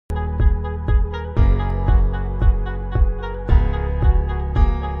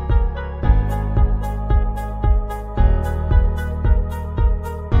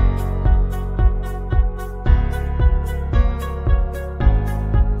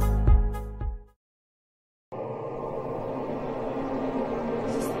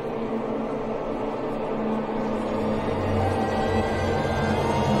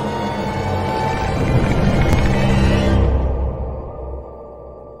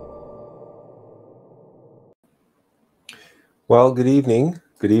Well, good evening.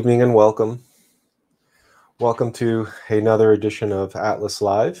 Good evening and welcome. Welcome to another edition of Attlas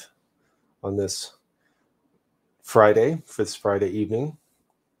Live on this Friday, Friday evening.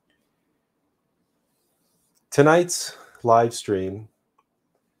 Tonight's live stream,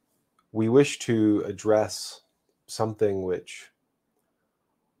 we wish to address something which,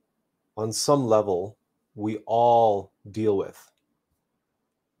 on some level, we all deal with.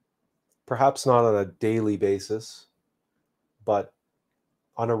 Perhaps not on a daily basis, but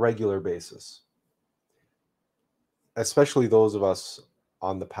on a regular basis. Especially those of us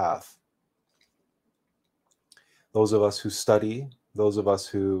on the path. Those of us who study, those of us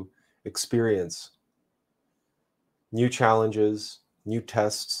who experience new challenges, new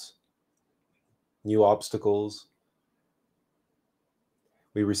tests, new obstacles.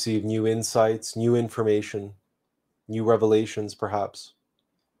 We receive new insights, new information, new revelations, perhaps,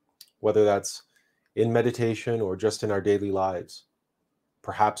 whether that's in meditation or just in our daily lives.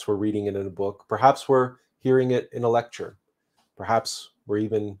 Perhaps we're reading it in a book. Perhaps we're hearing it in a lecture. Perhaps we're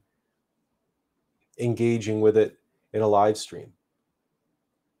even engaging with it in a live stream.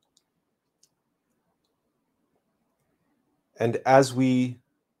 And as we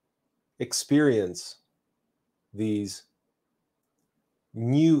experience these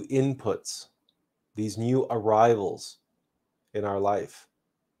new inputs, these new arrivals in our life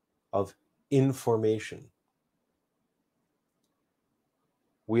of information,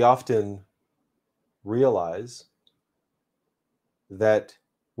 we often realize that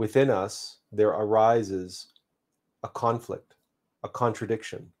within us there arises a conflict, a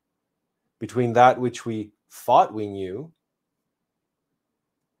contradiction between that which we thought we knew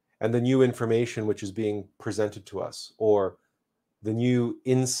and the new information which is being presented to us, or the new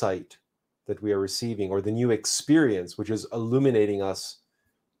insight that we are receiving, or the new experience which is illuminating us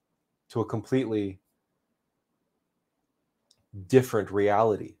to a completely different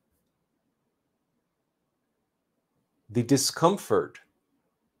reality. The discomfort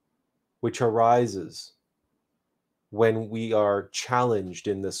which arises when we are challenged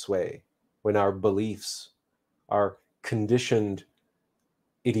in this way, when our beliefs, our conditioned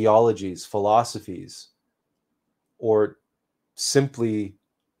ideologies, philosophies, or simply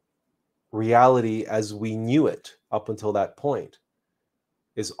reality as we knew it up until that point,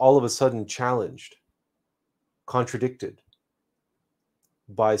 is all of a sudden challenged, contradicted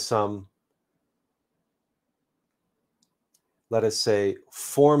by some, let us say,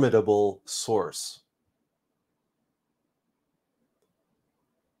 formidable source.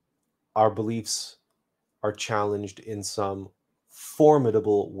 Our beliefs are challenged in some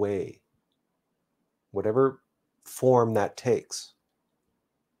formidable way, whatever form that takes.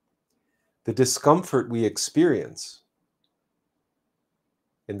 The discomfort we experience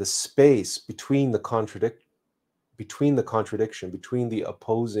in the space between the contradiction, between the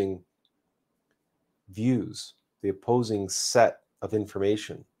opposing views, the opposing set of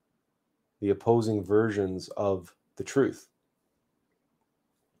information, the opposing versions of the truth.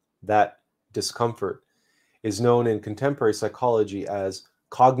 That discomfort is known in contemporary psychology as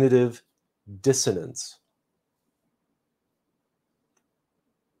cognitive dissonance.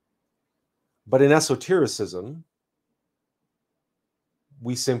 But in esotericism,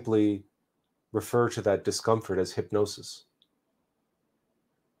 we simply refer to that discomfort as hypnosis,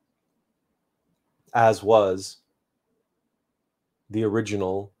 as was the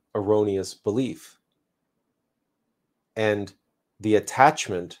original erroneous belief. And the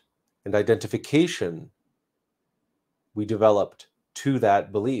attachment and identification we developed to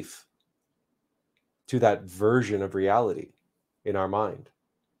that belief, to that version of reality in our mind.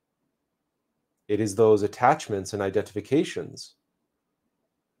 It is those attachments and identifications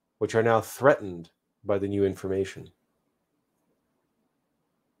which are now threatened by the new information.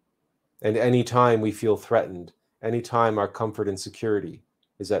 And any time we feel threatened, any time our comfort and security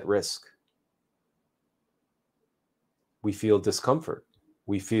is at risk, we feel discomfort,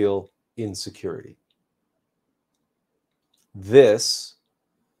 we feel insecurity. This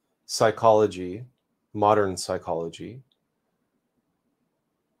psychology, modern psychology,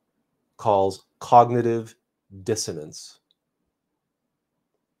 calls cognitive dissonance.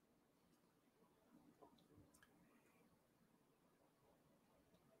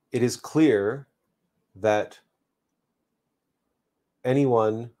 It is clear that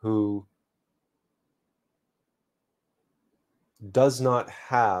anyone who does not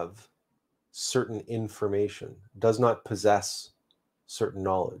have certain information, does not possess certain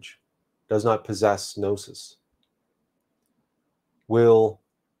knowledge, does not possess gnosis, will,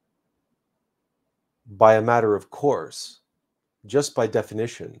 by a matter of course, just by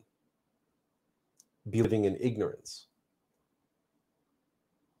definition, be living in ignorance.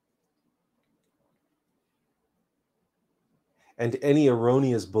 and any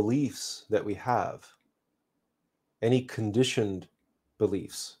erroneous beliefs that we have, any conditioned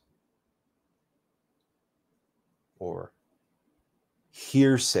beliefs or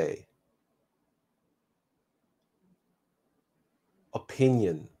hearsay,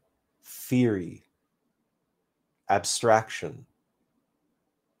 opinion, theory, abstraction,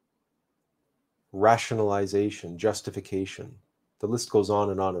 rationalization, justification. The list goes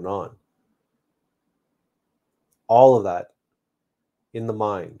on and on and on. All of that in the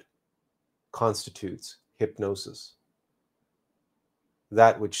mind constitutes hypnosis.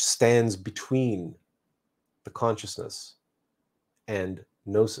 That which stands between the consciousness and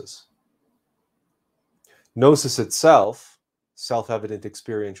gnosis. Gnosis itself, self-evident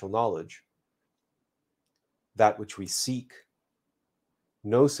experiential knowledge, that which we seek.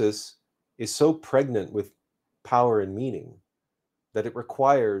 Gnosis is so pregnant with power and meaning that it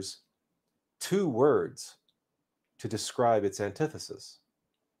requires 2 words to describe its antithesis.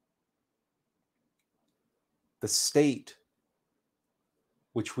 The state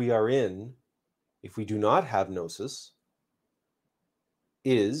which we are in, if we do not have gnosis,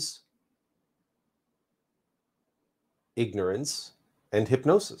 is ignorance and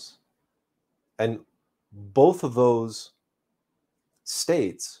hypnosis. And both of those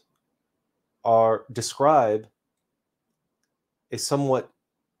states describe a somewhat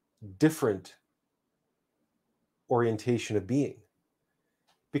different orientation of being.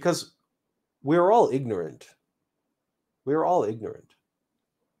 Because we're all ignorant. We're all ignorant.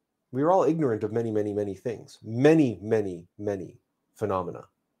 We are all ignorant of many, many, many things. Many, many, many phenomena.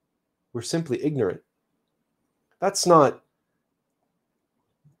 We're simply ignorant. That's not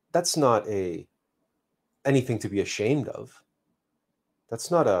anything to be ashamed of.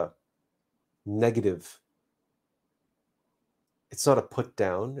 That's not a negative. It's not a put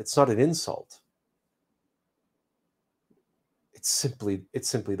down. It's not an insult. It's simply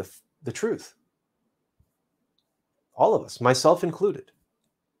the truth. All of us, myself included.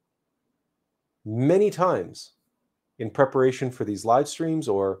 Many times in preparation for these live streams,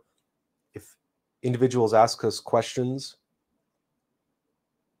 or if individuals ask us questions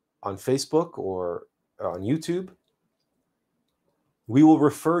on Facebook or on YouTube, we will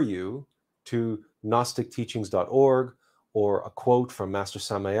refer you to gnosticteachings.org or a quote from Master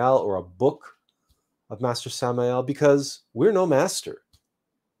Samael or a book of Master Samael, because we're no master.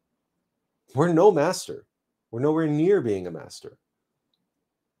 We're no master. We're nowhere near being a master.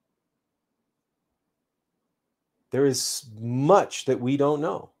 There is much that we don't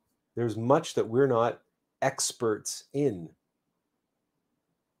know. There's much that we're not experts in.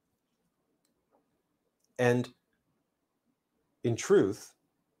 And in truth,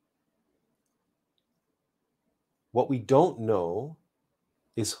 what we don't know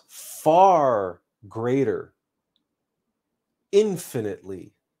is far greater,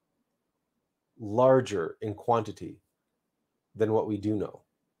 infinitely larger in quantity than what we do know.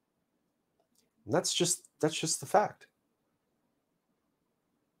 And that's just the fact.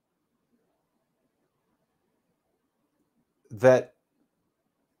 That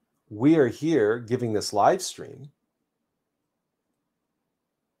we are here giving this live stream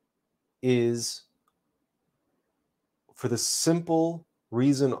is for the simple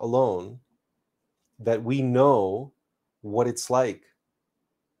reason alone that we know what it's like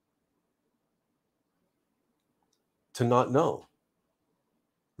to not know.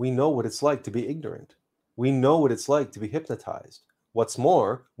 We know what it's like to be ignorant. We know what it's like to be hypnotized. What's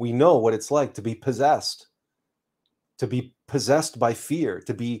more, we know what it's like to be possessed by fear,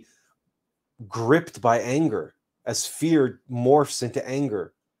 to be gripped by anger, as fear morphs into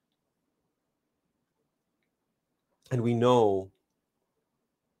anger. And we know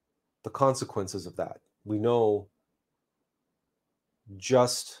the consequences of that. We know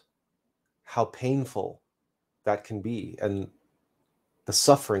just how painful that can be and the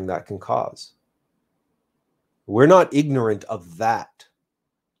suffering that can cause. We're not ignorant of that.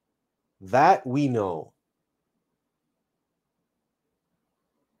 That we know.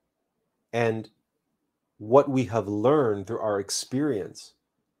 And what we have learned through our experience,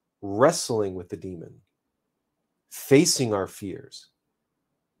 wrestling with the demon, facing our fears,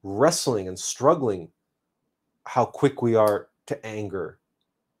 wrestling and struggling, how quick we are to anger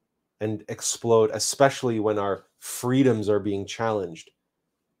and explode, especially when our freedoms are being challenged,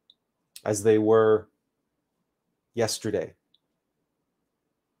 as they were yesterday,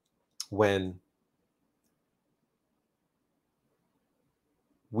 when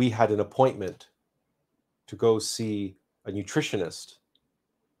we had an appointment to go see a nutritionist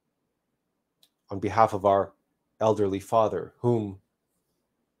on behalf of our elderly father, whom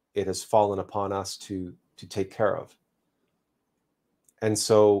it has fallen upon us to take care of. And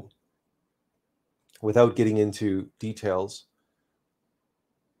so, without getting into details,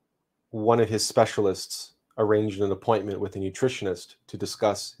 one of his specialists arranged an appointment with a nutritionist to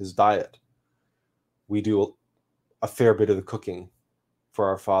discuss his diet. We do a fair bit of the cooking for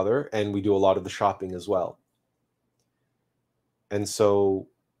our father, and we do a lot of the shopping as well. And so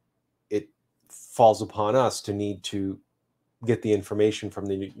it falls upon us to need to get the information from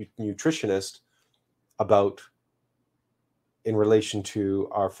the nutritionist about, in relation to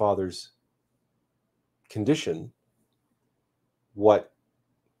our father's condition, what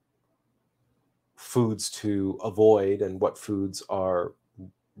foods to avoid and what foods are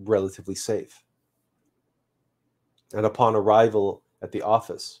relatively safe. And upon arrival at the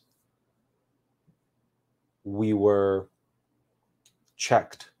office, we were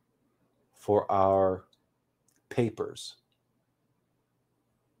checked for our papers.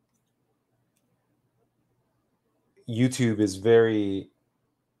 YouTube is very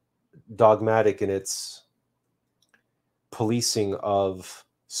dogmatic in its policing of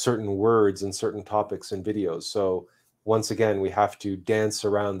certain words and certain topics in videos. So once again, we have to dance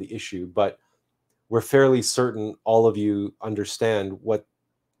around the issue, but we're fairly certain all of you understand what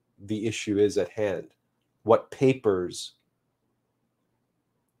the issue is at hand, what papers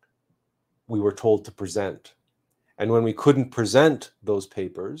we were told to present. And when we couldn't present those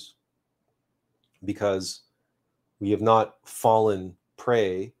papers because we have not fallen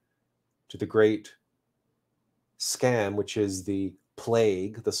prey to the great scam, which is the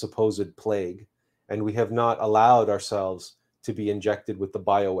plague, the supposed plague, and we have not allowed ourselves to be injected with the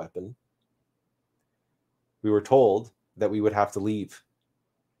bioweapon, we were told that we would have to leave.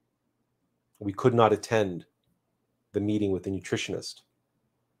 We could not attend the meeting with the nutritionist.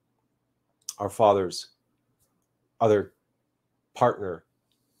 Our father's other partner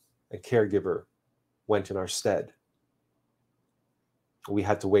and caregiver went in our stead. We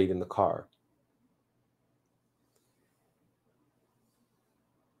had to wait in the car.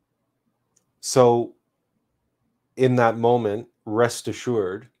 So in that moment, rest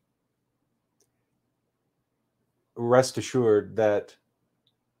assured that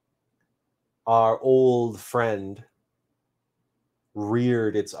our old friend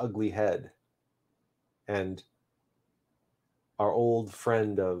reared its ugly head, and our old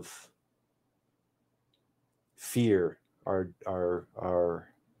friend of fear,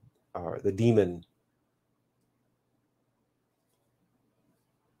 the demon,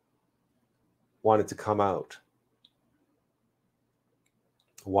 wanted to come out,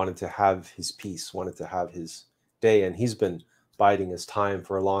 wanted to have his peace, wanted to have his day. And he's been biding his time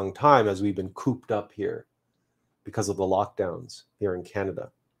for a long time as we've been cooped up here because of the lockdowns here in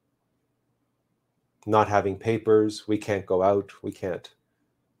Canada. Not having papers, we can't go out, we can't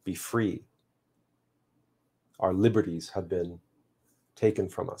be free. Our liberties have been taken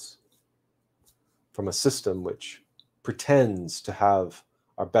from us, from a system which pretends to have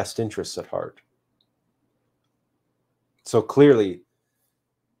our best interests at heart. So clearly,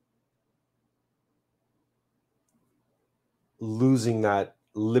 losing that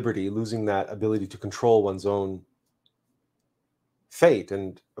liberty, losing that ability to control one's own fate,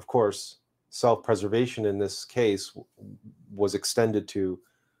 and of course, self-preservation in this case was extended to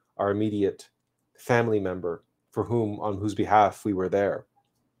our immediate family member on whose behalf we were there.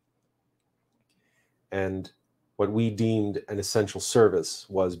 And what we deemed an essential service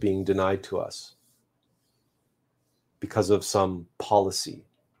was being denied to us because of some policy.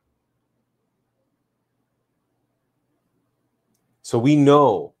 So we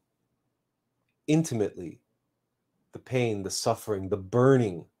know intimately the pain, the suffering, the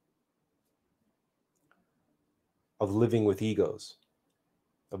burning of living with egos,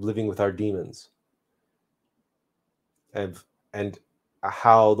 of living with our demons, and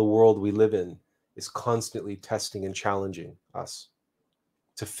how the world we live in is constantly testing and challenging us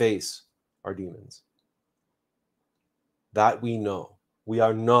to face our demons. That we know. We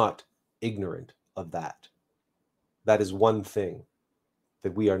are not ignorant of that. That is one thing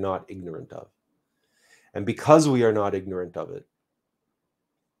that we are not ignorant of. And because we are not ignorant of it,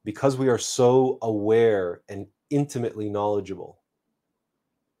 because we are so aware and intimately knowledgeable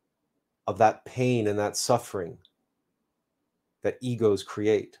of that pain and that suffering that egos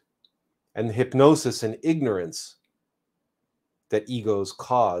create, and the hypnosis and ignorance that egos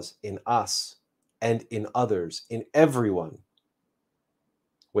cause in us and in others, in everyone,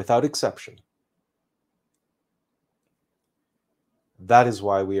 without exception. That is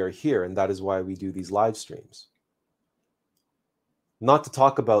why we are here, and that is why we do these live streams. Not to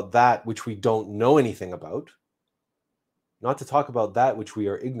talk about that which we don't know anything about, not to talk about that which we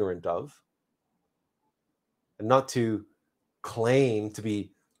are ignorant of, and not to claim to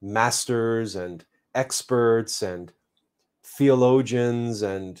be masters and experts and theologians,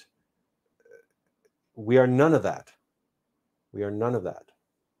 and we are none of that. We are none of that.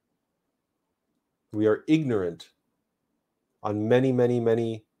 We are ignorant on many, many,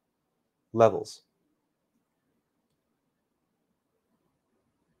 many levels.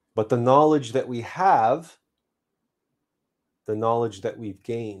 But the knowledge that we have, the knowledge that we've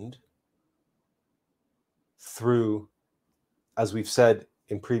gained through, as we've said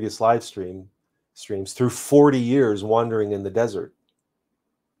in previous live streams, through 40 years wandering in the desert,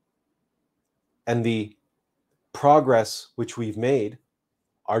 and the progress which we've made,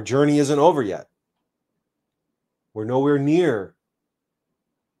 our journey isn't over yet. We're nowhere near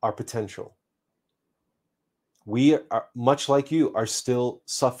our potential. We are, much like you, are still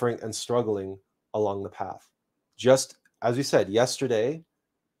suffering and struggling along the path. Just as we said, yesterday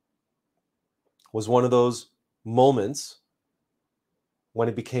was one of those moments when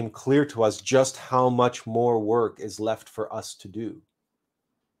it became clear to us just how much more work is left for us to do.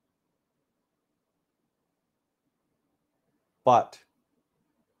 But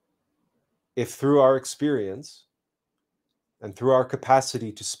if through our experience and through our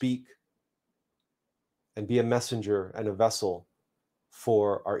capacity to speak and be a messenger and a vessel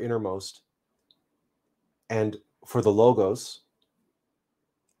for our innermost and for the Logos,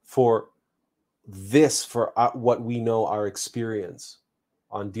 for this, for what we know, our experience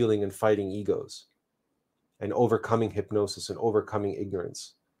on dealing and fighting egos and overcoming hypnosis and overcoming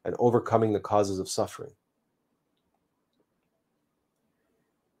ignorance and overcoming the causes of suffering,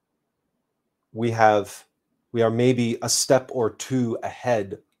 we are maybe a step or two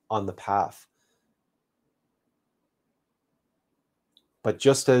ahead on the path. But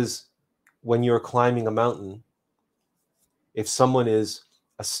just as when you're climbing a mountain, if someone is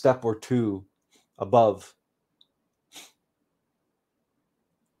a step or two above,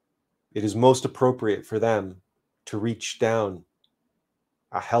 it is most appropriate for them to reach down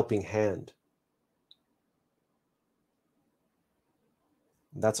a helping hand.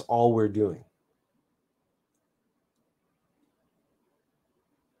 That's all we're doing.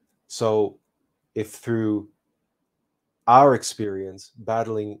 So if through our experience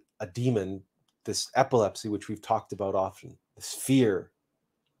battling a demon, this epilepsy, which we've talked about often, this fear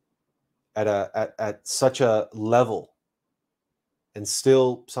at such a level, and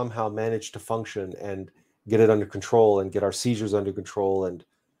still somehow manage to function and get it under control and get our seizures under control, and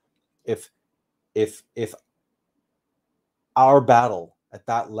if our battle at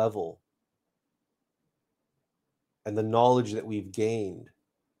that level and the knowledge that we've gained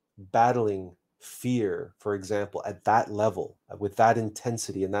battling fear, for example, at that level, with that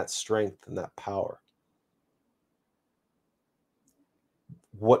intensity and that strength and that power,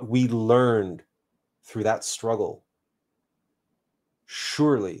 what we learned through that struggle,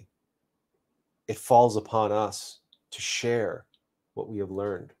 surely it falls upon us to share what we have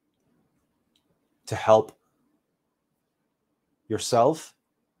learned, to help yourself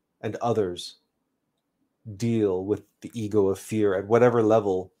and others deal with the ego of fear at whatever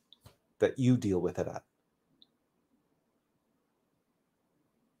level that you deal with it at.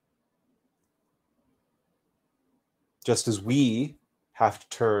 Just as we have to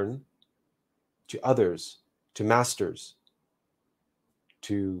turn to others, to masters,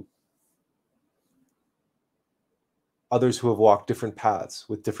 to others who have walked different paths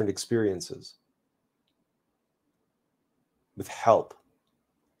with different experiences, with help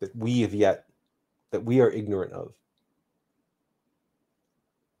that we are ignorant of.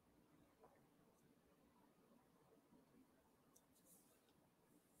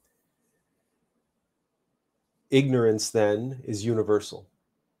 Ignorance, then, is universal.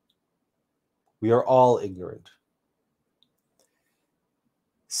 We are all ignorant.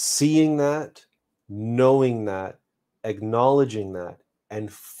 Seeing that, knowing that, acknowledging that, and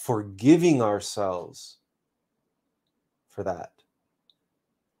forgiving ourselves for that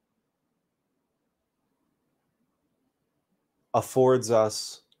affords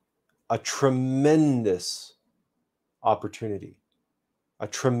us a tremendous opportunity, a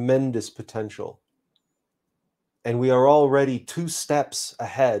tremendous potential. And we are already 2 steps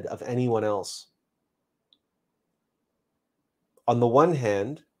ahead of anyone else. On the one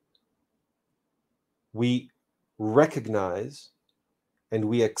hand, we recognize and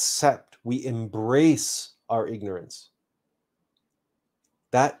we accept, we embrace our ignorance.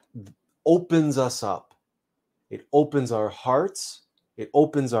 That opens us up. It opens our hearts. It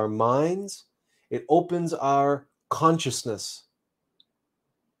opens our minds. It opens our consciousness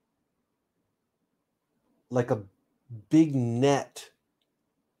like a big net.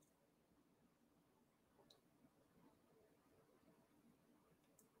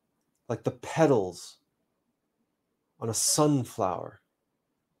 like the petals on a sunflower.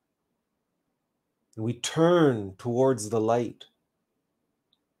 And we turn towards the light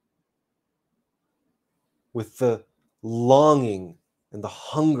with the longing and the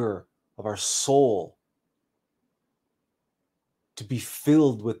hunger of our soul to be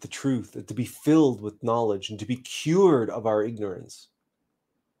filled with the truth, and to be filled with knowledge, and to be cured of our ignorance.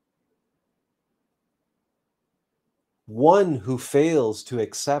 One who fails to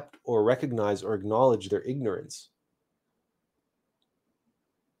accept or recognize or acknowledge their ignorance,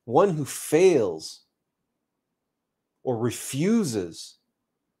 one who fails or refuses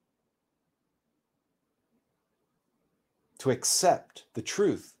to accept the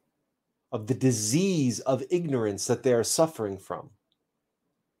truth of the disease of ignorance that they are suffering from,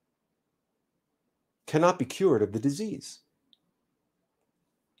 cannot be cured of the disease.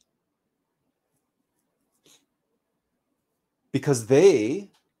 Because they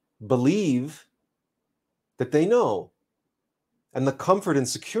believe that they know. And the comfort and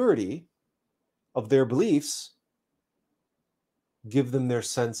security of their beliefs give them their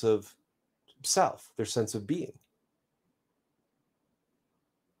sense of self, their sense of being.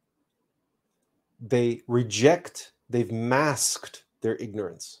 They reject, they've masked their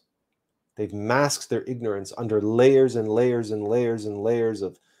ignorance. They've masked their ignorance under layers and layers and layers and layers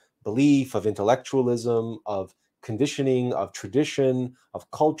of belief, of intellectualism, of conditioning, of tradition, of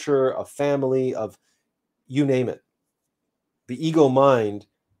culture, of family, of you name it. The ego mind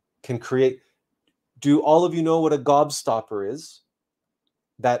can create. Do all of you know what a gobstopper is?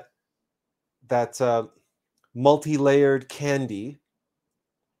 That multi-layered candy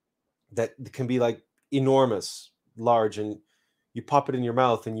that can be like enormous, large, and you pop it in your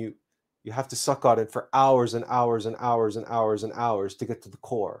mouth and you have to suck on it for hours and hours and hours and hours and hours to get to the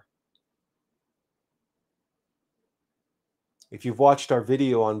core. If you've watched our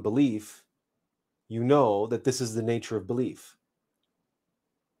video on belief, you know that this is the nature of belief.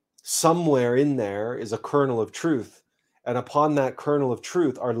 Somewhere in there is a kernel of truth, and upon that kernel of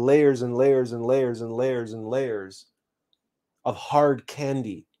truth are layers and layers and layers and layers and layers of hard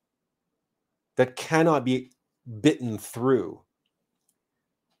candy that cannot be bitten through.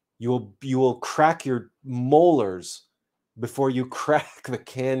 You will crack your molars before you crack the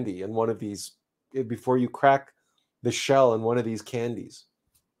candy in one of these, before you crack the shell in one of these candies.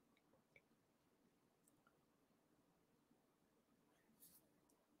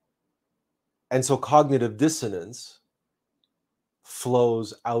 And so cognitive dissonance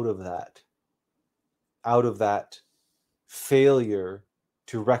flows out of that failure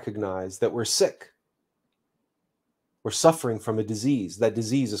to recognize that we're sick. We're suffering from a disease. That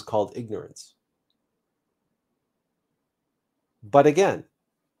disease is called ignorance. But again,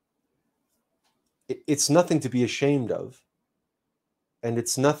 it's nothing to be ashamed of, and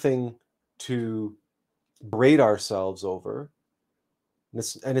it's nothing to berate ourselves over,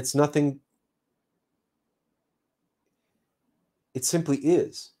 and it's nothing. It simply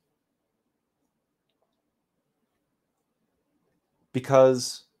is.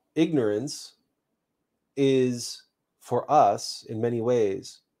 Because ignorance is, for us, in many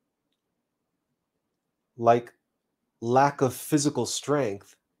ways, like lack of physical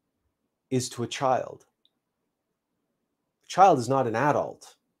strength is to a child. A child is not an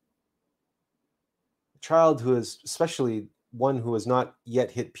adult. A child who is, especially one who has not yet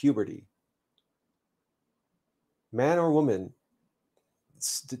hit puberty, man or woman,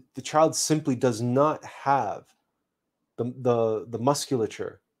 the child simply does not have the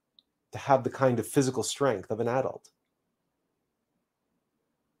musculature to have the kind of physical strength of an adult.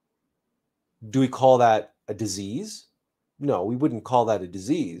 Do we call that a disease? No, we wouldn't call that a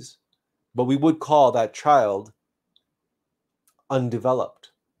disease, but we would call that child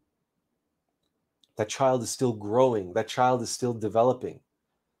undeveloped. That child is still growing. That child is still developing.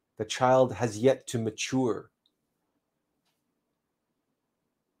 That child has yet to mature.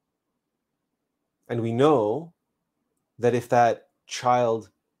 And we know that if that child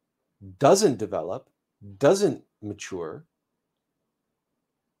doesn't develop, doesn't mature,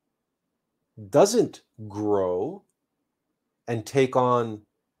 doesn't grow and take on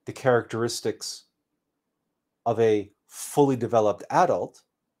the characteristics of a fully developed adult,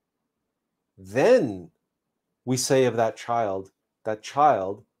 then we say of that child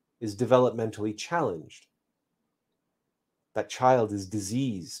is developmentally challenged. That child is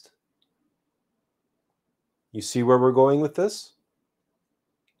diseased. You see where we're going with this?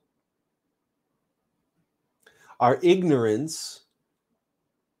 Our ignorance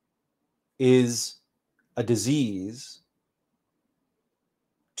is a disease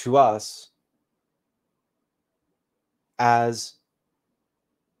to us as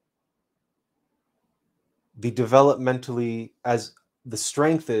the developmentally, as the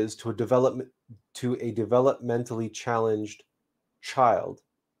strength is to a developmentally challenged child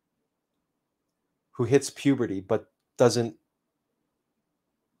who hits puberty but doesn't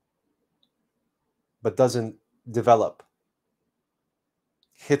develop,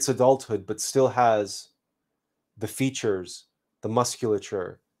 hits adulthood but still has the features, the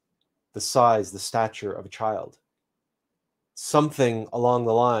musculature, the size, the stature of a child. Something along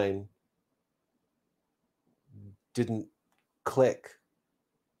the line didn't click.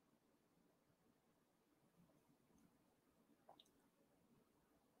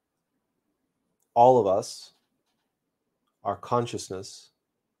 All of us, our consciousness,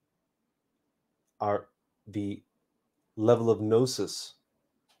 the level of gnosis,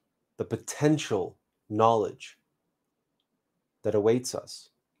 the potential knowledge that awaits us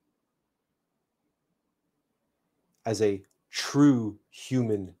as a true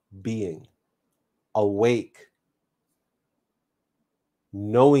human being, awake,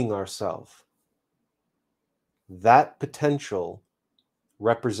 knowing ourselves, that potential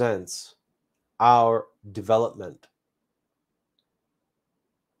represents our development.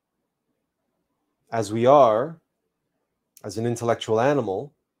 As we are, as an intellectual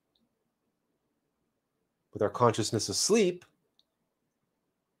animal, with our consciousness asleep,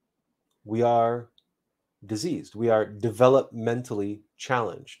 we are diseased. We are developmentally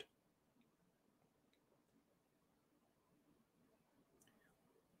challenged.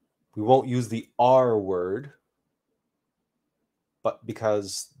 We won't use the R word, but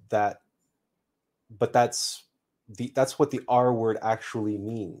that's what the R word actually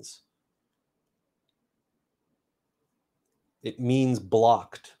means. It means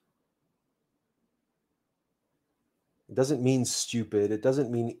blocked. It doesn't mean stupid. It doesn't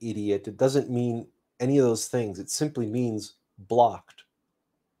mean idiot. It doesn't mean any of those things. It simply means blocked,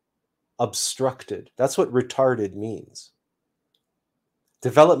 obstructed. That's what retarded means.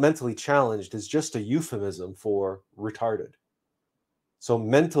 Developmentally challenged is just a euphemism for retarded. So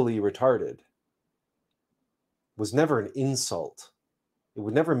mentally retarded was never an insult. It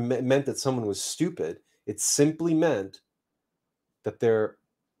would never meant that someone was stupid. It simply meant that their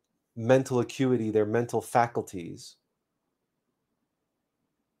mental acuity, their mental faculties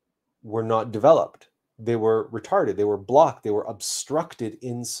were not developed. They were retarded. They were blocked. They were obstructed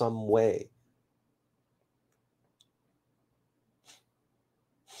in some way.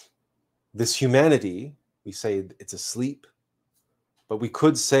 This humanity, we say it's asleep, but we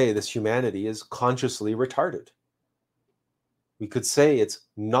could say this humanity is consciously retarded. We could say it's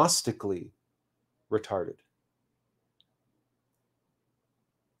gnostically retarded.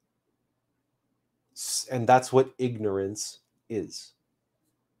 And that's what ignorance is.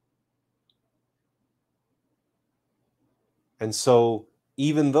 And so,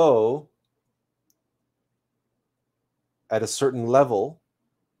 even though at a certain level,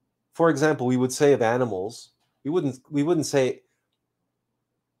 for example, we would say of animals, we wouldn't say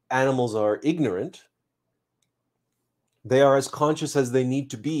animals are ignorant. They are as conscious as they need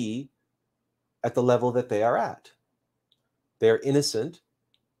to be at the level that they are at. They are innocent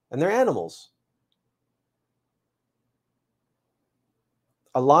and they're animals.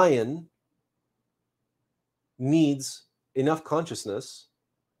 A lion needs enough consciousness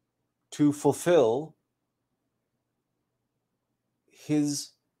to fulfill his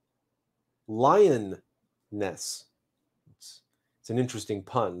lionness. It's an interesting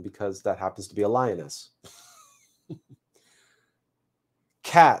pun because that happens to be a lioness.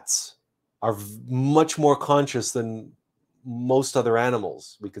 Cats are much more conscious than most other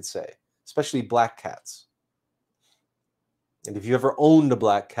animals, we could say, especially black cats. And if you ever owned a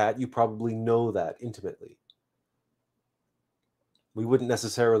black cat, you probably know that intimately. We wouldn't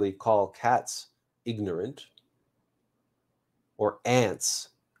necessarily call cats ignorant or ants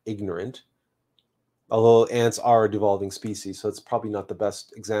ignorant, although ants are a devolving species, so it's probably not the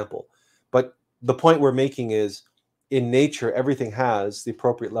best example. But the point we're making is, in nature, everything has the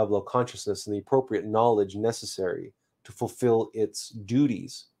appropriate level of consciousness and the appropriate knowledge necessary to fulfill its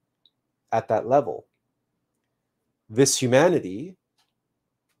duties at that level. This humanity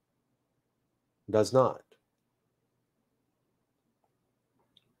does not.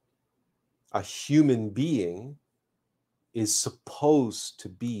 A human being is supposed to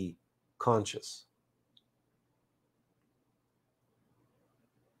be conscious.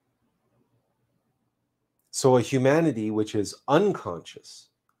 So a humanity which is unconscious,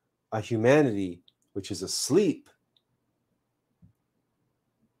 a humanity which is asleep,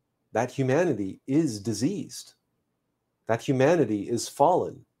 that humanity is diseased. That humanity is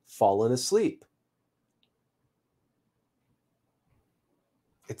fallen asleep.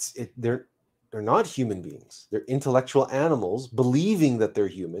 not human beings. They're intellectual animals believing that they're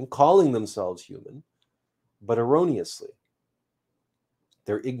human, calling themselves human, but erroneously.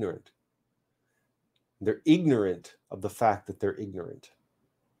 They're ignorant. They're ignorant of the fact that they're ignorant.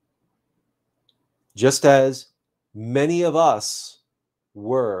 Just as many of us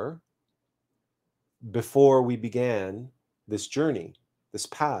were before we began this journey, this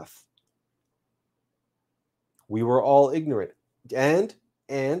path. We were all ignorant. And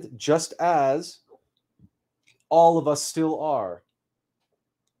just as all of us still are,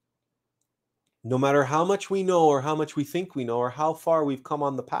 no matter how much we know or how much we think we know or how far we've come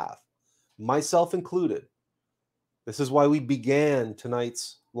on the path, myself included. This is why we began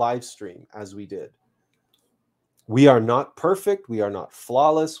tonight's live stream as we did. We are not perfect. We are not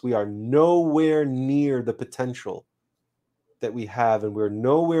flawless. We are nowhere near the potential that we have, and we're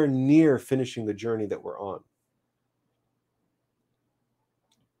nowhere near finishing the journey that we're on.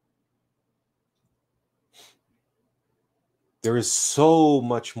 There is so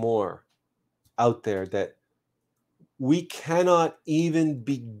much more out there that we cannot even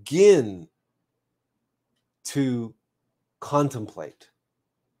begin to contemplate,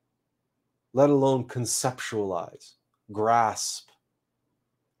 let alone conceptualize, grasp.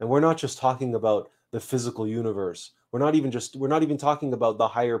 And we're not just talking about the physical universe. We're not even talking about the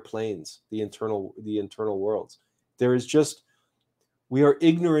higher planes, the internal worlds. There is just, we are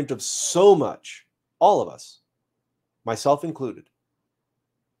ignorant of so much, all of us, myself included.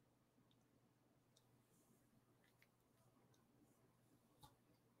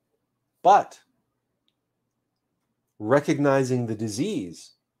 But recognizing the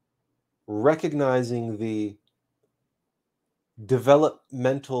disease, recognizing the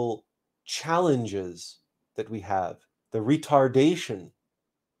developmental challenges that we have, the retardation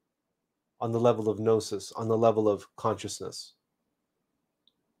on the level of gnosis, on the level of consciousness.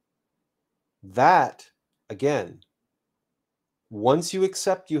 That, again, once you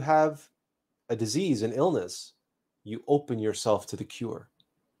accept you have a disease, an illness, you open yourself to the cure.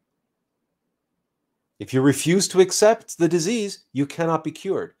 If you refuse to accept the disease, you cannot be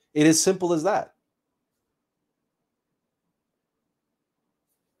cured. It is simple as that.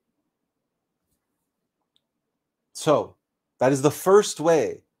 So, that is the first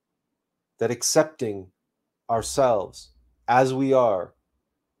way that accepting ourselves as we are,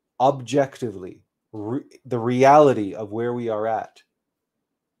 objectively, the reality of where we are at,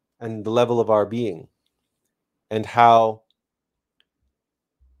 and the level of our being, and how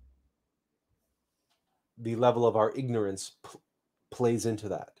the level of our ignorance plays into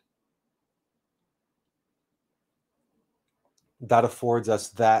that. That affords us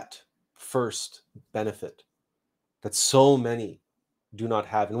that first benefit that so many do not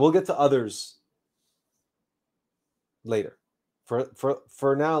have. And we'll get to others later.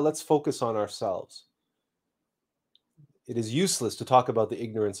 For now, let's focus on ourselves. It is useless to talk about the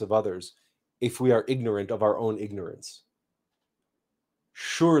ignorance of others if we are ignorant of our own ignorance.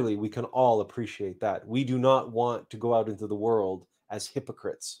 Surely we can all appreciate that. We do not want to go out into the world as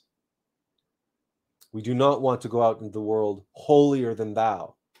hypocrites. We do not want to go out into the world holier than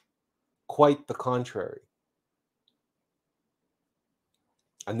thou. Quite the contrary.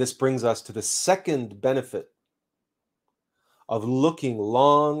 And this brings us to the second benefit of looking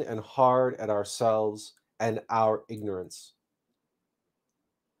long and hard at ourselves and our ignorance.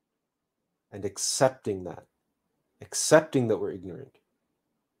 And accepting that we're ignorant.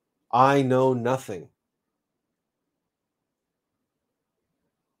 I know nothing.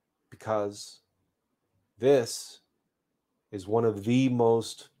 Because this is one of the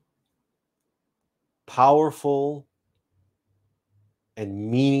most powerful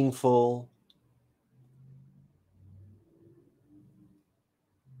and meaningful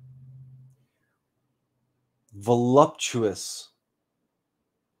voluptuous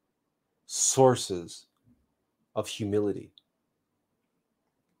sources of humility.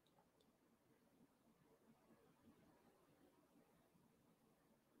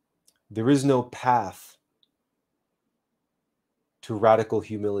 There is no path to radical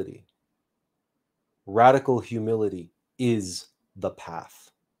humility. Radical humility is the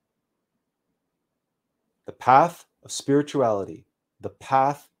path. The path of spirituality, the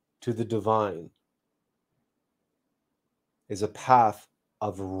path to the divine, is a path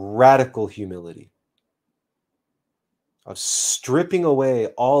of radical humility, of stripping away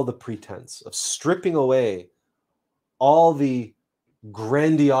all the pretense, of stripping away all the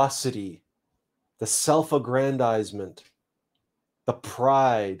grandiosity, the self-aggrandizement, the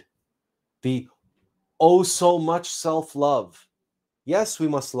pride, the oh so much self-love. Yes, we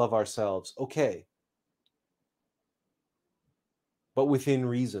must love ourselves, okay, but within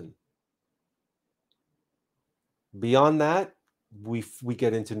reason. Beyond that, we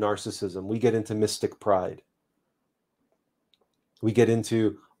get into narcissism. We get into mystic pride. We get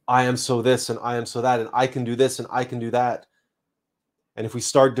into, I am so this and I am so that, and I can do this and I can do that. And if we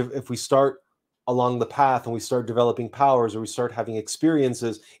start along the path and we start developing powers, or we start having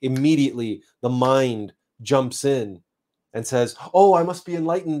experiences, immediately the mind jumps in and says, oh, I must be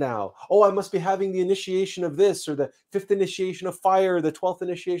enlightened now. Oh, I must be having the initiation of this, or the 5th initiation of fire, or the 12th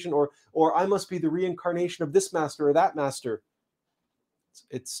initiation, or I must be the reincarnation of this master or that master.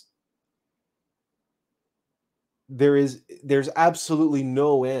 There's absolutely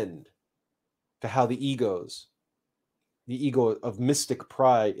no end to how the ego of mystic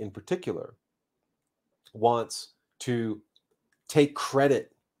pride in particular, wants to take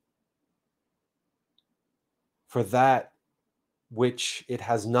credit for that which it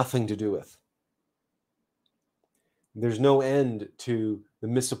has nothing to do with. There's no end to the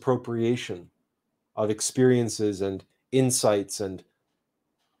misappropriation of experiences and insights and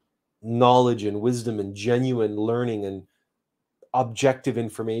knowledge and wisdom and genuine learning and objective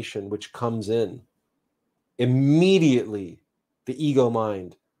information which comes in. Immediately, the ego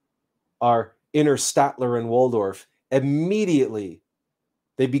mind, our inner Statler and Waldorf, immediately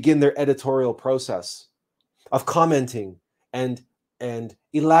they begin their editorial process of commenting and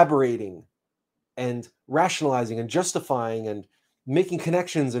elaborating and rationalizing and justifying and making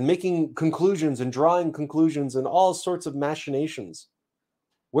connections and making conclusions and drawing conclusions and all sorts of machinations.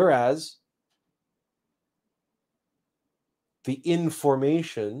 Whereas the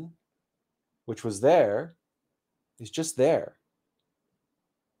information which was there is just there.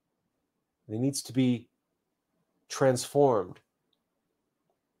 It needs to be transformed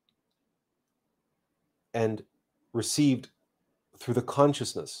and received through the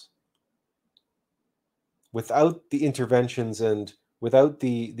consciousness, without the interventions and without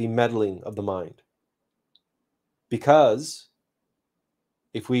the meddling of the mind. Because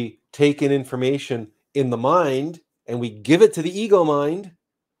if we take in information in the mind and we give it to the ego mind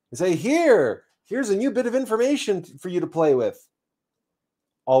and say, here's a new bit of information for you to play with,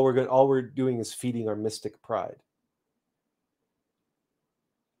 all we're doing is feeding our mystic pride.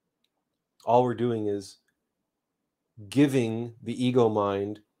 All we're doing is giving the ego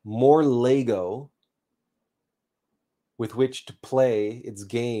mind more Lego with which to play its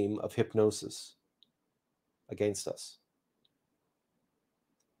game of hypnosis against us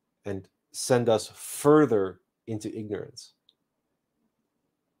and send us further into ignorance.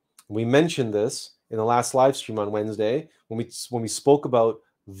 We mentioned this in the last live stream on Wednesday when we spoke about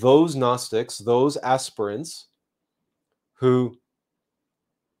those Gnostics, those aspirants who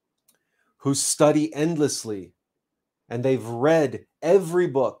study endlessly, and they've read every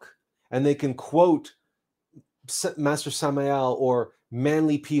book, and they can quote Master Samael or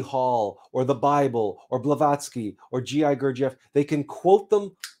Manly P. Hall or the Bible or Blavatsky or G.I. Gurdjieff. They can quote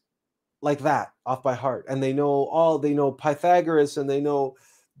them like that off by heart, and they know Pythagoras, and they know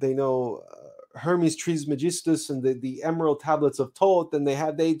Hermes Trismegistus and the Emerald Tablets of Thoth, and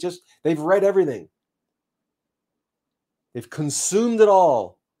they've read everything. They've consumed it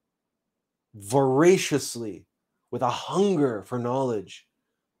all voraciously with a hunger for knowledge.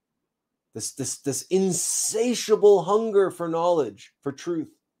 This insatiable hunger for knowledge, for truth.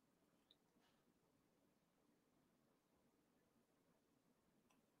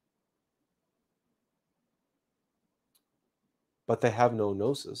 But they have no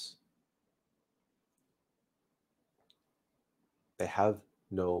gnosis. They have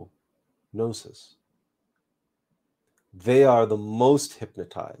no gnosis. They are the most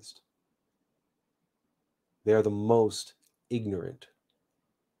hypnotized. They are the most ignorant.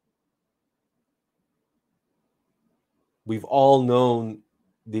 We've all known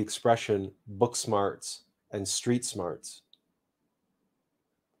the expression book smarts and street smarts.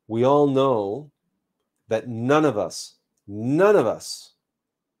 We all know that none of us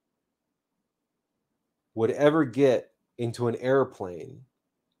would ever get into an airplane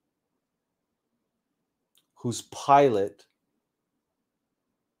whose pilot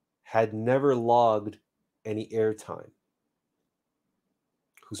had never logged any airtime.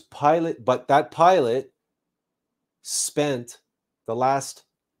 But that pilot spent the last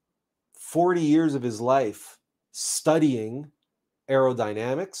 40 years of his life studying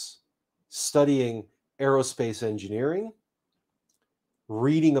aerodynamics, studying aerospace engineering,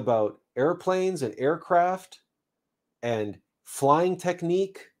 reading about airplanes and aircraft and flying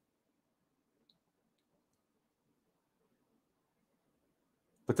technique.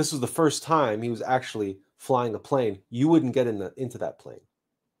 But this was the first time he was actually flying a plane. You wouldn't get into that plane.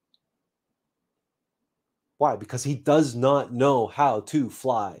 Why? Because he does not know how to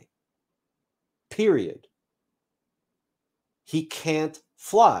fly. Period. he can't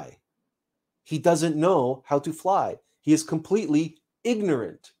fly. He doesn't know how to fly. He is completely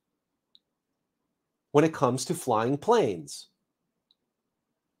ignorant when it comes to flying planes.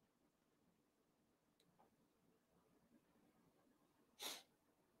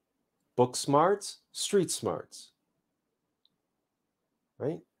 Book smarts, street smarts,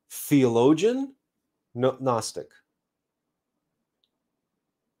 right? Theologian, Gnostic.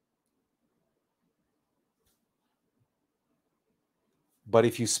 But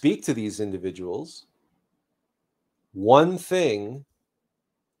if you speak to these individuals, one thing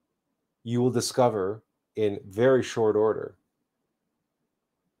you will discover in very short order: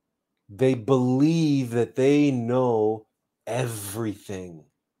 they believe that they know everything.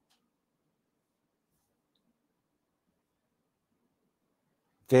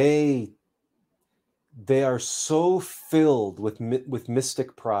 They are so filled with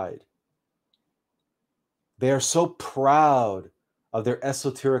mystic pride. They are so proud of their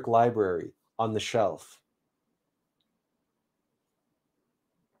esoteric library on the shelf.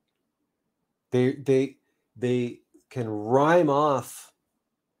 They can rhyme off,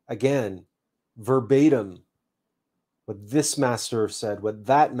 again, verbatim, what this master said, what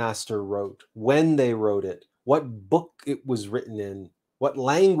that master wrote, when they wrote it, what book it was written in, what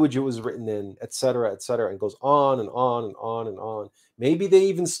language it was written in, etc., etc., and goes on and on and on and on. Maybe they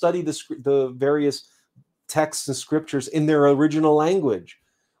even study the various texts and scriptures in their original language,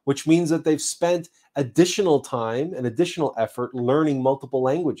 which means that they've spent additional time and additional effort learning multiple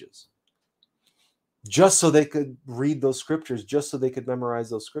languages just so they could read those scriptures, just so they could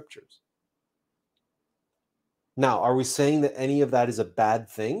memorize those scriptures. Now, are we saying that any of that is a bad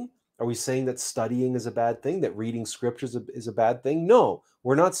thing? Are we saying that studying is a bad thing, that reading scriptures is a bad thing? No,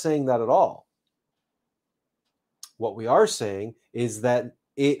 we're not saying that at all. What we are saying is that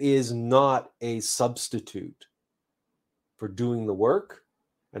it is not a substitute for doing the work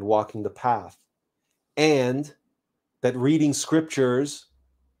and walking the path, and that reading scriptures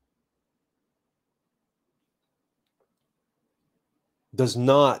does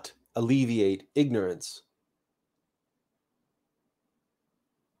not alleviate ignorance,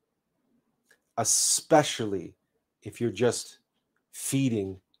 especially if you're just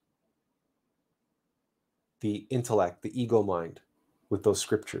feeding the intellect, the ego mind, with those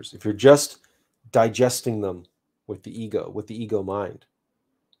scriptures. If you're just digesting them with the ego mind,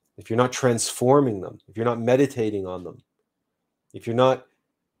 if you're not transforming them, if you're not meditating on them, if you're not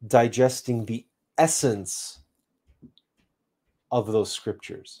digesting the essence of those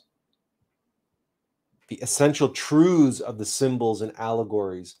scriptures, the essential truths of the symbols and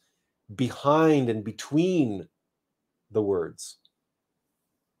allegories behind and between the words,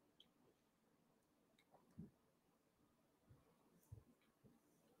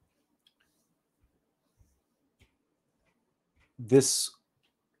 this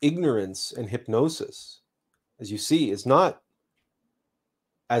ignorance and hypnosis, as you see, is not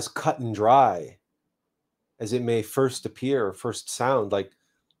as cut and dry as it may first appear or first sound,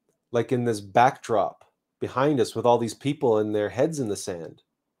 like in this backdrop behind us with all these people and their heads in the sand.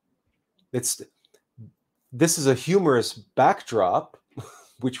 This is a humorous backdrop,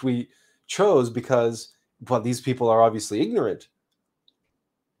 which we chose because, well, these people are obviously ignorant.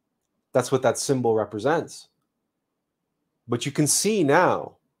 That's what that symbol represents. But you can see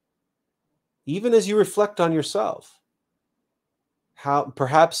now, even as you reflect on yourself, how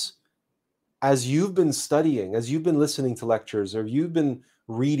perhaps as you've been studying, as you've been listening to lectures, or you've been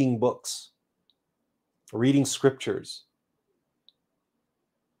reading books, reading scriptures,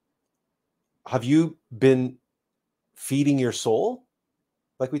 have you been feeding your soul,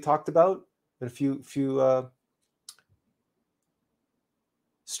 like we talked about in a few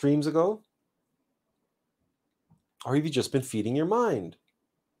streams ago? Or have you just been feeding your mind?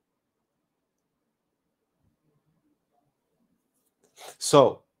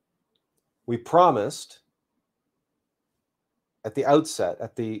 So, we promised at the outset,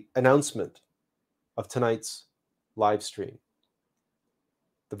 at the announcement of tonight's live stream,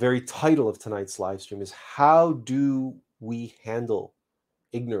 the very title of tonight's live stream is, how do we handle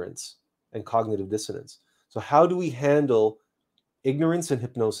ignorance and cognitive dissonance? So how do we handle ignorance and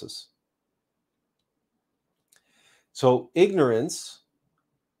hypnosis? So ignorance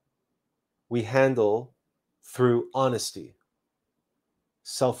we handle through honesty,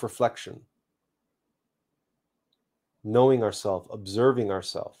 self-reflection, knowing ourselves, observing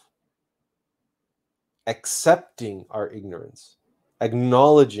ourselves, accepting our ignorance,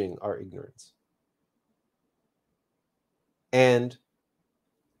 acknowledging our ignorance, and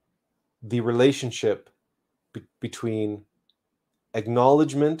the relationship between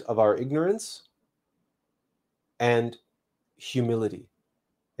acknowledgement of our ignorance and humility,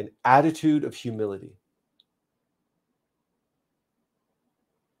 an attitude of humility.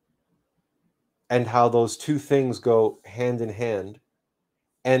 And how those two things go hand in hand.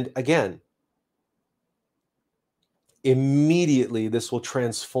 And again, immediately this will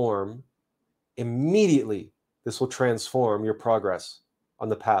transform your progress on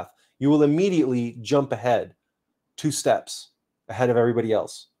the path. You will immediately jump ahead 2 steps ahead of everybody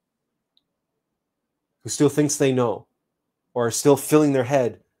else who still thinks they know, or are still filling their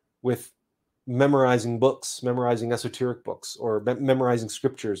head with memorizing books, memorizing esoteric books, or memorizing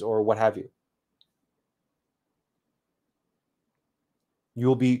scriptures, or what have you. You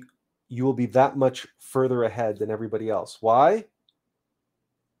will be that much further ahead than everybody else. Why?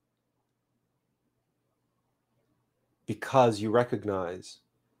 Because you recognize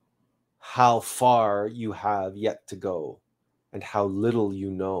how far you have yet to go and how little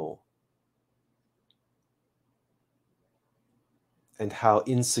you know and how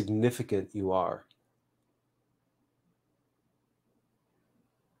insignificant you are.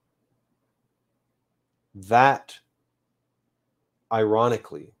 That,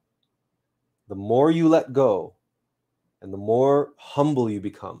 ironically, the more you let go and the more humble you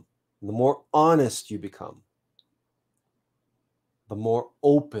become, and the more honest you become, the more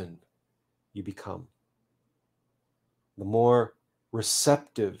open you become, the more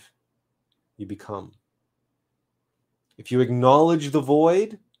receptive you become. If you acknowledge the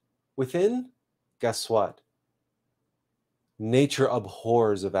void within, guess what? Nature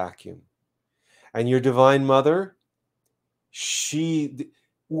abhors a vacuum. And your divine mother,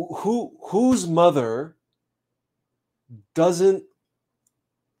 whose mother doesn't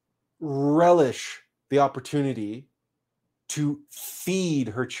relish the opportunity to feed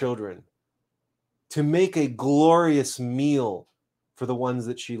her children, to make a glorious meal for the ones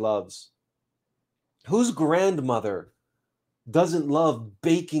that she loves? Whose grandmother doesn't love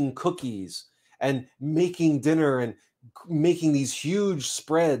baking cookies and making dinner and making these huge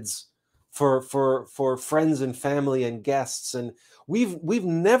spreads for friends and family and guests? And we've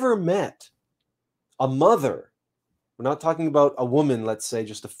never met a mother. We're not talking about a woman, let's say,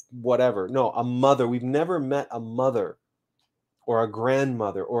 just whatever. No, a mother. We've never met a mother or a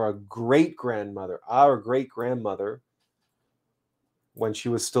grandmother or a great grandmother. Our great grandmother, when she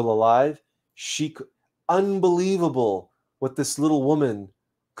was still alive, unbelievable what this little woman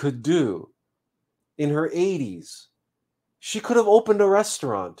could do in her 80s. She could have opened a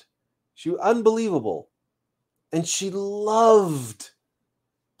restaurant. She was unbelievable. And she loved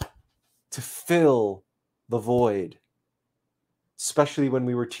to fill the void, especially when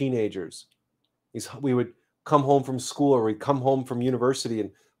we were teenagers. We would come home from school, or we'd come home from university,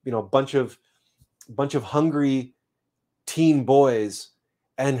 and a bunch of hungry teen boys,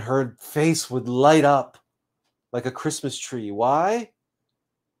 and her face would light up like a Christmas tree. Why?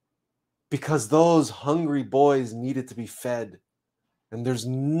 Because those hungry boys needed to be fed. And there's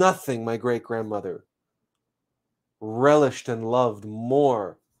nothing my great-grandmother relished and loved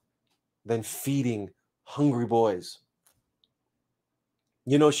more than feeding hungry boys.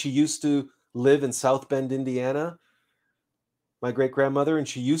 She used to live in South Bend, Indiana, my great-grandmother, and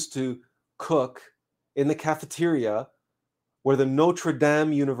she used to cook in the cafeteria where the Notre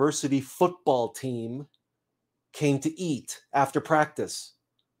Dame University football team came to eat after practice.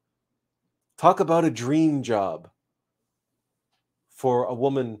 Talk about a dream job for a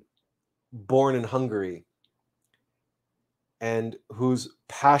woman born in Hungary and whose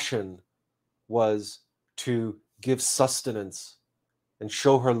passion was to give sustenance and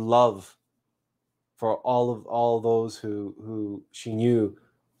show her love for all those who she knew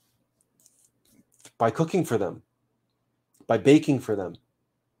by cooking for them, by baking for them.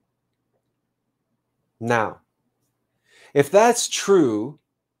 Now, if that's true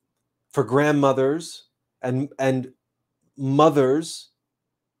for grandmothers and mothers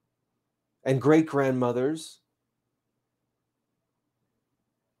and great-grandmothers,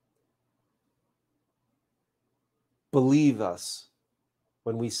 believe us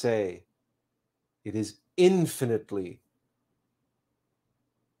when we say it is infinitely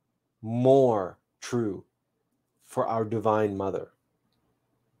more true for our Divine Mother.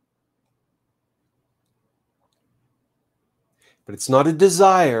 But it's not a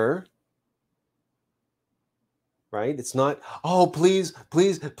desire, right? It's not, oh, please,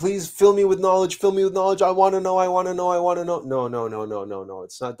 please, please fill me with knowledge, fill me with knowledge. I want to know, I want to know, I want to know. No.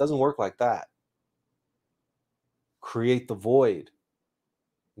 It's not, it doesn't work like that. Create the void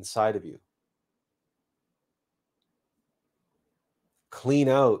inside of you. Clean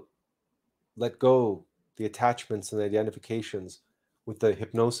out, let go the attachments and the identifications with the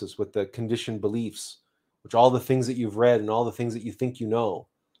hypnosis, with the conditioned beliefs, which all the things that you've read and all the things that you think you know,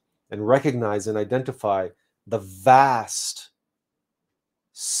 and recognize and identify the vast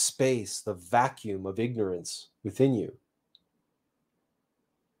space, the vacuum of ignorance within you.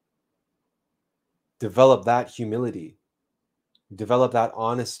 Develop that humility, develop that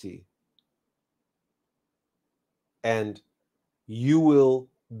honesty, and you will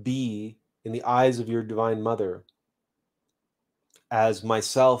be, in the eyes of your Divine Mother, as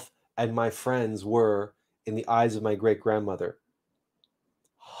myself and my friends were in the eyes of my great-grandmother,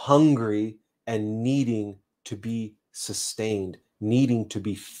 hungry and needing to be sustained, needing to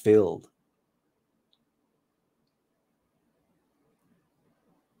be filled.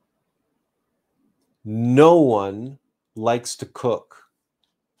 No one likes to cook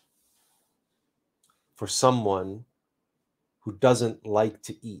for someone who doesn't like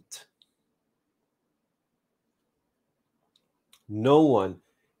to eat. No one.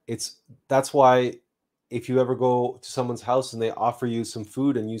 That's why if you ever go to someone's house and they offer you some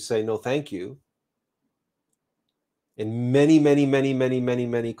food and you say no thank you, in many, many, many, many, many,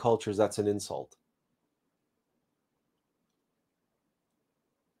 many cultures, that's an insult.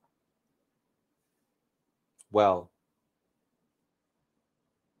 Well,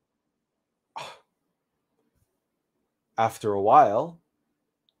 after a while,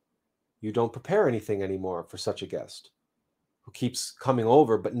 you don't prepare anything anymore for such a guest who keeps coming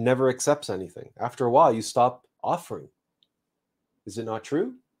over but never accepts anything. After a while, you stop offering. Is it not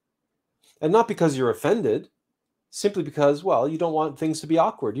true? And not because you're offended, simply because, well, you don't want things to be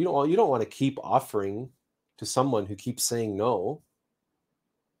awkward. You don't want to keep offering to someone who keeps saying no.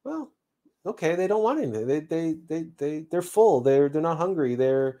 Well, okay, they don't want anything. They're full. They're not hungry.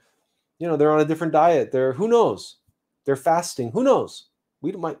 They're on a different diet. Who knows? They're fasting. Who knows?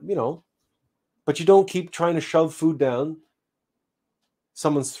 We might, but you don't keep trying to shove food down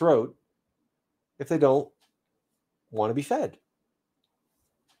someone's throat if they don't want to be fed.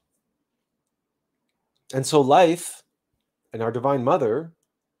 And so life and our Divine Mother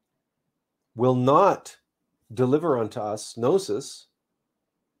will not deliver unto us gnosis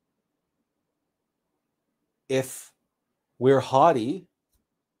if we're haughty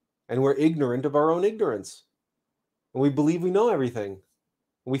and we're ignorant of our own ignorance. And we believe we know everything.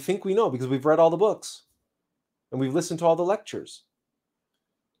 And we think we know because we've read all the books and we've listened to all the lectures.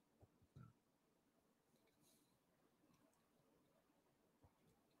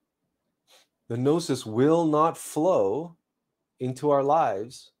 The gnosis will not flow into our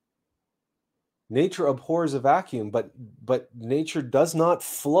lives. Nature abhors a vacuum, but nature does not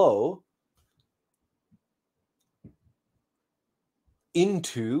flow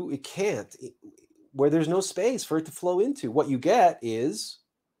into, it can't, where there's no space for it to flow into. What you get is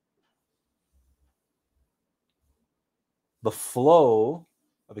the flow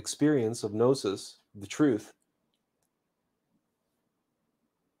of experience of gnosis, the truth,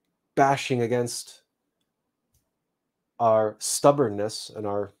 bashing against our stubbornness and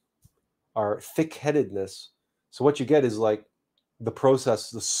our thick-headedness. So what you get is like the process,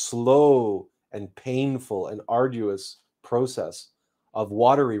 the slow and painful and arduous process of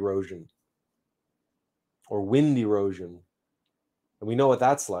water erosion or wind erosion. And we know what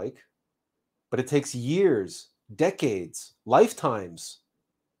that's like, but it takes years, decades, lifetimes.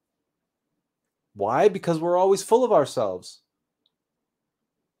 Why? Because we're always full of ourselves.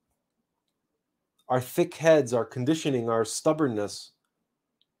 Our thick heads, our conditioning, our stubbornness,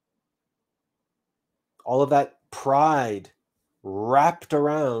 all of that pride wrapped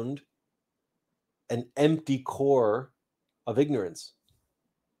around an empty core of ignorance.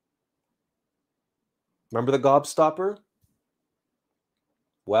 Remember the gobstopper?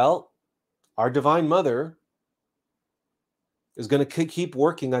 Well, our Divine Mother is going to keep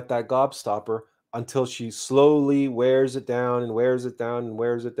working at that gobstopper until she slowly wears it down and wears it down and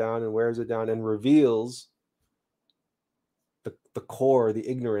wears it down and wears it down and reveals the core, the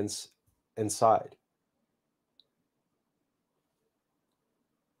ignorance inside.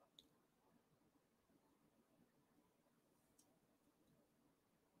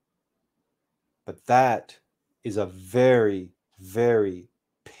 But that is a very, very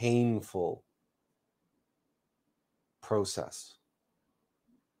painful process.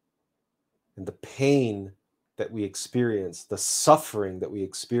 And the pain that we experience, the suffering that we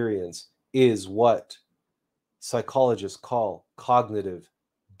experience, is what psychologists call cognitive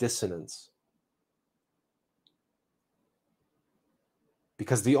dissonance.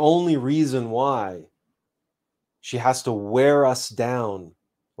 Because the only reason why she has to wear us down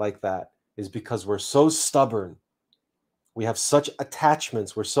like that is because we're so stubborn. We have such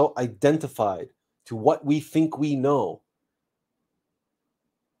attachments. We're so identified to what we think we know.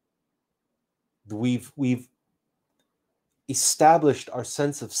 We've established our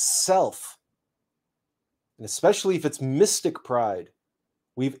sense of self, and especially if it's mystic pride,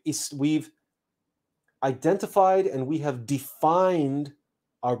 we've identified and we have defined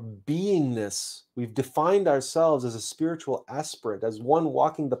our beingness. We've defined ourselves as a spiritual aspirant, as one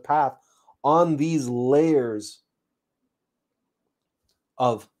walking the path on these layers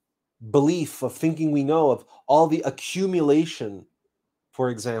of belief, of thinking we know, of all the accumulation, for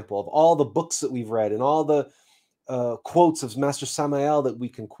example, of all the books that we've read and all the quotes of Master Samael that we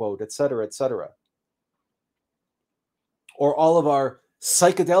can quote, etc., etc. Or all of our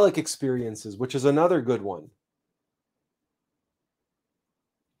psychedelic experiences, which is another good one.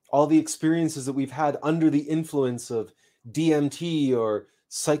 All the experiences that we've had under the influence of DMT or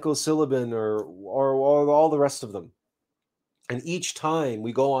psilocybin or all the rest of them. And each time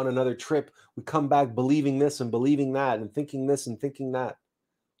we go on another trip, we come back believing this and believing that and thinking this and thinking that.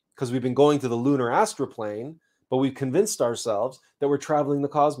 Because we've been going to the lunar astroplane, but we've convinced ourselves that we're traveling the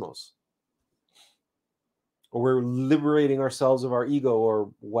cosmos. Or we're liberating ourselves of our ego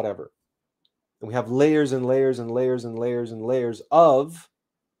or whatever. And we have layers and layers and layers and layers and layers of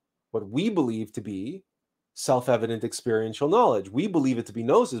what we believe to be self-evident experiential knowledge. We believe it to be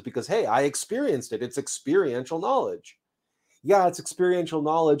gnosis because, hey, I experienced it. It's experiential knowledge. Yeah, it's experiential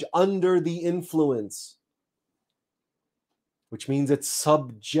knowledge under the influence, which means it's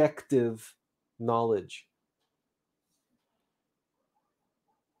subjective knowledge.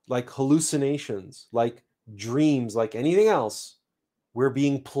 Like hallucinations, like dreams, like anything else, we're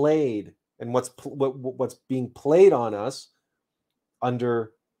being played. And what's being played on us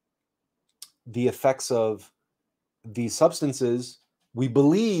under the effects of these substances, we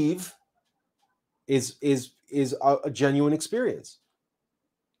believe is a genuine experience.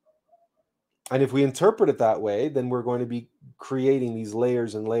 And if we interpret it that way, then we're going to be creating these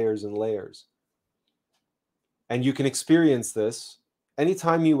layers and layers and layers. And you can experience this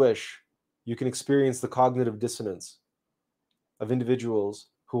anytime you wish. You can experience the cognitive dissonance of individuals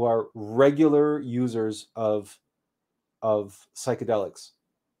who are regular users of psychedelics.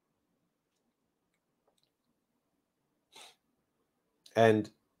 And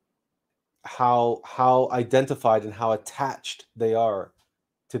how identified and how attached they are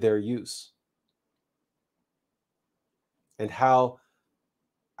to their use. And how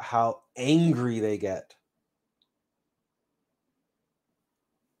angry they get.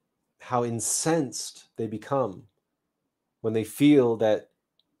 How incensed they become when they feel that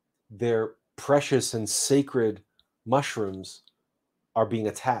their precious and sacred mushrooms are being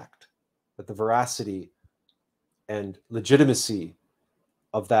attacked, that the veracity and legitimacy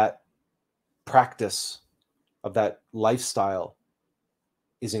of that practice, of that lifestyle,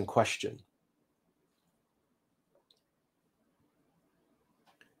 is in question.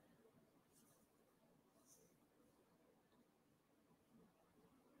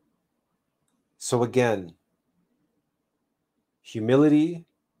 So again, humility,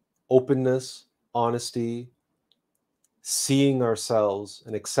 openness, honesty, seeing ourselves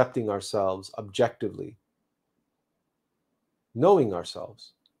and accepting ourselves objectively, knowing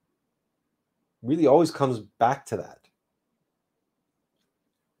ourselves, really always comes back to that.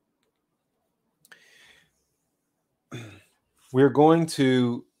 We're going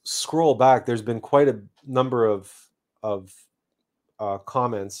to scroll back. There's been quite a number of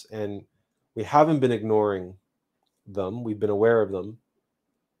comments, and we haven't been ignoring them. We've been aware of them.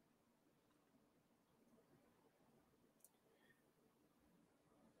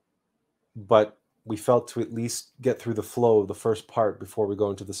 But we felt to at least get through the flow of the first part before we go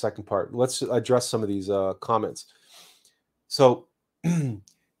into the second part. Let's address some of these comments. So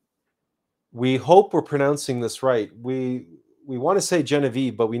we hope we're pronouncing this right. We want to say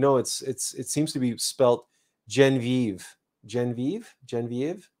Genevieve, but we know it seems to be spelt Genevieve.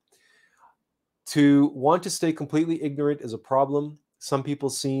 Genevieve. To want to stay completely ignorant is a problem. Some people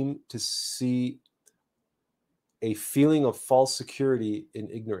seem to see a feeling of false security in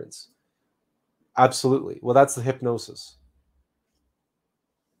ignorance. Absolutely. Well, that's the hypnosis.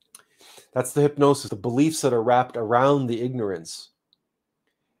 That's the hypnosis, the beliefs that are wrapped around the ignorance.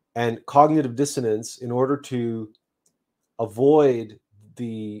 And cognitive dissonance, in order to avoid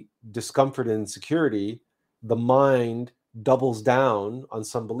the discomfort and insecurity, the mind doubles down on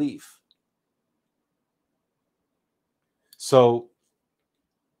some belief. So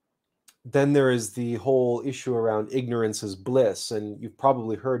then there is the whole issue around ignorance is bliss, and you've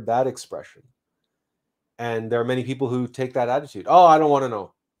probably heard that expression. And there are many people who take that attitude. Oh, I don't want to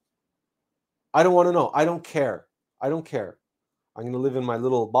know. I don't want to know. I don't care. I don't care. I'm going to live in my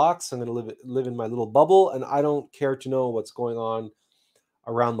little box. I'm going to live in my little bubble, and I don't care to know what's going on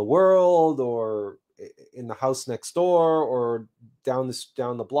around the world or in the house next door or down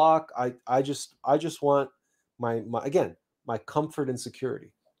the block. I just want my again, my comfort and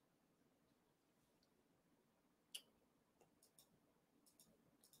security.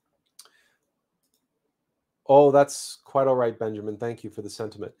 Oh, that's quite all right, Benjamin. Thank you for the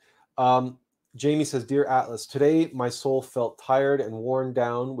sentiment. Jamie says, Dear Attlas, today my soul felt tired and worn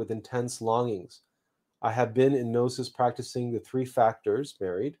down with intense longings. I have been in Gnosis practicing the 3 factors,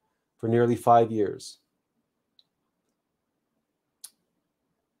 married, for nearly 5 years.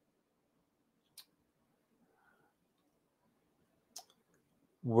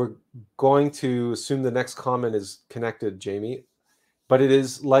 We're going to assume the next comment is connected, Jamie, but it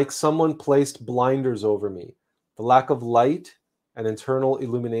is like someone placed blinders over me. The lack of light and internal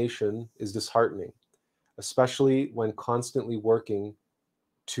illumination is disheartening, especially when constantly working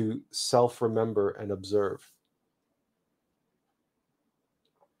to self-remember and observe.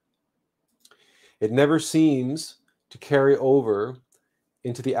 It never seems to carry over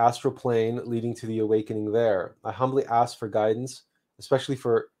into the astral plane, leading to the awakening there. I humbly ask for guidance, especially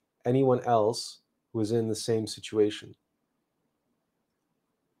for anyone else who is in the same situation.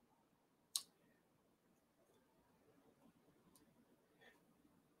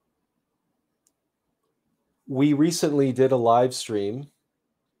 We recently did a live stream,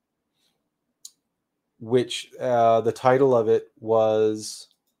 which the title of it was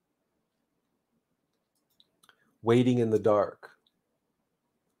Waiting in the Dark.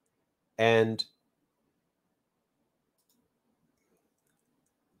 And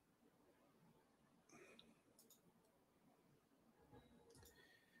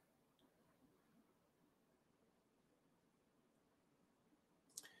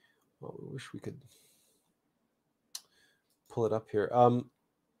well, I wish we could pull it up here.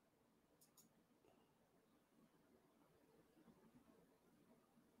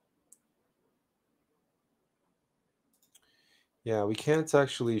 Yeah, we can't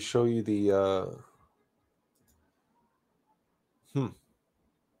actually show you the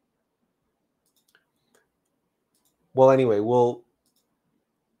well, anyway,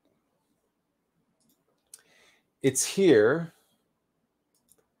 it's here.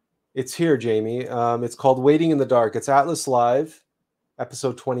 It's here, Jamie. It's called Waiting in the Dark. It's Attlas Live,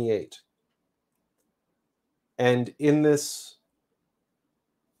 episode 28. And in this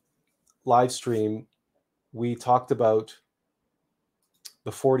live stream, we talked about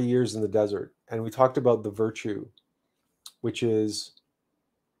the 40 years in the desert, and we talked about the virtue which is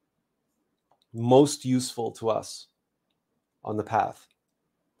most useful to us on the path,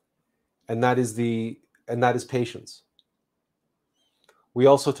 and that is patience. We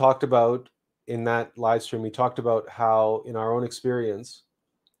also talked about, in that live stream, we talked about how in our own experience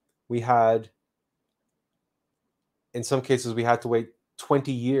we had, in some cases, we had to wait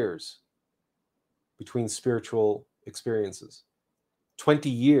 20 years between spiritual experiences. 20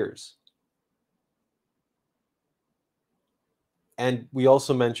 years. And we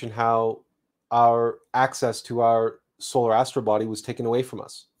also mentioned how our access to our solar astral body was taken away from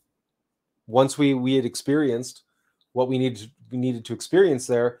us. Once we had experienced what we needed to experience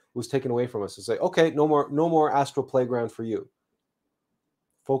there, it was taken away from us. To say, okay, no more astral playground for you.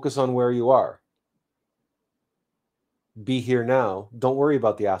 Focus on where you are. Be here now. Don't worry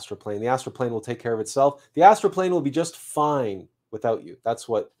about the astral plane. The astral plane will take care of itself. The astral plane will be just fine without you. That's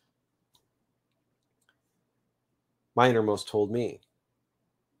what my innermost told me.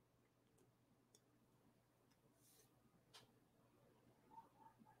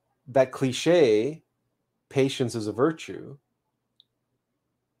 That cliche, patience is a virtue,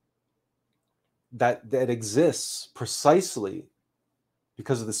 that exists precisely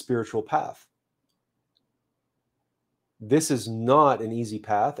because of the spiritual path. This is not an easy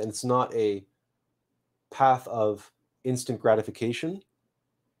path, and it's not a path of instant gratification.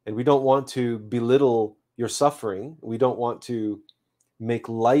 And we don't want to belittle your suffering. We don't want to make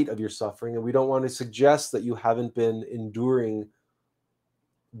light of your suffering, and we don't want to suggest that you haven't been enduring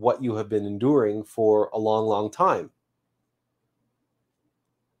what you have been enduring for a long, long time.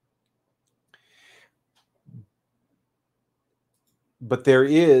 But there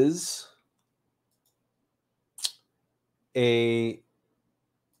is a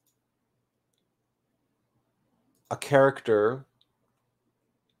character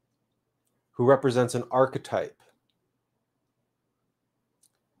who represents an archetype.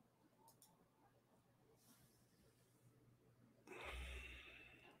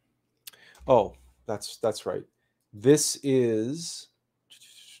 Oh, that's right. This is,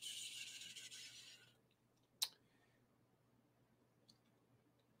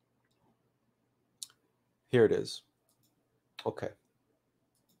 here it is. Okay.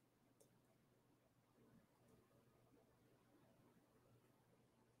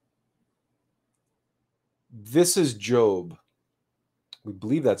 This is Job. We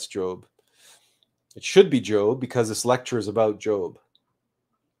believe that's Job. It should be Job because this lecture is about Job,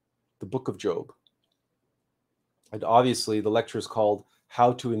 the book of Job. And obviously, the lecture is called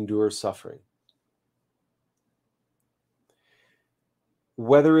How to Endure Suffering.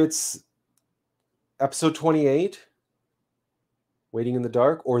 Whether it's episode 28, Waiting in the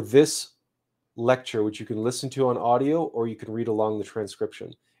Dark, or this lecture, which you can listen to on audio or you can read along the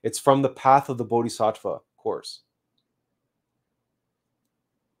transcription. It's from the Path of the Bodhisattva course.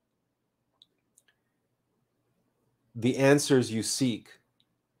 The answers you seek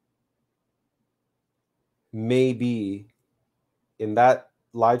may be in that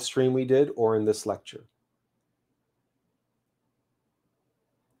live stream we did or in this lecture.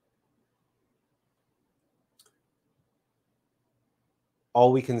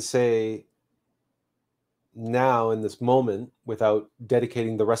 All we can say now in this moment, without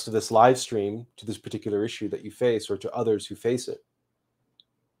dedicating the rest of this live stream to this particular issue that you face or to others who face it,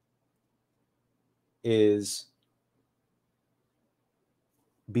 is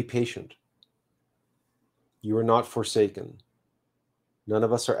be patient. You are not forsaken. None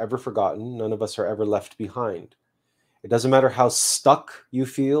of us are ever forgotten. None of us are ever left behind. It doesn't matter how stuck you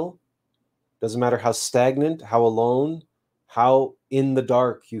feel. It doesn't matter how stagnant, how alone, how in the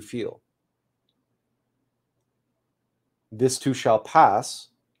dark you feel. This too shall pass,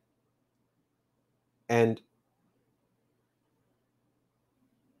 and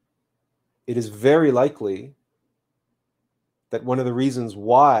it is very likely that one of the reasons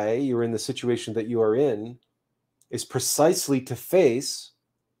why you're in the situation that you are in is precisely to face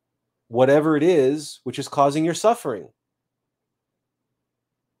whatever it is which is causing your suffering.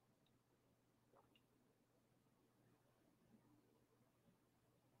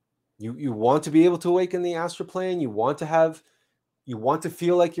 You want to be able to awaken the astral plane. You want to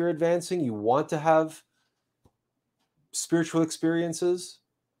feel like you're advancing. You want to have spiritual experiences.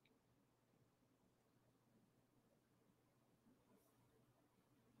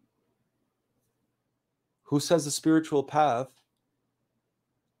 Who says the spiritual path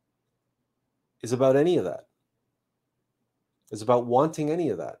is about any of that? Is about wanting any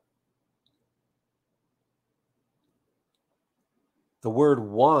of that? The word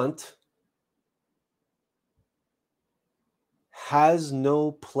want has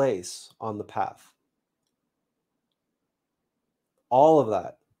no place on the path. All of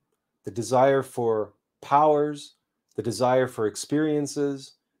that, the desire for powers, the desire for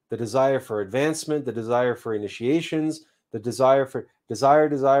experiences, the desire for advancement, the desire for initiations, the desire for desire,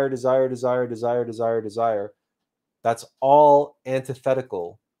 that's all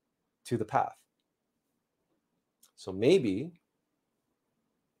antithetical to the path. So maybe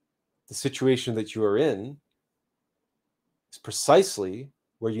the situation that you are in is precisely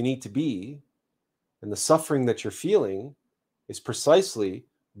where you need to be, and the suffering that you're feeling is precisely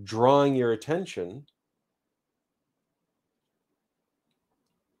drawing your attention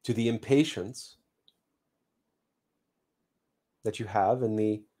to the impatience that you have and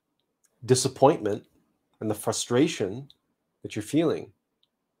the disappointment and the frustration that you're feeling.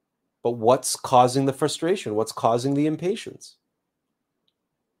 But what's causing the frustration? What's causing the impatience?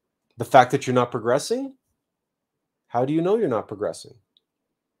 The fact that you're not progressing? How do you know you're not progressing?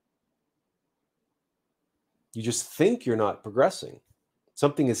 You just think you're not progressing.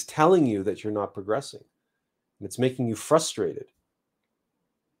 Something is telling you that you're not progressing, and it's making you frustrated.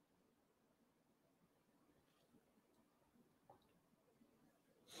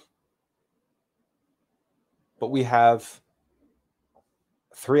 But we have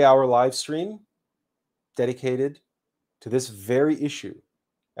a 3-hour live stream dedicated to this very issue,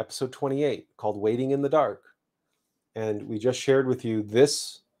 episode 28, called Waiting in the Dark. And we just shared with you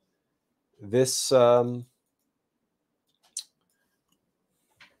this we'll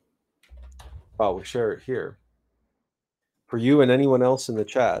share it here for you and anyone else in the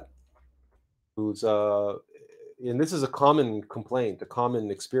chat who's and this is a common complaint, a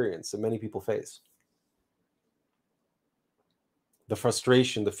common experience that many people face. The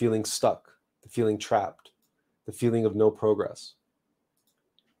frustration, the feeling stuck, the feeling trapped, the feeling of no progress.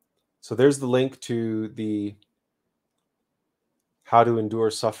 So there's the link to the How to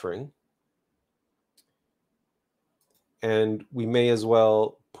Endure Suffering. And we may as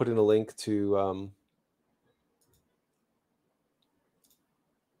well put in a link to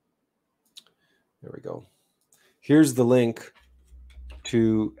there we go. Here's the link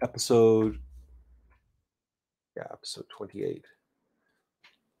to episode 28.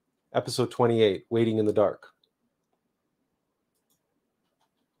 Episode 28, Waiting in the Dark.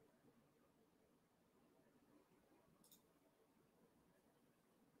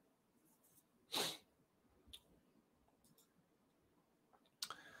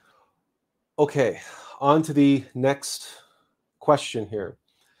 Okay, on to the next question here,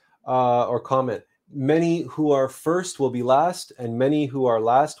 or comment. Many who are first will be last, and many who are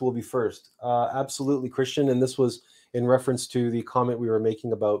last will be first. Absolutely, Christian. And this was in reference to the comment we were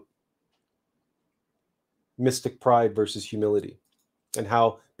making about mystic pride versus humility, and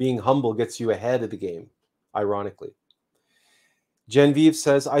how being humble gets you ahead of the game, ironically. Genevieve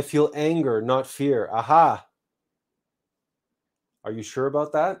says, I feel anger, not fear. Aha. Are you sure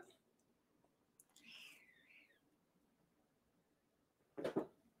about that?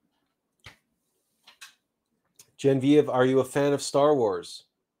 Genevieve, are you a fan of Star Wars?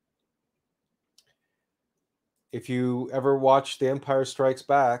 If you ever watched The Empire Strikes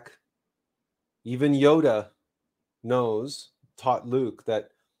Back, even Yoda taught Luke that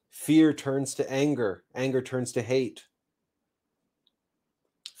fear turns to anger, anger turns to hate.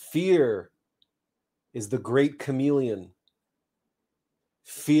 Fear is the great chameleon.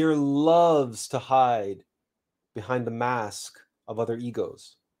 Fear loves to hide behind the mask of other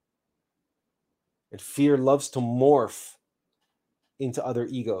egos. And fear loves to morph into other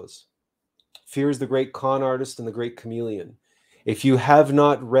egos. Fear is the great con artist and the great chameleon. If you have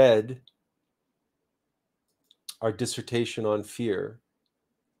not read our dissertation on fear,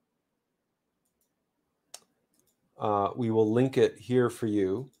 we will link it here for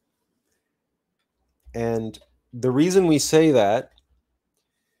you. And the reason we say that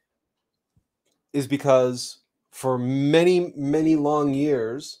is because for many, many long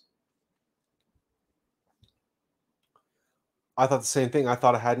years, I thought the same thing. I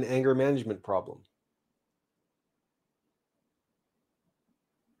thought I had an anger management problem.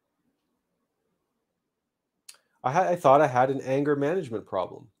 I thought I had an anger management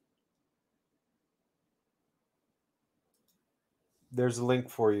problem. There's a link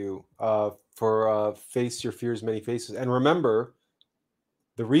for you for Face Your Fears, Many Faces. And remember,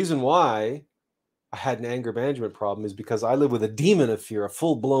 the reason why I had an anger management problem is because I live with a demon of fear, a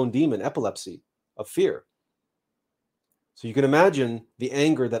full-blown demon, epilepsy of fear. So you can imagine the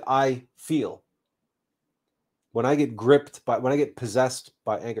anger that I feel when I get when I get possessed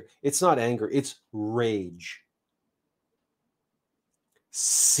by anger. It's not anger, it's rage.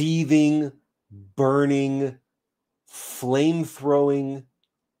 Seething, burning, flame-throwing,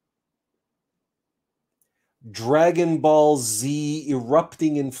 Dragon Ball Z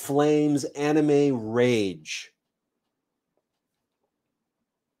erupting in flames, anime rage.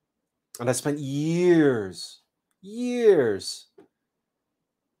 And I spent years,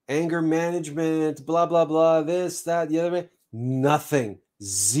 anger management, blah, blah, blah, this, that, the other. Nothing,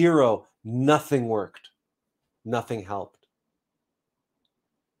 zero, nothing worked. Nothing helped.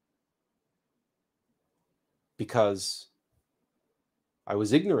 Because I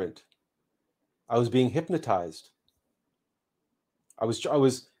was ignorant. I was being hypnotized. I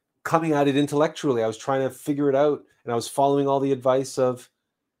was coming at it intellectually. I was trying to figure it out, and I was following all the advice of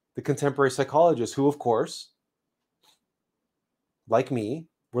the contemporary psychologists who, of course, like me,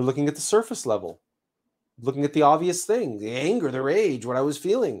 were looking at the surface level, looking at the obvious thing, the anger, the rage, what I was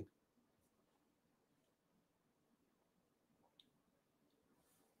feeling.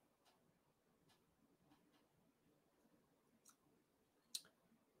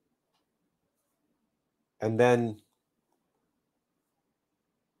 And then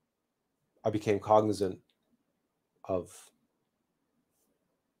I became cognizant of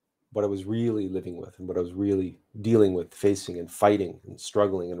what I was really living with and what I was really dealing with, facing and fighting and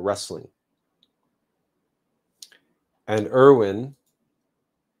struggling and wrestling. And Erwin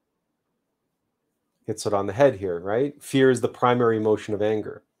hits it on the head here, right? Fear is the primary emotion of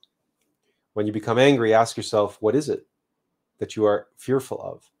anger. When you become angry, ask yourself, what is it that you are fearful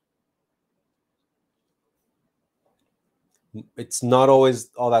of? It's not always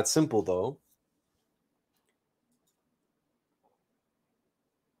all that simple, though.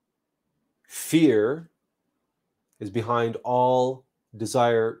 Fear is behind all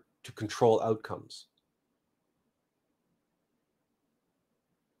desire to control outcomes.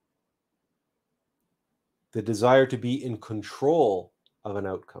 The desire to be in control of an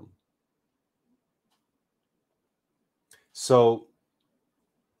outcome. So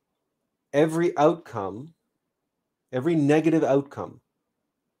every outcome, every negative outcome,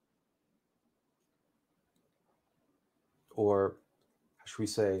 or how should we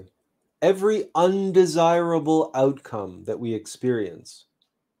say, every undesirable outcome that we experience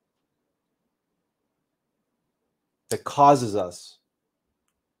that causes us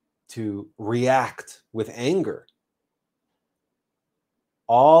to react with anger,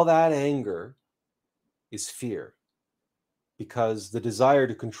 all that anger is fear, because the desire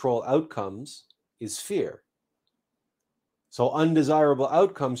to control outcomes is fear. So undesirable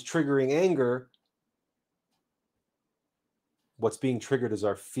outcomes triggering anger, what's being triggered is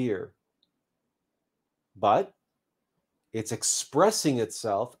our fear. But it's expressing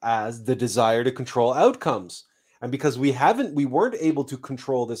itself as the desire to control outcomes. And because we weren't able to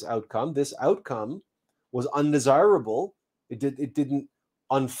control this outcome was undesirable. It didn't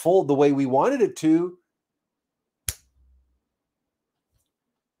unfold the way we wanted it to.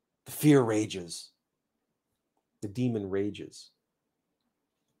 The fear rages. The demon rages.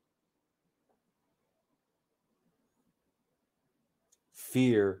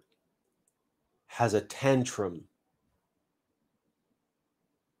 Fear has a tantrum.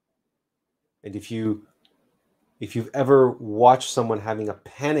 And if you've ever watched someone having a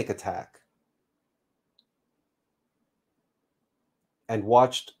panic attack and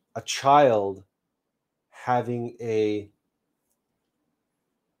watched a child having a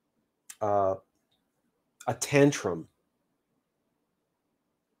tantrum,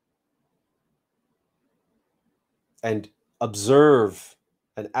 and observe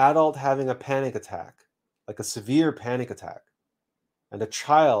an adult having a panic attack, like a severe panic attack, and a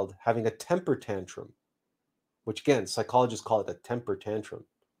child having a temper tantrum, which again, psychologists call it a temper tantrum.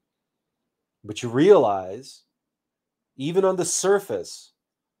 But you realize, even on the surface,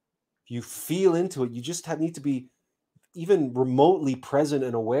 if you feel into it, you just need to be even remotely present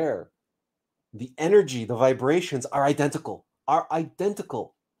and aware. The energy, the vibrations are identical.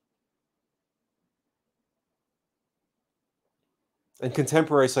 And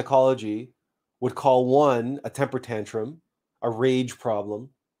contemporary psychology would call one a temper tantrum, a rage problem,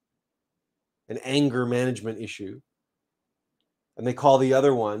 an anger management issue. And they call the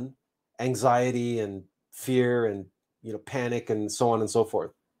other one anxiety and fear and panic and so on and so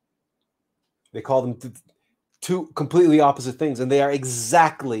forth. They call them two completely opposite things, and they are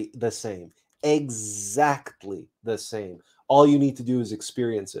exactly the same. Exactly the same. All you need to do is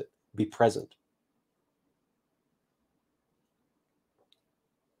experience it, be present.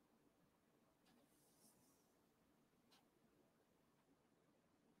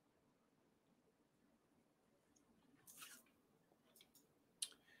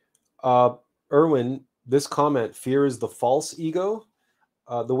 Erwin, this comment, fear is the false ego.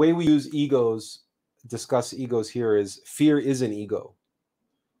 The way we discuss egos here is fear is an ego.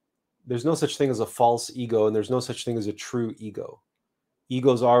 There's no such thing as a false ego, and there's no such thing as a true ego.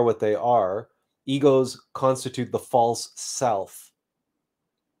 Egos are what they are. Egos constitute the false self.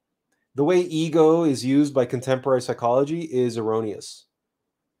 The way ego is used by contemporary psychology is erroneous.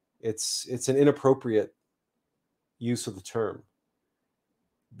 It's an inappropriate use of the term.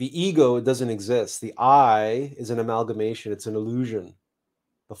 The ego doesn't exist. The I is an amalgamation. It's an illusion.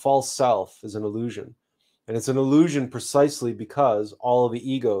 The false self is an illusion. And it's an illusion precisely because all of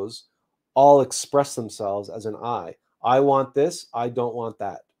the egos all express themselves as an I. I want this. I don't want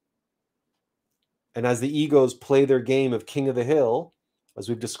that. And as the egos play their game of king of the hill, as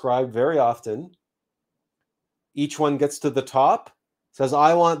we've described very often, each one gets to the top, says,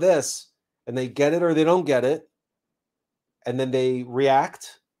 I want this, and they get it or they don't get it. And then they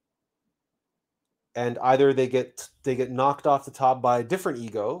react, and either they get knocked off the top by a different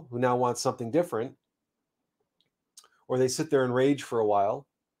ego who now wants something different, or they sit there and rage for a while,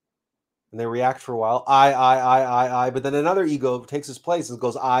 and they react for a while, I, but then another ego takes his place and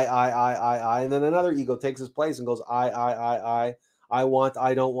goes, I, and then another ego takes his place and goes, I want,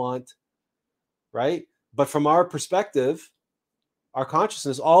 I don't want, right? But from our perspective, our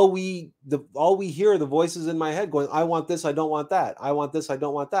consciousness, all we hear are the voices in my head going, I want this, I don't want that. I want this, I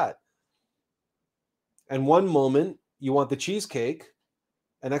don't want that. And one moment you want the cheesecake,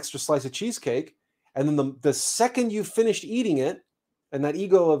 an extra slice of cheesecake, and then the second you've finished eating it, and that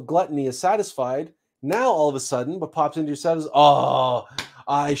ego of gluttony is satisfied, now all of a sudden what pops into your head is, oh,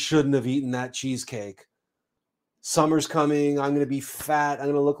 I shouldn't have eaten that cheesecake. Summer's coming, I'm going to be fat, I'm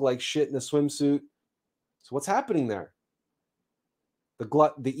going to look like shit in a swimsuit. So what's happening there?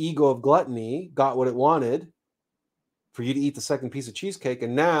 The ego of gluttony got what it wanted for you to eat the second piece of cheesecake,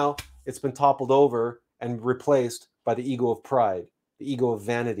 and now it's been toppled over and replaced by the ego of pride, the ego of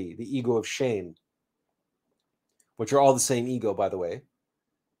vanity, the ego of shame, which are all the same ego, by the way.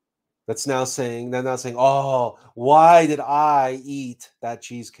 They're now saying, oh, why did I eat that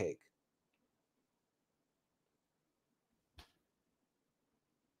cheesecake?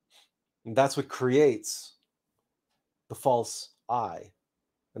 And that's what creates the false I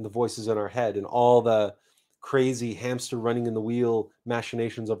and the voices in our head and all the crazy hamster running in the wheel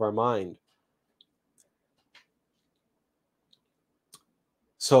machinations of our mind.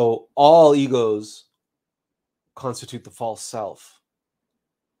 So all egos constitute the false self.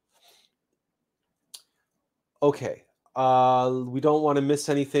 Okay, We don't want to miss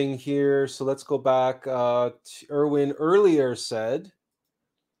anything here, so let's go back. Erwin earlier said,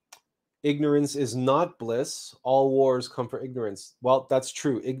 ignorance is not bliss. All wars come from ignorance. Well, that's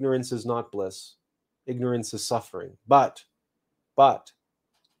true. Ignorance is not bliss. Ignorance is suffering. But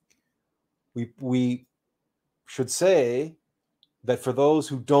we should say that for those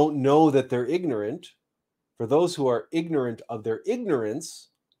who don't know that they're ignorant, for those who are ignorant of their ignorance,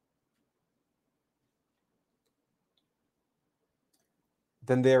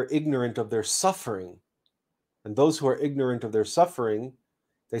 then they are ignorant of their suffering. And those who are ignorant of their suffering,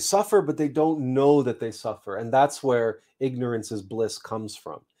 they suffer, but they don't know that they suffer. And that's where ignorance is bliss comes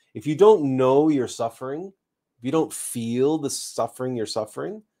from. If you don't know you're suffering, if you don't feel the suffering you're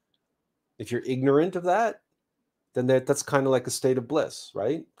suffering, if you're ignorant of that, then that's kind of like a state of bliss,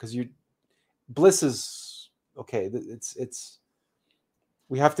 right? Because bliss is okay. It's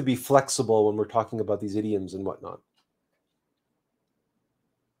we have to be flexible when we're talking about these idioms and whatnot.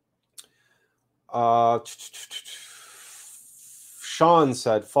 Sean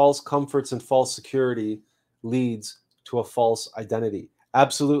said, false comforts and false security leads to a false identity.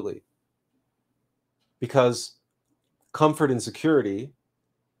 Absolutely. Because comfort and security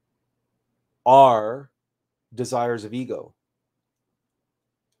are desires of ego.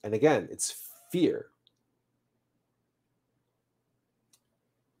 And again, it's fear.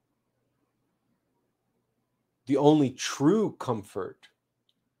 The only true comfort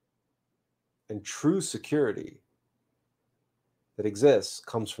and true security that exists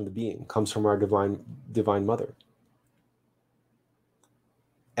comes from the being, comes from our divine mother.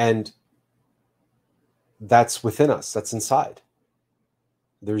 And that's within us, that's inside.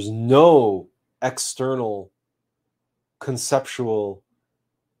 There's no external conceptual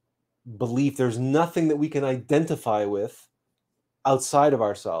belief. There's nothing that we can identify with outside of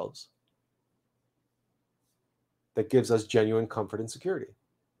ourselves that gives us genuine comfort and security.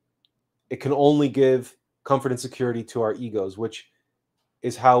 It can only give comfort and security to our egos, which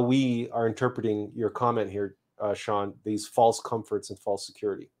is how we are interpreting your comment here, Sean. These false comforts and false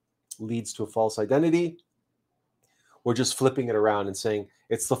security leads to a false identity. We're just flipping it around and saying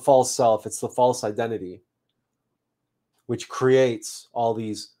it's the false self, it's the false identity, which creates all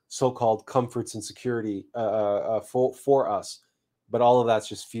these so-called comforts and security for us. But all of that's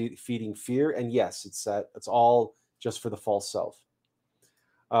just feeding fear. And yes, it's all just for the false self.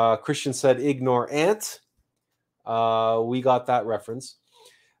 Christian said, ignore ant. We got that reference.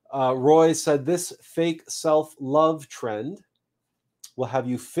 Roy said, this fake self-love trend will have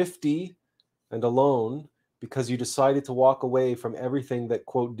you 50 and alone because you decided to walk away from everything that,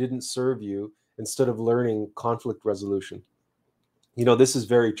 quote, didn't serve you instead of learning conflict resolution. You know, this is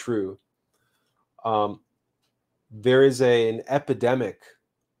very true. There is an epidemic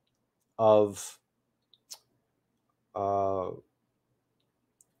of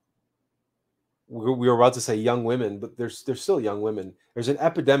we were about to say young women, but they're still young women. There's an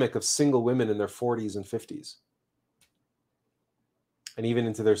epidemic of single women in their 40s and 50s, and even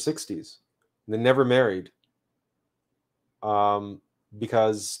into their 60s. And they never married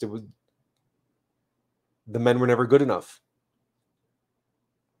because the men were never good enough.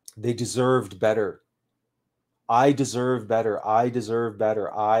 They deserved better. I deserve better. I deserve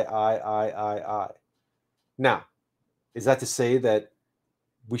better. I. Now, is that to say that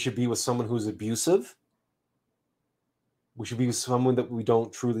we should be with someone who's abusive? We should be with someone that we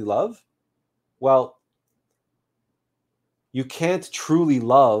don't truly love? Well, you can't truly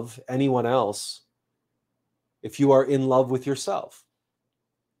love anyone else if you are in love with yourself.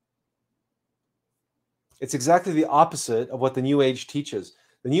 It's exactly the opposite of what the New Age teaches.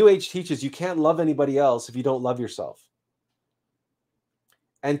 The New Age teaches you can't love anybody else if you don't love yourself.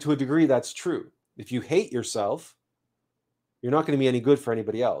 And to a degree, that's true. If you hate yourself, you're not going to be any good for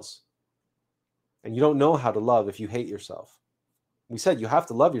anybody else. And you don't know how to love if you hate yourself. We said you have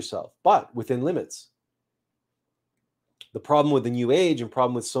to love yourself, but within limits. The problem with the New Age and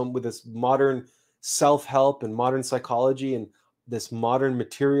problem with this modern self-help and modern psychology and this modern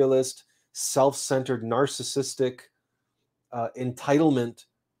materialist, self-centered, narcissistic,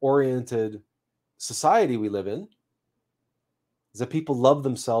 entitlement-oriented society we live in is that people love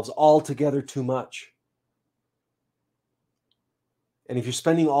themselves altogether too much. And if you're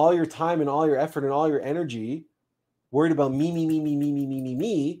spending all your time and all your effort and all your energy worried about me,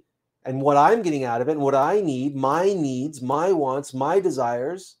 and what I'm getting out of it and what I need, my needs, my wants, my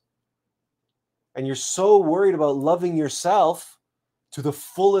desires, and you're so worried about loving yourself to the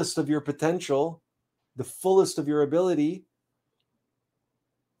fullest of your potential, the fullest of your ability,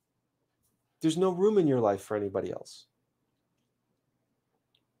 there's no room in your life for anybody else.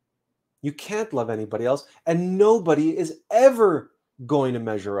 You can't love anybody else, and nobody is ever going to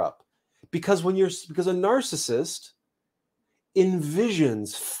measure up. Because because a narcissist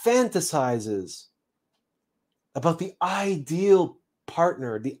envisions, fantasizes about the ideal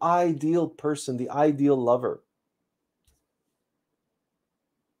partner, the ideal person, the ideal lover.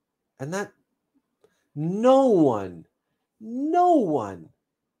 And that no one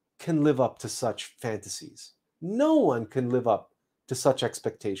can live up to such fantasies. No one can live up to such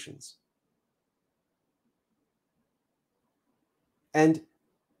expectations. And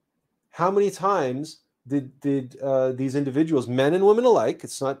how many times did these individuals, men and women alike,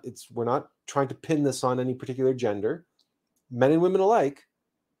 we're not trying to pin this on any particular gender, men and women alike,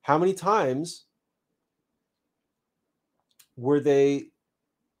 how many times were they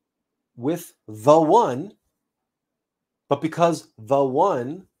with the one, but because the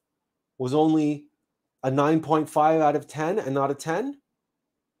one was only a 9.5 out of 10 and not a 10,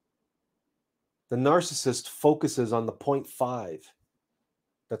 the narcissist focuses on the 0.5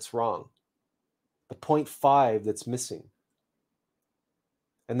 that's wrong, the 0.5 that's missing.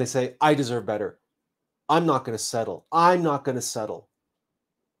 And they say, I deserve better. I'm not going to settle. I'm not going to settle.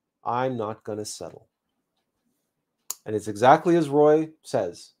 I'm not going to settle. And it's exactly as Roy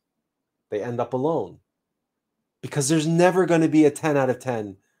says. They end up alone. Because there's never going to be a 10 out of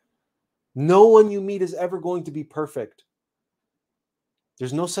 10. No one you meet is ever going to be perfect.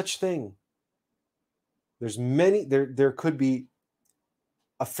 There's no such thing. There's many, there could be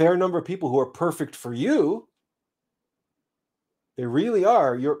a fair number of people who are perfect for you. They really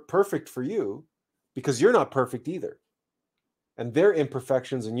are. You're perfect for you because you're not perfect either. And their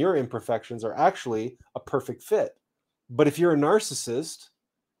imperfections and your imperfections are actually a perfect fit. But if you're a narcissist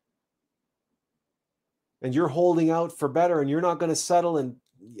and you're holding out for better and you're not going to settle, and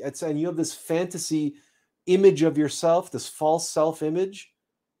you have this fantasy image of yourself, this false self-image,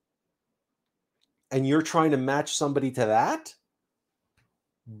 and you're trying to match somebody to that,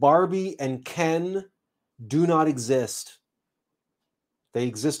 Barbie and Ken do not exist. They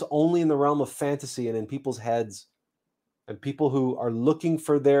exist only in the realm of fantasy and in people's heads. And people who are looking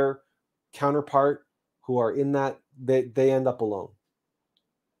for their counterpart, who are in that, they end up alone.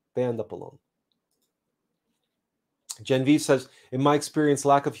 They end up alone. Genevieve says, in my experience,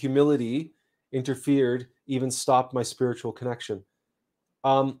 lack of humility interfered, even stopped my spiritual connection.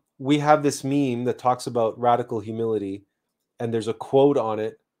 We have this meme that talks about radical humility, and there's a quote on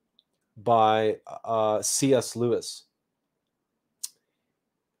it by C.S. Lewis.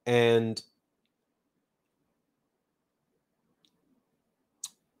 And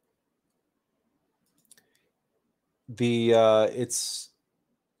it's,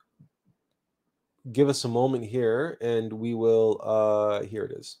 give us a moment here and we will, here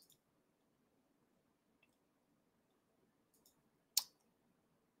it is.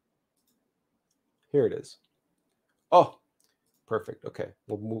 Here it is. Oh, perfect. Okay,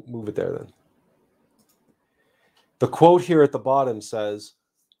 we'll move it there then. The quote here at the bottom says,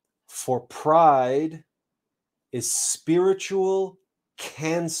 for pride is spiritual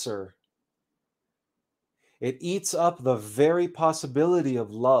cancer. It eats up the very possibility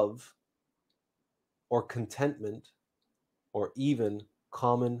of love or contentment or even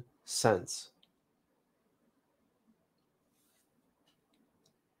common sense.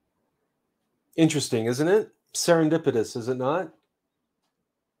 Interesting, isn't it? Serendipitous, is it not?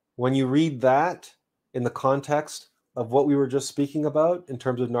 When you read that in the context of what we were just speaking about in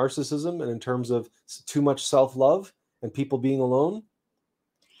terms of narcissism and in terms of too much self-love and people being alone,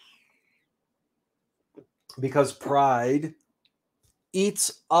 because pride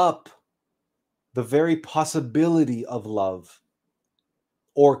eats up the very possibility of love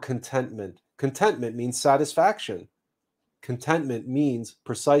or contentment. Contentment means satisfaction. Contentment means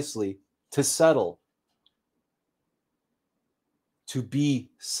precisely to settle, to be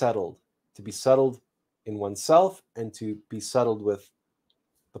settled in oneself and to be settled with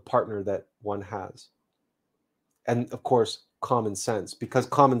the partner that one has. And of course, common sense, because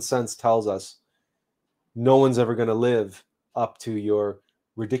common sense tells us no one's ever going to live up to your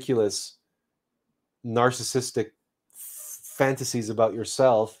ridiculous narcissistic fantasies about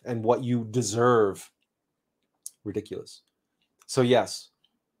yourself and what you deserve. Ridiculous. So yes,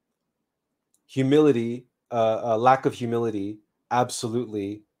 humility, lack of humility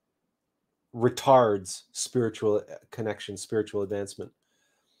absolutely retards spiritual connection, spiritual advancement.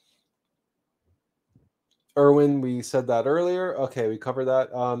 Erwin, we said that earlier. Okay, we covered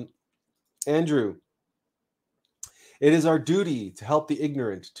that. Andrew, it is our duty to help the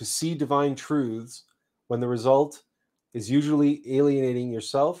ignorant to see divine truths when the result is usually alienating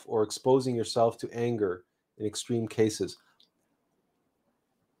yourself or exposing yourself to anger in extreme cases.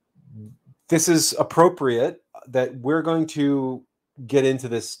 this is appropriate that we're going to get into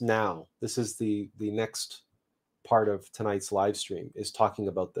this now. This is the next part of tonight's live stream, is talking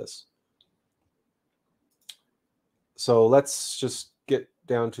about this. So let's just get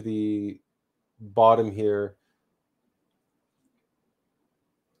down to the bottom here.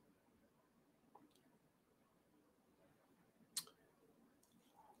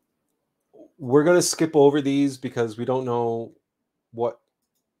 We're going to skip over these because we don't know what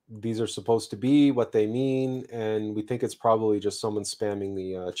these are supposed to be, what they mean, and we think it's probably just someone spamming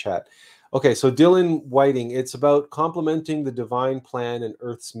the chat. Okay, so Dylan Whiting, it's about complementing the divine plan and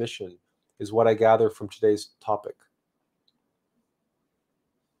Earth's mission, is what I gather from today's topic.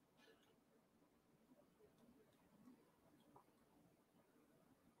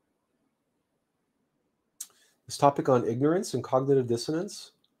 This topic on ignorance and cognitive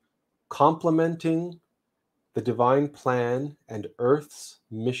dissonance, complementing the divine plan and Earth's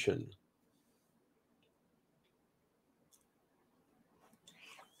mission.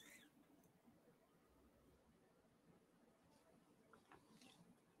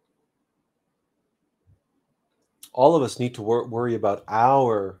 All of us need to worry about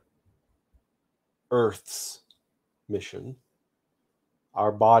our Earth's mission,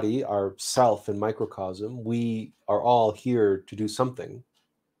 our body, our self and microcosm. We are all here to do something.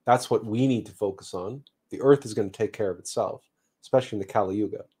 That's what we need to focus on. The Earth is going to take care of itself, especially in the Kali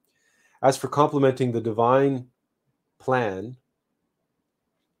Yuga. As for complementing the divine plan,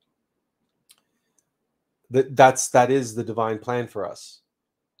 that is the divine plan for us.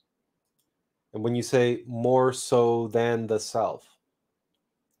 And when you say more so than the self,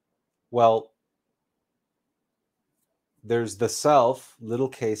 well, there's the self, little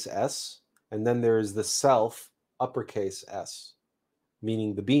case s, and then there is the self, uppercase S,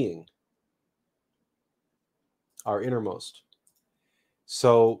 meaning the being, our innermost.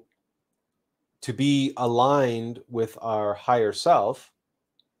 So to be aligned with our higher self,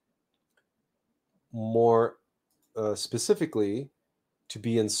 more specifically, to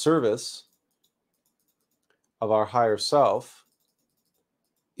be in service of our higher self,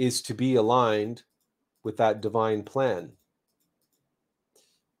 is to be aligned with that divine plan.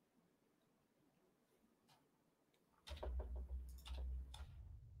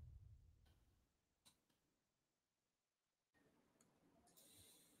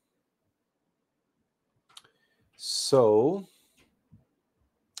 So,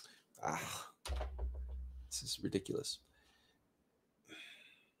 this is ridiculous.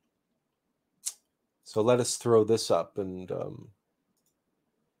 So let us throw this up, and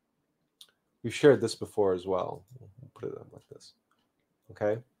we've shared this before as well. We'll put it up like this.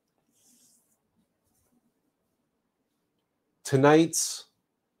 Okay. Tonight's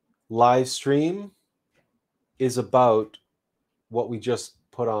live stream is about what we just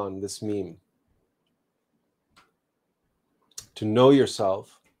put on this meme. To know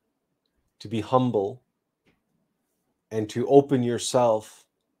yourself, to be humble, and to open yourself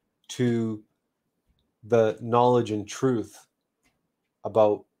to the knowledge and truth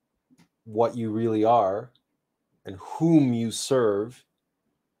about what you really are and whom you serve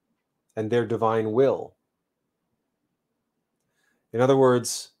and their divine will. In other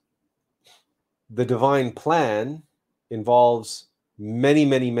words, the divine plan involves many,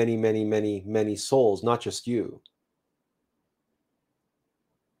 many, many, many, many, many souls, not just you.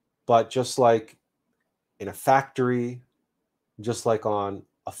 But just like in a factory, just like on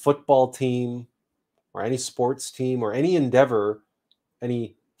a football team or any sports team or any endeavor,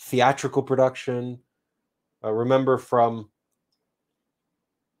 any theatrical production. Remember from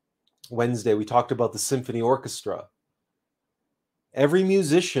Wednesday, we talked about the symphony orchestra. Every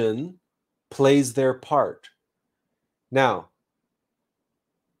musician plays their part. Now,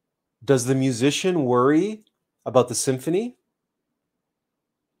 does the musician worry about the symphony?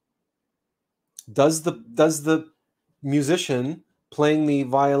 Does the musician playing the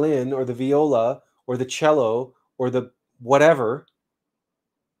violin or the viola or the cello or the whatever,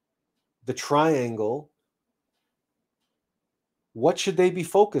 the triangle, what should they be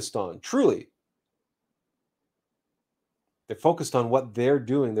focused on? Truly, they're focused on what they're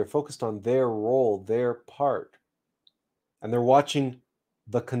doing. They're focused on their role, their part. And they're watching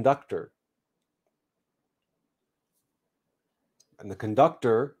the conductor. And the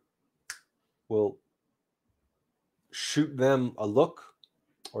conductor will shoot them a look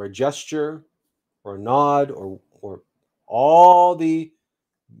or a gesture or a nod or all the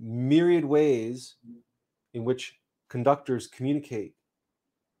myriad ways in which conductors communicate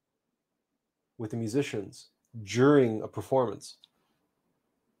with the musicians during a performance.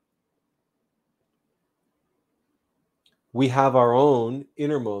 We have our own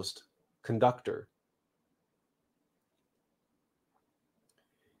innermost conductor.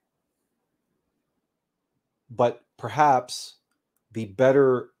 But perhaps the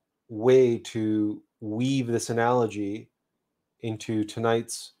better way to weave this analogy into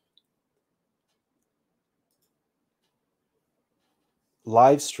tonight's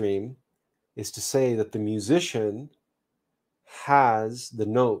live stream is to say that the musician has the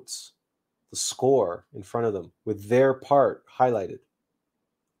notes, the score in front of them with their part highlighted.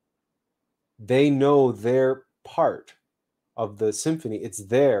 They know their part of the symphony. It's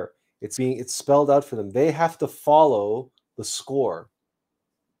there. It's spelled out for them. They have to follow the score.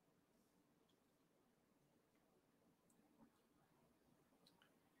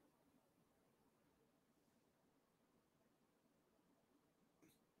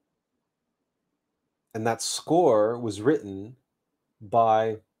 And that score was written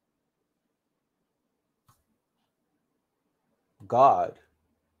by God,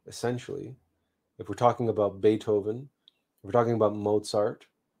 essentially. If we're talking about Beethoven, if we're talking about Mozart,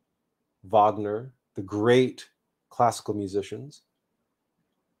 Wagner, the great classical musicians,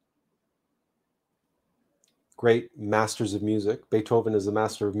 great masters of music. Beethoven is the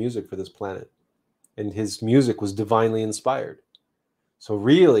master of music for this planet, and his music was divinely inspired. So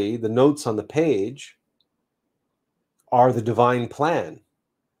really, the notes on the page are the divine plan,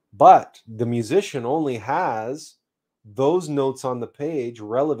 but the musician only has those notes on the page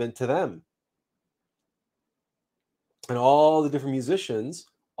relevant to them. And all the different musicians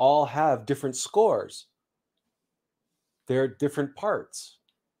all have different scores. They're different parts.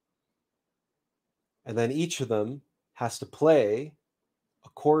 And then each of them has to play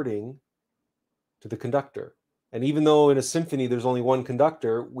according to the conductor. And even though in a symphony there's only one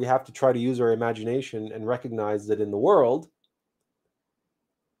conductor, we have to try to use our imagination and recognize that in the world,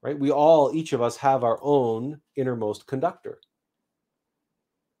 right, each of us have our own innermost conductor.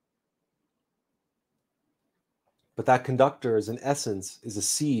 But that conductor is, in essence, is a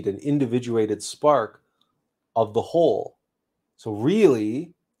seed, an individuated spark of the whole. So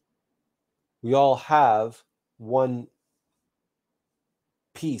really, we all have one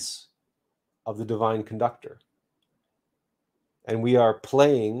piece of the divine conductor. And we are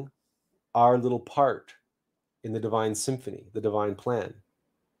playing our little part in the divine symphony, the divine plan.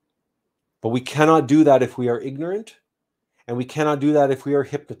 But we cannot do that if we are ignorant, and we cannot do that if we are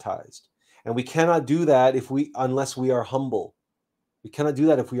hypnotized, and we cannot do that unless we are humble. We cannot do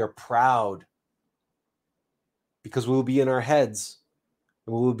that if we are proud, because we will be in our heads,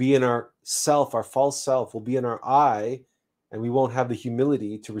 and we will be in our self, our false self will be in our eye, and we won't have the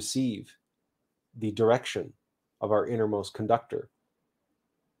humility to receive the direction of our innermost conductor.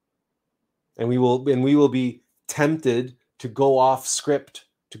 And we will be tempted to go off script,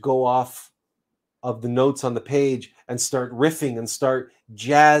 to go off of the notes on the page and start riffing and start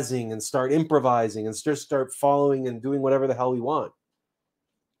jazzing and start improvising and just start following and doing whatever the hell we want.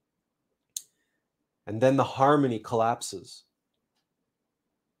 And then the harmony collapses.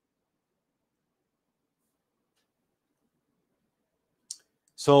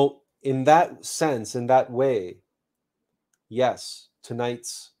 So in that sense, in that way, yes,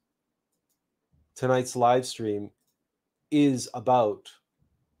 tonight's live stream is about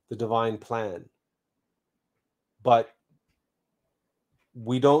the divine plan. But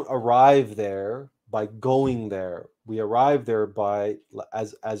we don't arrive there by going there. We arrive there by,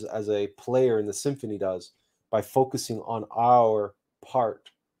 as a player in the symphony does, by focusing on our part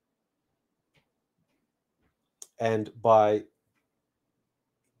and by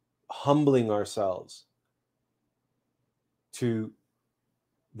humbling ourselves to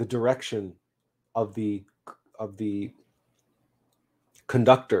the direction of the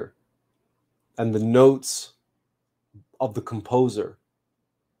conductor and the notes of the composer.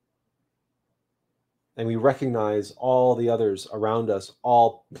 And we recognize all the others around us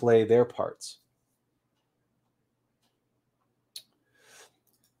all play their parts.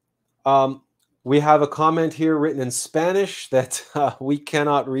 We have a comment here written in Spanish that we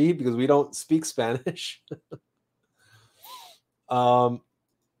cannot read because we don't speak Spanish.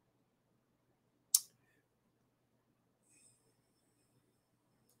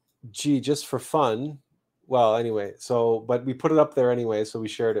 Gee, just for fun. Well, anyway, but we put it up there anyway, so we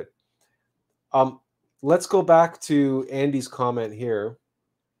shared it. Let's go back to Andy's comment here.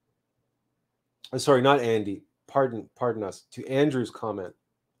 Sorry, not Andy. Pardon us. To Andrew's comment,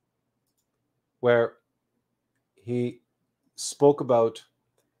 where he spoke about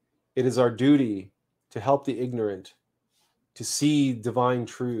it is our duty to help the ignorant to see divine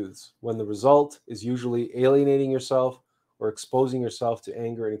truths when the result is usually alienating yourself or exposing yourself to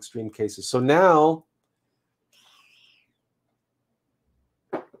anger in extreme cases. So now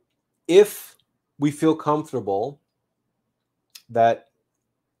if we feel comfortable that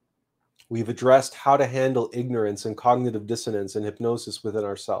we've addressed how to handle ignorance and cognitive dissonance and hypnosis within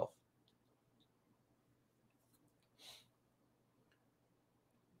ourselves,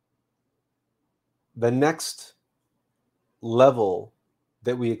 the next level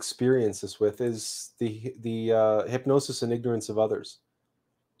that we experience this with is the hypnosis and ignorance of others,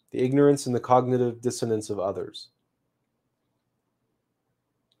 the ignorance and the cognitive dissonance of others.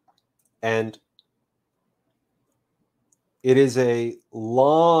 And it is a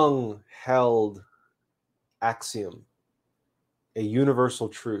long-held axiom, a universal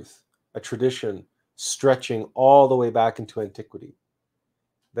truth, a tradition stretching all the way back into antiquity,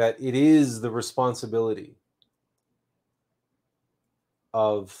 that it is the responsibility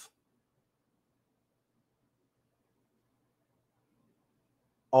of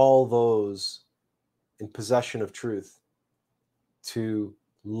all those in possession of truth to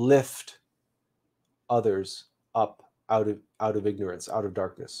lift others up out of ignorance, out of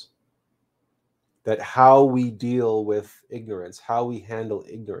darkness. That how we deal with ignorance, how we handle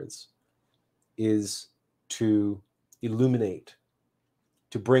ignorance, is to illuminate,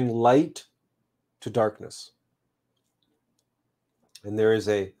 to bring light to darkness. And there is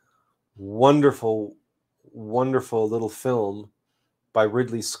a wonderful, wonderful little film by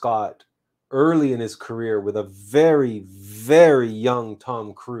Ridley Scott early in his career with a very, very young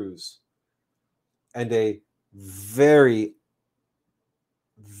Tom Cruise and a very,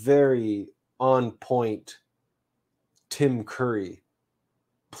 very on point Tim Curry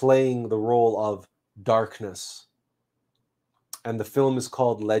playing the role of darkness. And the film is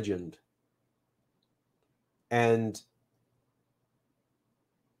called Legend. And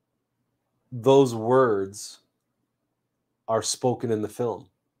those words are spoken in the film.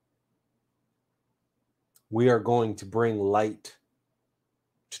 We are going to bring light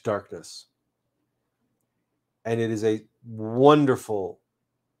to darkness. And it is a wonderful,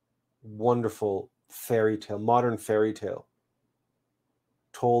 wonderful fairy tale, modern fairy tale,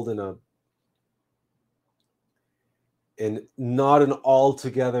 told in not an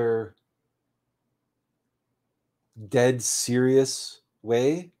altogether dead serious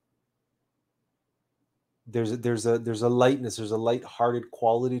way. There's a lightness, there's a light-hearted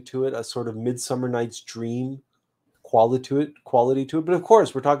quality to it, a sort of Midsummer Night's Dream quality to it. But of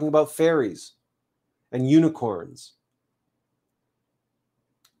course, we're talking about fairies and unicorns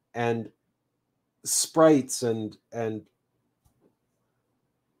and sprites and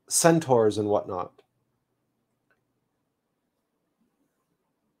centaurs and whatnot.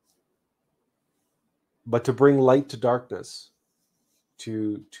 But to bring light to darkness,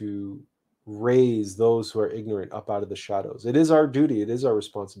 to raise those who are ignorant up out of the shadows, it is our duty, it is our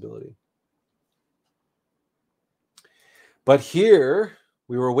responsibility. But here,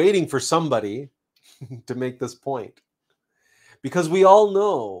 we were waiting for somebody to make this point, because we all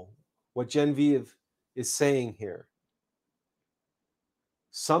know what Genevieve is saying here.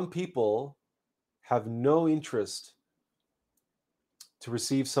 Some people have no interest to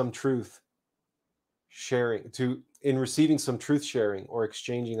receive some truth sharing, in receiving some truth sharing or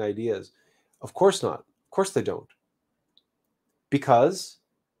exchanging ideas. Of course not. Of course they don't. Because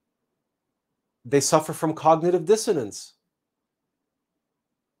they suffer from cognitive dissonance.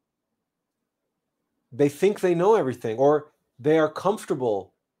 They think they know everything, or they are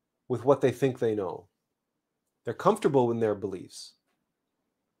comfortable with what they think they know. They're comfortable in their beliefs.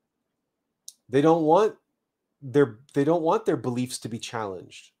 They don't want their beliefs to be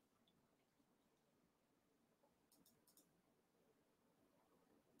challenged.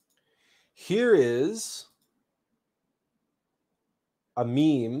 Here is a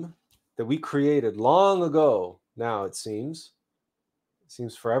meme that we created long ago. Now it seems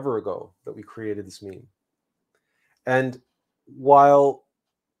forever ago that we created this meme. And while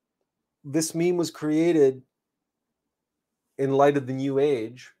this meme was created in light of the New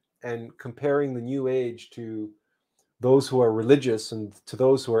Age and comparing the New Age to those who are religious and to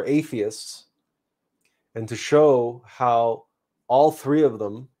those who are atheists, and to show how all three of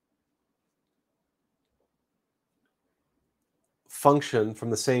them function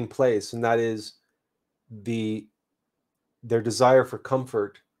from the same place, and that is their desire for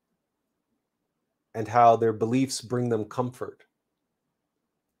comfort, and how their beliefs bring them comfort,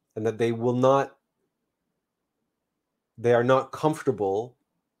 and that they are not comfortable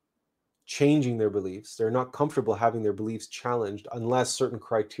changing their beliefs. They're not comfortable having their beliefs challenged unless certain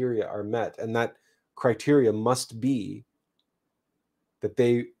criteria are met, and that criteria must be that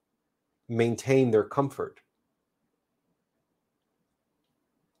they maintain their comfort.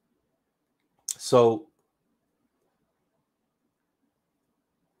 So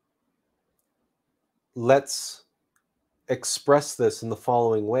let's express this in the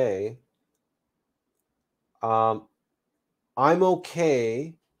following way. I'm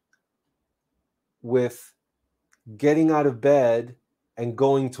okay with getting out of bed and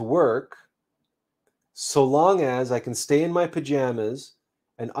going to work so long as I can stay in my pajamas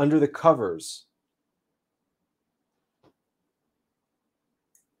and under the covers.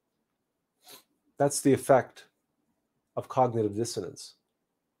 That's the effect of cognitive dissonance.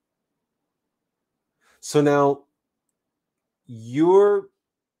 So now you're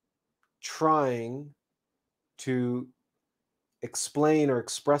trying to explain or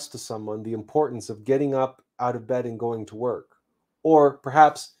express to someone the importance of getting up out of bed and going to work, or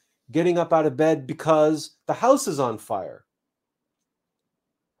perhaps getting up out of bed because the house is on fire.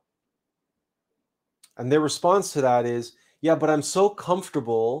 And their response to that is, yeah, but I'm so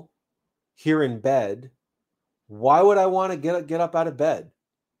comfortable here in bed. Why would I want to get up out of bed?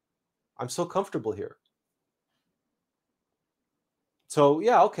 I'm so comfortable here. So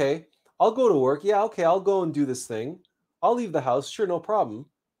yeah, okay, I'll go to work. Yeah, okay, I'll go and do this thing. I'll leave the house. Sure, no problem.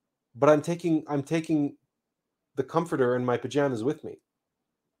 But I'm taking the comforter and my pajamas with me.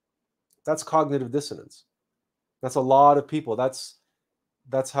 That's cognitive dissonance. That's a lot of people. That's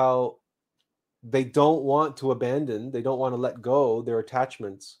how they don't want to abandon, they don't want to let go their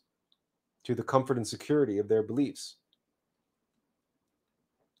attachments to the comfort and security of their beliefs.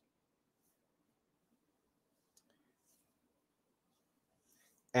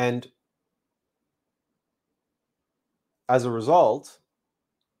 And as a result,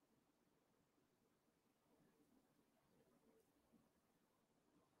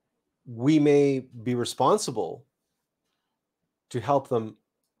 we may be responsible to help them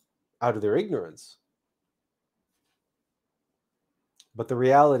out of their ignorance. But the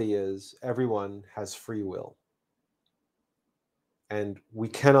reality is everyone has free will. And we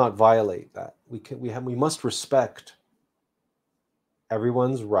cannot violate that. We must respect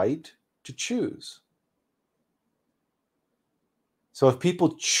everyone's right to choose. So if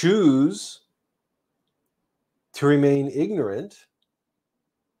people choose to remain ignorant,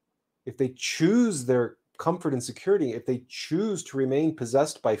 if they choose their comfort and security, if they choose to remain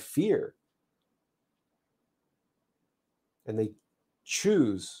possessed by fear, and they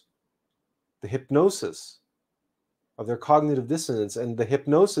choose the hypnosis of their cognitive dissonance and the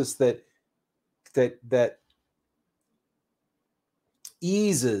hypnosis that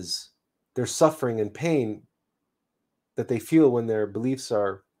eases their suffering and pain that they feel when their beliefs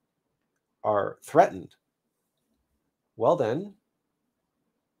are threatened, well then,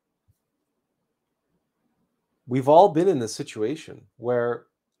 we've all been in this situation where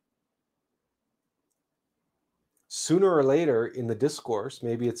sooner or later in the discourse,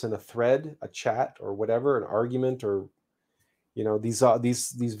 maybe it's in a thread, a chat, or whatever, an argument, or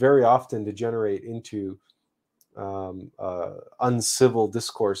these very often degenerate into uncivil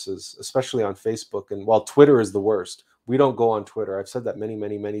discourses, especially on Facebook. And while Twitter is the worst, we don't go on Twitter. I've said that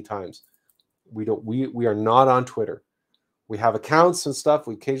many times. We are not on Twitter. We have accounts and stuff.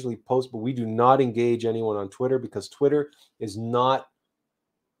 We occasionally post, but we do not engage anyone on Twitter because Twitter is not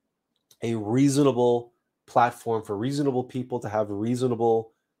a reasonable platform for reasonable people to have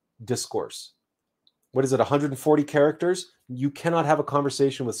reasonable discourse. What is it, 140 characters? You cannot have a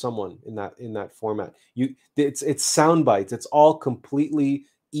conversation with someone in that format. It's sound bites. It's all completely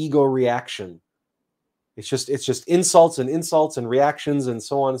ego reaction. It's just insults and reactions and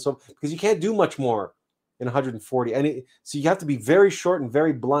so on and so, because you can't do much more in 140. And so you have to be very short and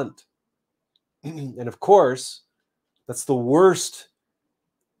very blunt. And of course, that's the worst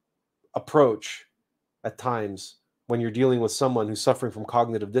approach at times when you're dealing with someone who's suffering from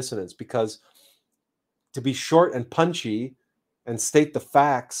cognitive dissonance, because to be short and punchy and state the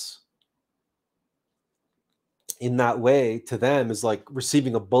facts in that way to them is like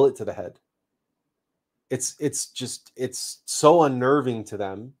receiving a bullet to the head. It's so unnerving to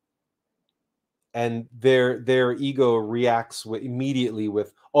them, and their ego reacts immediately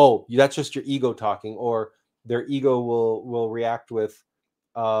with, oh, that's just your ego talking, or their ego will react with,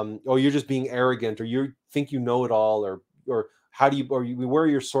 oh, you're just being arrogant, or you think you know it all, or how do you, or where are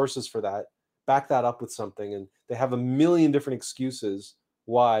your sources for that? Back that up with something, and they have a million different excuses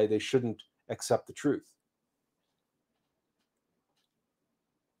why they shouldn't accept the truth.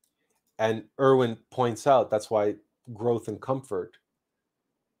 And Irwin points out that's why growth and comfort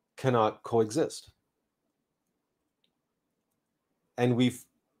cannot coexist. And we've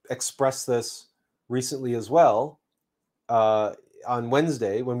expressed this recently as well on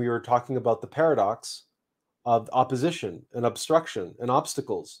Wednesday when we were talking about the paradox of opposition and obstruction and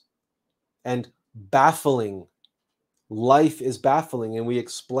obstacles and baffling. Life is baffling, and we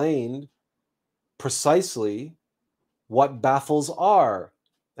explained precisely what baffles are,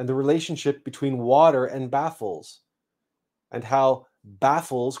 and the relationship between water and baffles, and how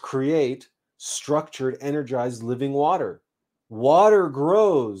baffles create structured, energized living water. Water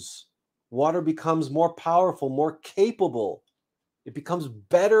grows. Water becomes more powerful, more capable. It becomes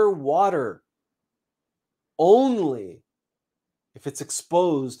better water only if it's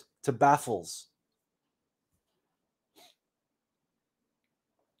exposed to baffles.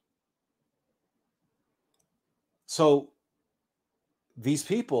 So these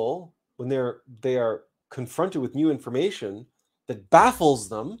people, when they are confronted with new information that baffles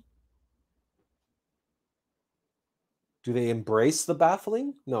them, do they embrace the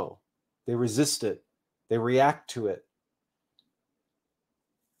baffling? No. They resist it. They react to it.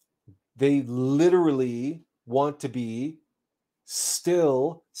 They literally want to be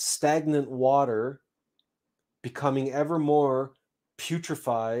still, stagnant water, becoming ever more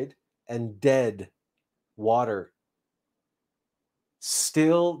putrefied and dead water.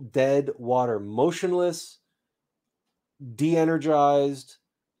 Still dead water, motionless, de-energized,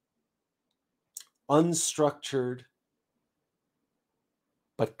 unstructured,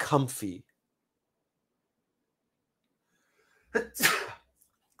 but comfy.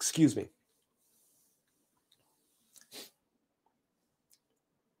 Excuse me.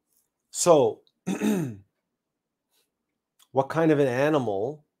 So, what kind of an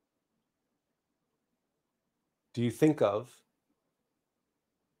animal do you think of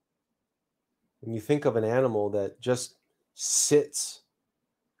when you think of an animal that just sits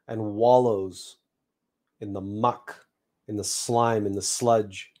and wallows in the muck, in the slime, in the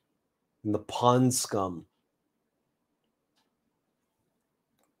sludge, in the pond scum?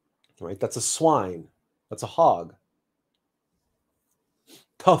 Right? That's a swine. That's a hog.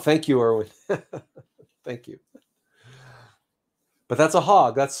 Oh, thank you, Erwin. Thank you. But that's a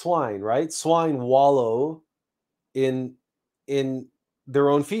hog. That's swine, right? Swine wallow in their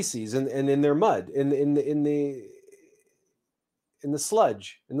own feces and in their mud, in the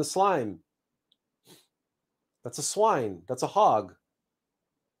sludge, in the slime. That's a swine. That's a hog.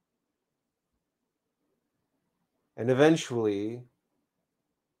 And eventually,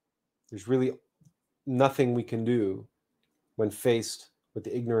 there's really nothing we can do when faced with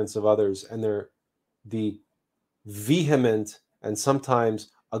the ignorance of others and the vehement and sometimes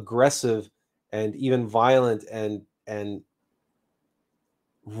aggressive and even violent and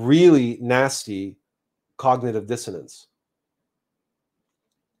really nasty cognitive dissonance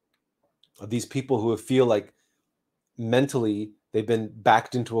of these people who feel like mentally they've been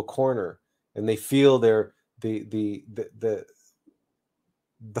backed into a corner and they feel the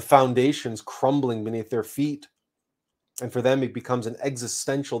foundations crumbling beneath their feet, and for them it becomes an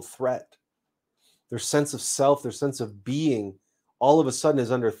existential threat. Their sense of self, their sense of being, all of a sudden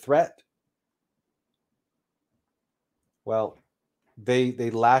is under threat. Well,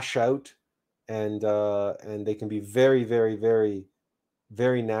 they lash out, and they can be very, very, very,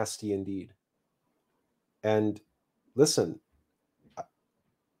 very nasty indeed. And listen,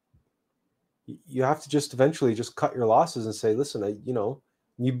 you have to just eventually just cut your losses and say, listen,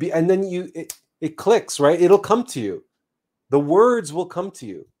 and then it clicks, right? It'll come to you. The words will come to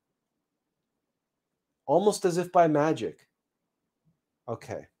you, almost as if by magic.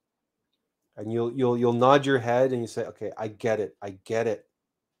 Okay. And you'll nod your head and you say, okay, I get it. I get it.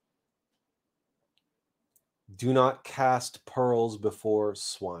 Do not cast pearls before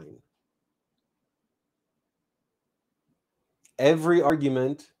swine. Every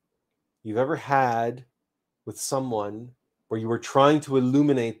argument you've ever had with someone where you were trying to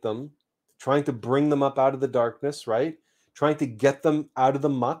illuminate them, trying to bring them up out of the darkness, right? Trying to get them out of the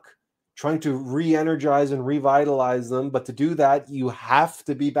muck, trying to re-energize and revitalize them. But to do that, you have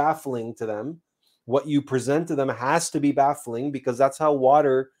to be baffling to them. What you present to them has to be baffling, because that's how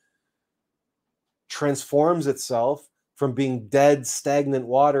water transforms itself from being dead, stagnant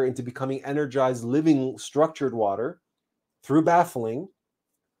water into becoming energized, living, structured water through baffling.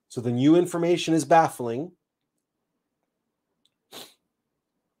 So the new information is baffling.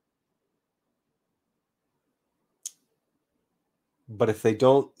 But if they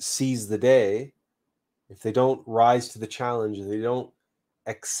don't seize the day, if they don't rise to the challenge, if they don't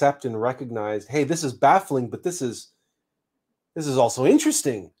accept and recognize, hey, this is baffling, but this is also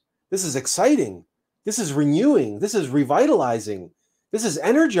interesting. This is exciting. This is renewing. This is revitalizing. This is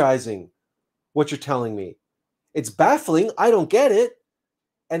energizing, what you're telling me. It's baffling. I don't get it.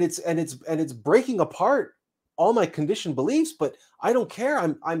 And it's breaking apart all my conditioned beliefs, but I don't care.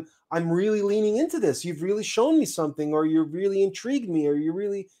 I'm really leaning into this. You've really shown me something, or you've really intrigued me, or you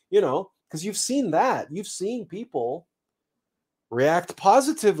really, because you've seen that. You've seen people react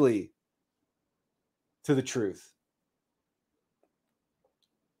positively to the truth.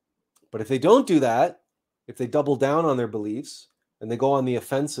 But if they don't do that, if they double down on their beliefs and they go on the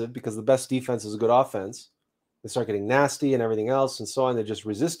offensive, because the best defense is a good offense, they start getting nasty and everything else and so on. They're just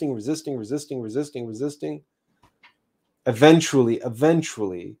resisting.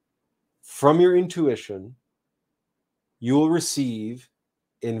 Eventually, from your intuition, you will receive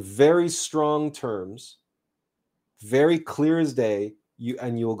in very strong terms, very clear as day, you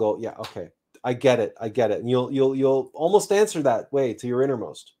will go, yeah, okay, I get it. And you'll almost answer that way to your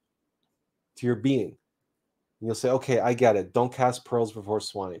innermost, to your being. And you'll say, okay, I get it. Don't cast pearls before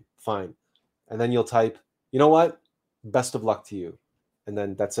swine. Fine. And then you'll type, you know what? Best of luck to you. And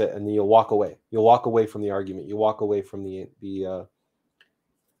then that's it. And then you'll walk away. You'll walk away from the argument. You walk away from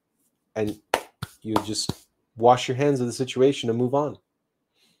and you just wash your hands of the situation and move on.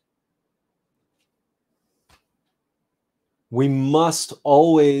 We must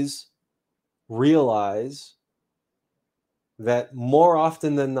always realize that more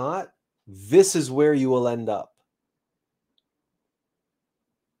often than not, this is where you will end up.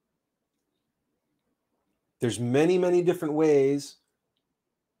 There's many, many different ways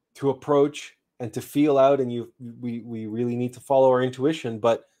to approach and to feel out, and we really need to follow our intuition.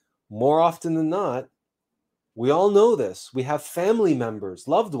 But more often than not, we all know this. We have family members,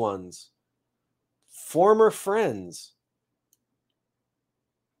 loved ones, former friends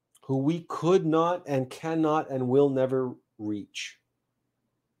who we could not and cannot and will never reach.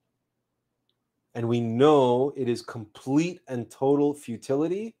 And we know it is complete and total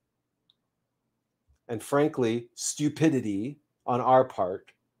futility and, frankly, stupidity on our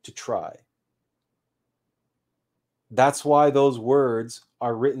part to try. That's why those words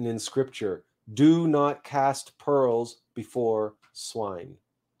are written in Scripture. Do not cast pearls before swine.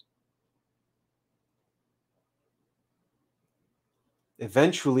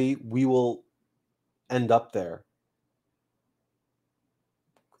 Eventually, we will end up there.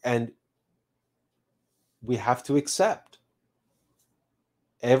 And we have to accept.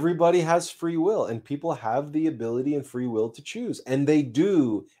 Everybody has free will, and people have the ability and free will to choose. And they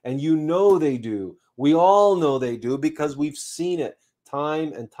do. And you know they do. We all know they do because we've seen it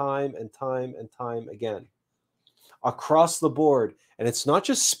time and time and time and time again. Across the board. And it's not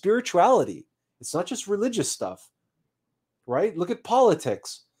just spirituality. It's not just religious stuff. Right? Look at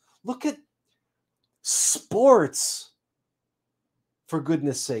politics. Look at sports. For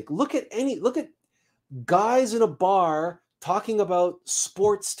goodness sake. Look at guys in a bar talking about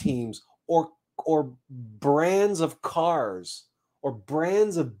sports teams or brands of cars or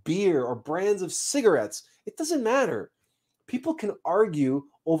brands of beer or brands of cigarettes. It doesn't matter. People can argue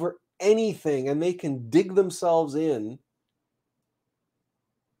over anything and they can dig themselves in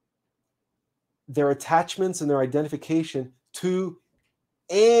their attachments and their identification to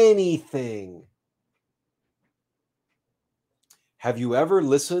anything. Have you ever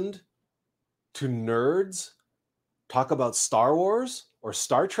listened to nerds talk about Star Wars or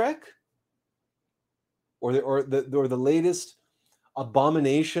Star Trek or the latest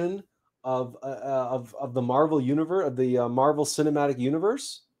abomination of the Marvel universe, of the Marvel Cinematic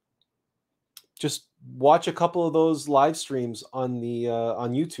Universe? Just watch a couple of those live streams on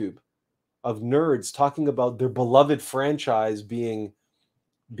YouTube of nerds talking about their beloved franchise being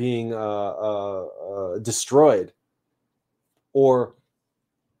destroyed, or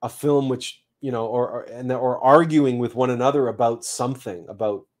a film which, you know, or arguing with one another about something,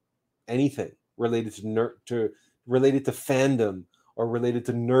 about anything related to fandom or related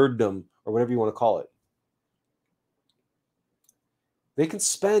to nerddom or whatever you want to call it. They can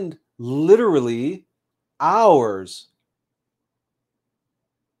spend literally hours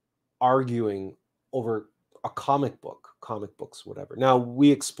arguing over a comic books, whatever. Now,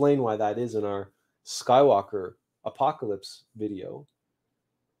 we explain why that is in our Skywalker Apocalypse video.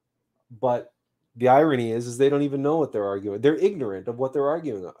 But the irony is they don't even know what they're arguing. They're ignorant of what they're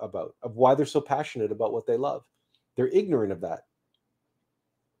arguing about, of why they're so passionate about what they love. They're ignorant of that.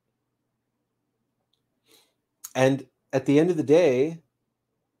 And at the end of the day,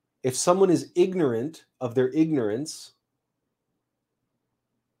 if someone is ignorant of their ignorance,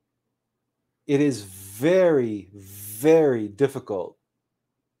 it is very, very difficult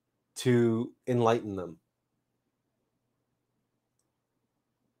to enlighten them.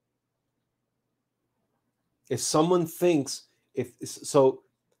 If someone thinks,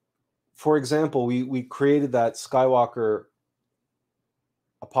 for example, we created that Skywalker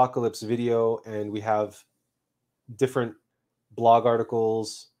Apocalypse video, and we have different blog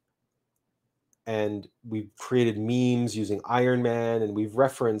articles, and we've created memes using Iron Man, and we've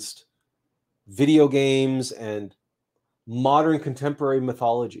referenced video games and modern contemporary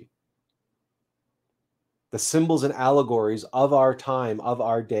mythology. the symbols and allegories of our time, of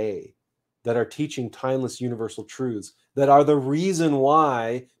our day, that are teaching timeless universal truths, that are the reason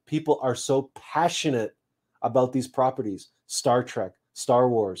why people are so passionate about these properties. Star Trek, Star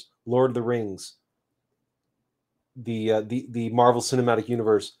Wars, Lord of the Rings, the Marvel Cinematic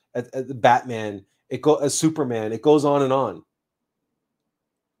Universe, Batman, Superman, it goes on and on.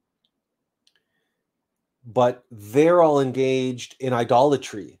 But they're all engaged in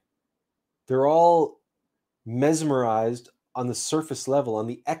idolatry. They're all mesmerized on the surface level, on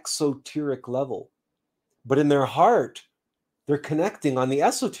the exoteric level. But in their heart, they're connecting on the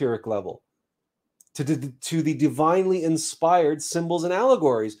esoteric level to the divinely inspired symbols and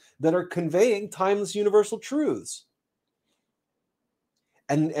allegories that are conveying timeless universal truths.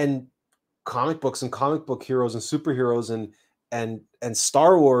 And comic books and comic book heroes and superheroes and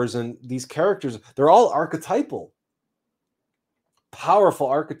Star Wars and these characters, they're all archetypal, powerful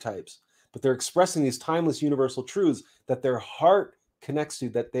archetypes, but they're expressing these timeless universal truths that their heart connects to,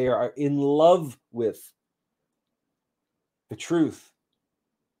 that they are in love with the truth.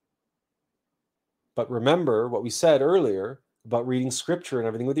 But remember what we said earlier about reading scripture and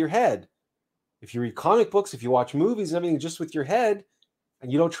everything with your head. If you read comic books, if you watch movies and everything just with your head,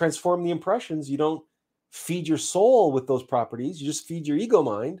 and you don't transform the impressions, you don't feed your soul with those properties, you just feed your ego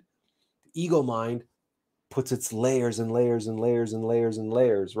mind. The ego mind puts its layers and layers and layers and layers and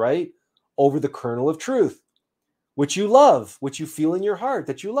layers, right, over the kernel of truth, which you love, which you feel in your heart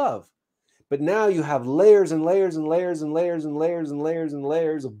that you love. But now you have layers and layers and layers and layers and layers and layers and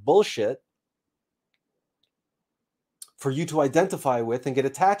layers of bullshit for you to identify with and get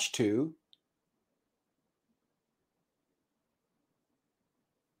attached to.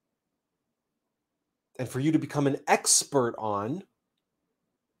 And for you to become an expert on,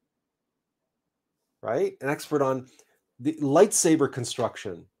 right? An expert on the lightsaber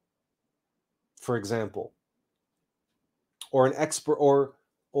construction, for example, or an expert or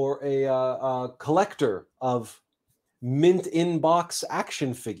a collector of mint in-box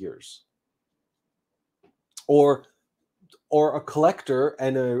action figures, or a collector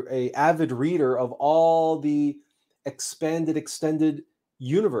and a avid reader of all the expanded, extended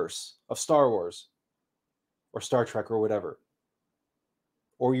universe of Star Wars or Star Trek or whatever.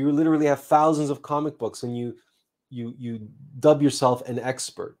 Or you literally have thousands of comic books and you dub yourself an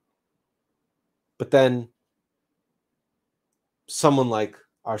expert. But then someone like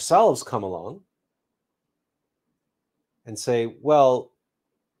ourselves come along and say, well,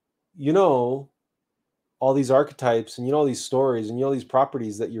 you know, all these archetypes and you know all these stories and you know these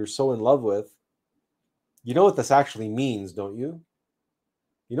properties that you're so in love with, you know what this actually means, don't you?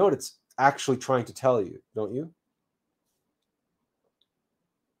 You know what it's actually trying to tell you, don't you?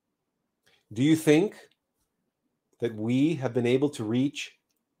 Do you think that we have been able to reach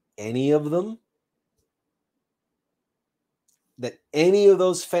any of them? That any of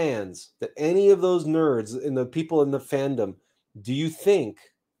those fans, that any of those nerds and the people in the fandom, do you think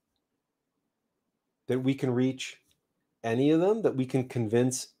that we can reach any of them? That we can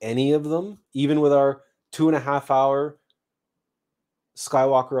convince any of them, even with our 2.5-hour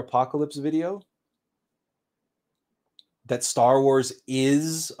Skywalker Apocalypse video, that Star Wars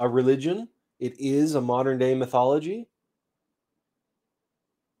is a religion? It is a modern day mythology?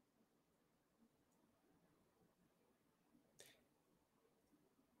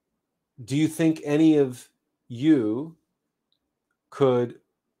 Do you think any of you could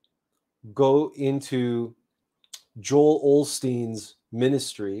go into Joel Osteen's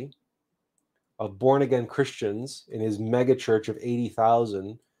ministry of born-again Christians in his mega church of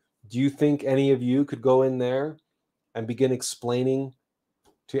 80,000? Do you think any of you could go in there and begin explaining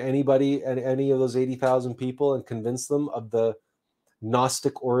to anybody and any of those 80,000 people and convince them of the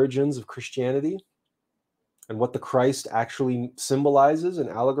Gnostic origins of Christianity and what the Christ actually symbolizes and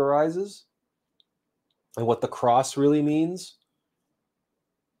allegorizes and what the cross really means?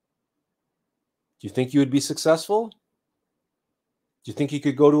 Do you think you would be successful? Do you think you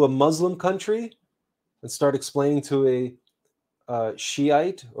could go to a Muslim country and start explaining to a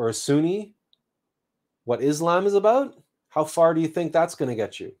Shiite or a Sunni what Islam is about? How far do you think that's going to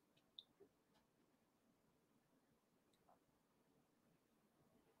get you?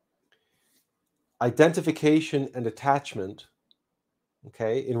 Identification and attachment,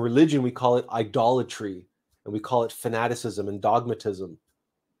 okay? In religion, we call it idolatry, and we call it fanaticism and dogmatism.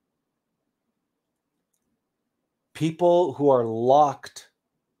 People who are locked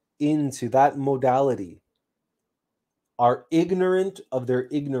into that modality are ignorant of their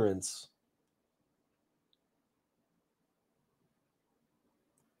ignorance.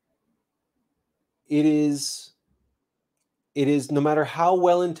 It is no matter how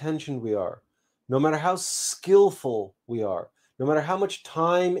well-intentioned we are, no matter how skillful we are, no matter how much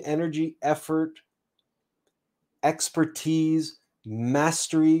time, energy, effort, expertise,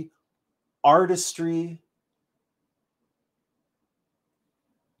 mastery, artistry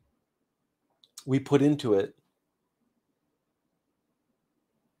we put into it,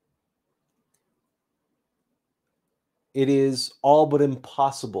 it is all but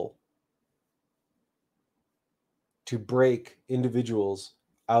impossible to break individuals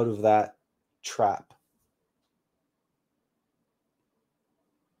out of that trap.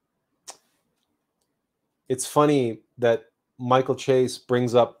 It's funny that Michael Chase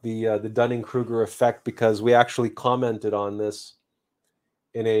brings up the Dunning-Kruger effect, because we actually commented on this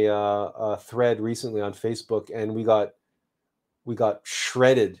in a thread recently on Facebook, and we got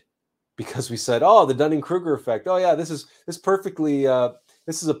shredded because we said, "Oh, the Dunning-Kruger effect. Oh yeah, this is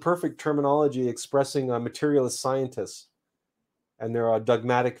a perfect terminology expressing materialist scientists and their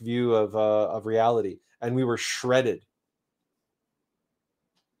dogmatic view of reality," and we were shredded.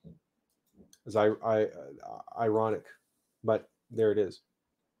 It's ironic, but there it is.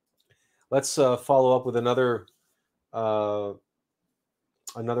 Let's follow up with another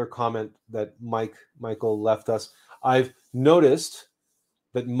comment that Michael left us. I've noticed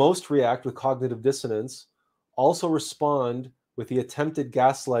that most react with cognitive dissonance also respond with the attempted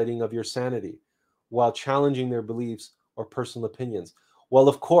gaslighting of your sanity while challenging their beliefs or personal opinions. Well,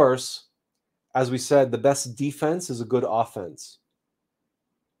 of course, as we said, the best defense is a good offense.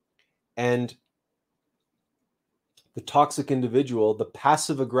 And the toxic individual, the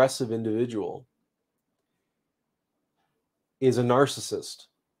passive-aggressive individual, is a narcissist.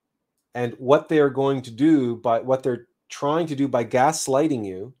 And what they are going to do, by what they're trying to do by gaslighting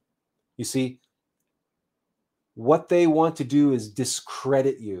you, you see, what they want to do is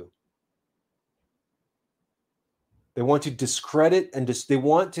discredit you. They want to discredit, and they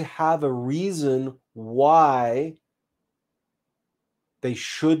want to have a reason why they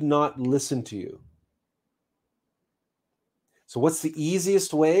should not listen to you. So what's the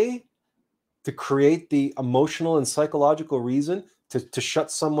easiest way to create the emotional and psychological reason to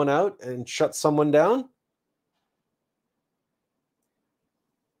shut someone out and shut someone down?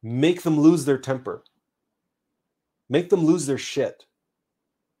 Make them lose their temper. Make them lose their shit.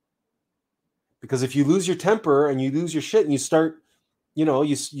 Because if you lose your temper and you lose your shit and you start,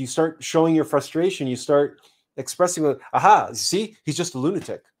 you start showing your frustration, you start expressing, aha, see, he's just a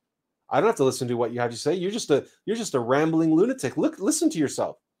lunatic. I don't have to listen to what you have to say. You're just a rambling lunatic. Listen to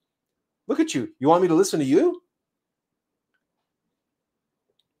yourself. Look at you. You want me to listen to you?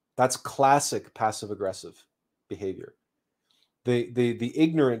 That's classic passive-aggressive behavior. The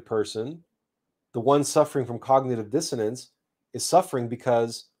ignorant person, the one suffering from cognitive dissonance, is suffering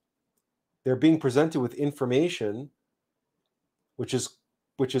because they're being presented with information which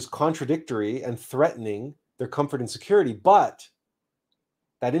is contradictory and threatening their comfort and security, but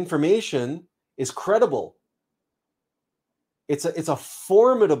that information is credible. It's a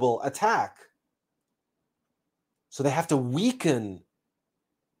formidable attack. So they have to weaken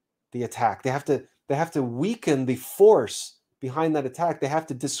the attack. They have to weaken the force behind that attack. They have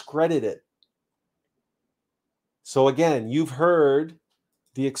to discredit it. So again, you've heard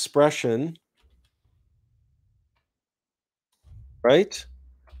the expression, right?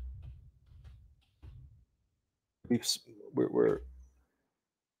 We're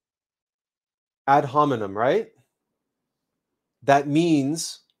ad hominem, right? That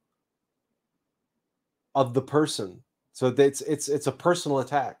means of the person. So it's a personal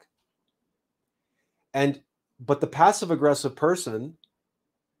attack. But the passive-aggressive person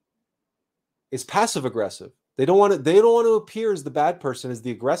is passive-aggressive. They don't want to appear as the bad person, as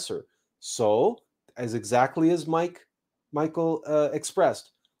the aggressor. So, as exactly as Michael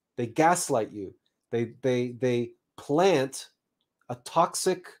expressed, they gaslight you. They plant a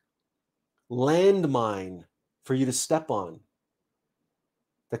toxic landmine for you to step on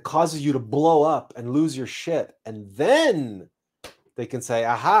that causes you to blow up and lose your shit. And then they can say,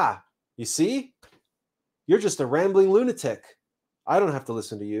 aha, you see? You're just a rambling lunatic. I don't have to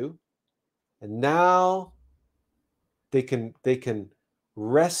listen to you. And now they can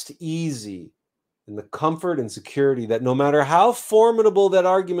rest easy in the comfort and security that no matter how formidable that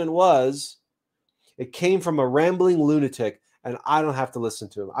argument was, it came from a rambling lunatic, and I don't have to listen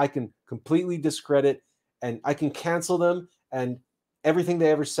to him. I can completely discredit, and I can cancel them and everything they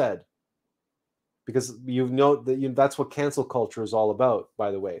ever said. Because that's what cancel culture is all about,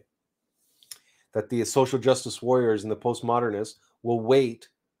 by the way. That the social justice warriors and the postmodernists will wait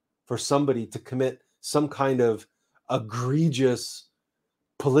for somebody to commit some kind of egregious,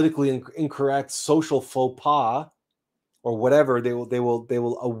 politically incorrect social faux pas or whatever. They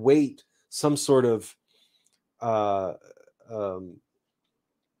will await some sort of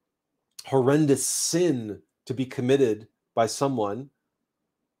horrendous sin to be committed by someone,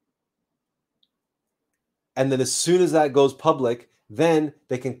 and then as soon as that goes public, then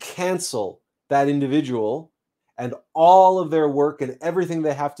they can cancel that individual, and all of their work and everything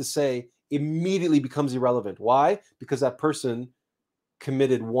they have to say immediately becomes irrelevant. Why? Because that person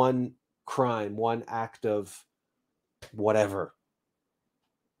committed one crime, one act of whatever.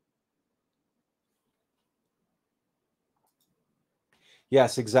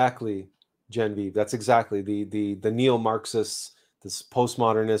 Yes, exactly, Genevieve. That's exactly the neo-Marxists, the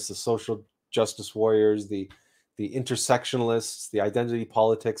postmodernists, the social justice warriors, the intersectionalists, the identity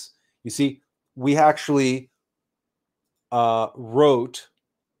politics. You see, we actually wrote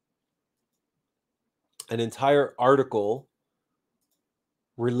an entire article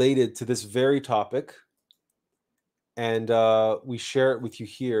related to this very topic, and we share it with you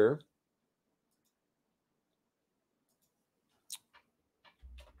here.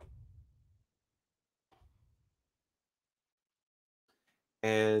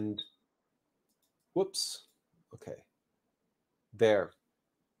 And whoops, okay, there.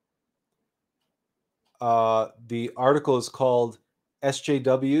 The article is called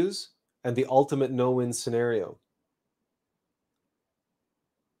SJWs and the Ultimate No-Win Scenario.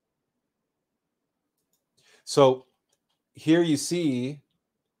 So here you see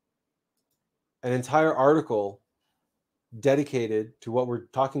an entire article dedicated to what we're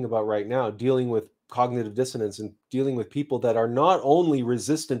talking about right now, dealing with cognitive dissonance and dealing with people that are not only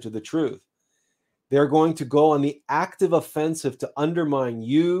resistant to the truth, they're going to go on the active offensive to undermine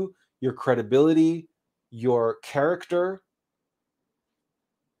you, your credibility, your character.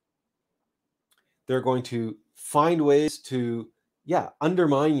 They're going to find ways to,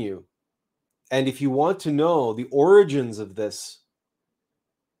 undermine you. And if you want to know the origins of this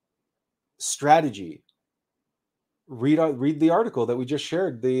strategy, read the article that we just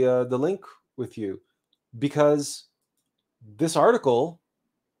shared, the link with you, because this article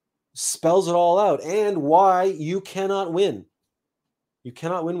spells it all out and why you cannot win. You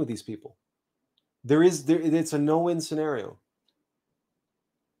cannot win with these people. It's a no-win scenario,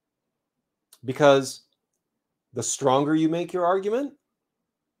 because the stronger you make your argument,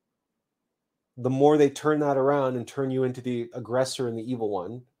 the more they turn that around and turn you into the aggressor and the evil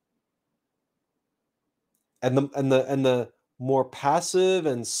one. And the more passive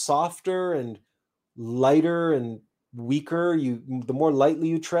and softer and lighter and weaker the more lightly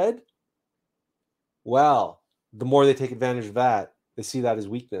you tread, well, the more they take advantage of that. They see that as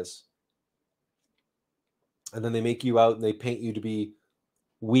weakness, and then they make you out and they paint you to be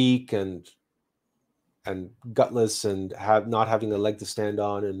weak and gutless and not having a leg to stand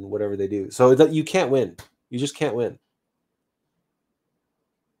on and whatever they do. So that you can't win. You just can't win.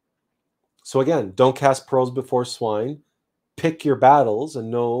 So again, don't cast pearls before swine. Pick your battles and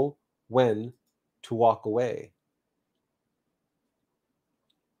know when to walk away.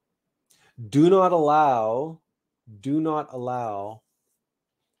 Do not allow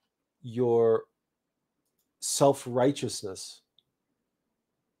your self-righteousness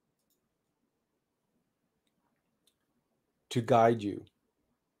to guide you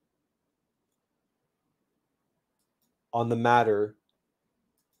on the matter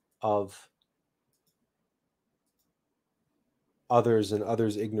of others and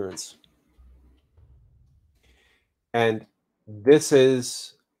others' ignorance. And this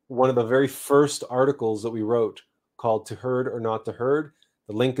is one of the very first articles that we wrote, called To Herd or Not to Herd.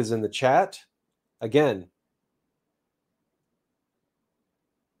 The link is in the chat. Again,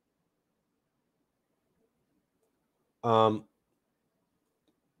 I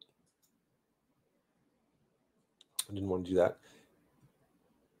didn't want to do that.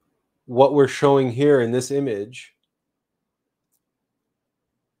 What we're showing here in this image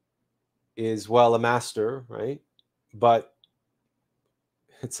is, well, a master, right? But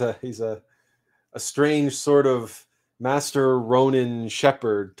he's a strange sort of master Ronin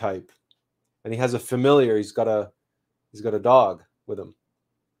shepherd type, and he has a familiar. He's got a dog with him.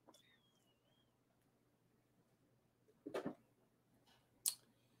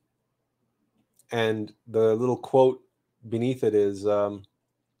 And the little quote beneath it is, the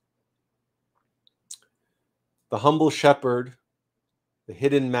humble shepherd, the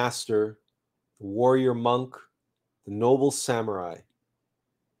hidden master, the warrior monk, the noble samurai.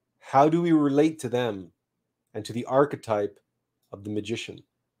 How do we relate to them and to the archetype of the magician?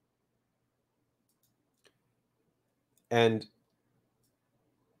 And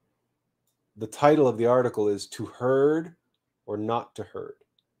the title of the article is To Herd or Not to Herd.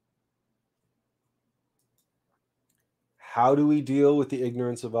 How do we deal with the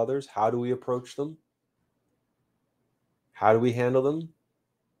ignorance of others? How do we approach them? How do we handle them?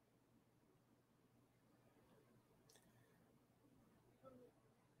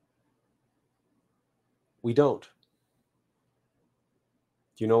 We don't.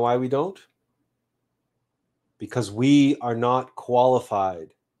 Do you know why we don't? Because we are not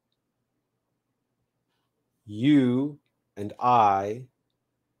qualified. You and I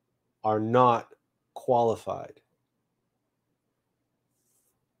are not qualified.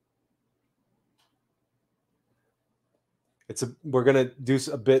 We're going to do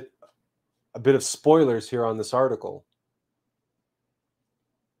a bit of spoilers here on this article.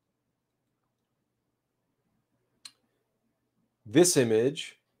 This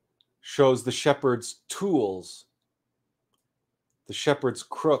image shows the shepherd's tools, the shepherd's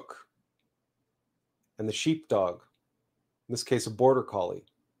crook, and the sheepdog, in this case, a border collie.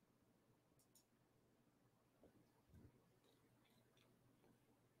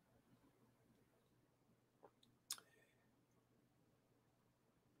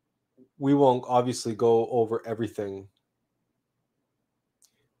 We won't obviously go over everything,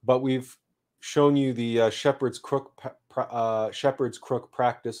 but we've shown you the shepherd's crook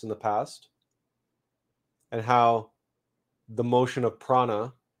practice in the past, and how the motion of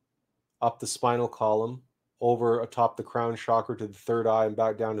prana up the spinal column, over atop the crown chakra to the third eye and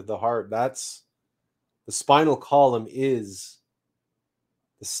back down to the heart. That's the spinal column is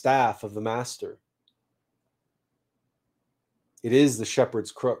the staff of the master. It is the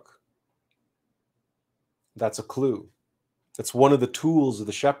shepherd's crook. That's a clue. It's one of the tools of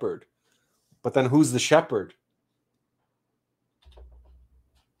the shepherd. But then who's the shepherd?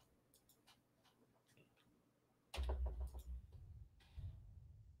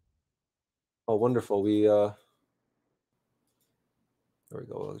 Oh, wonderful. There we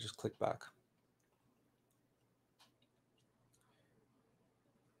go. I'll just click back.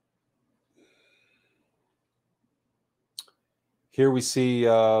 Here we see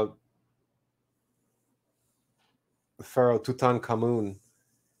Pharaoh Tutankhamun,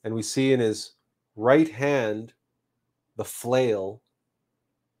 and we see in his right hand the flail,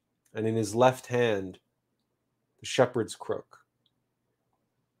 and in his left hand the shepherd's crook.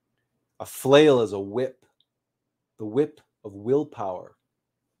 A flail is a whip, the whip of willpower.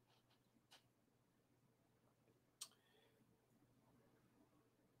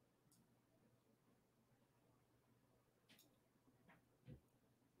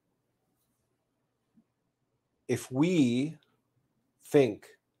 If we think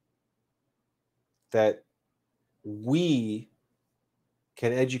that we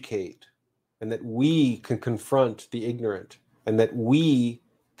can educate and that we can confront the ignorant and that we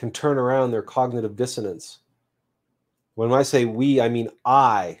can turn around their cognitive dissonance, when I say we, I mean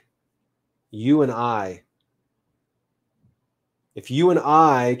I, you and I. If you and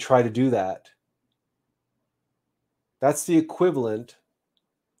I try to do that, that's the equivalent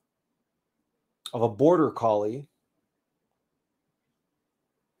of a border collie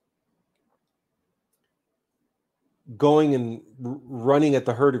going and running at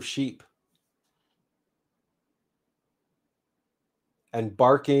the herd of sheep and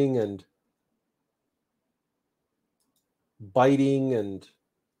barking and biting and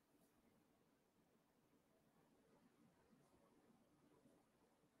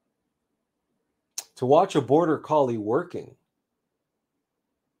to watch a border collie working,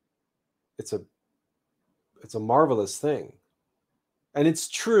 it's a marvelous thing. And it's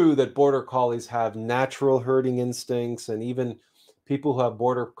true that border collies have natural herding instincts, and even people who have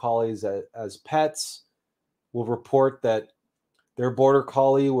border collies as pets will report that their border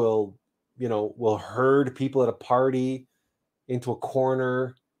collie will herd people at a party into a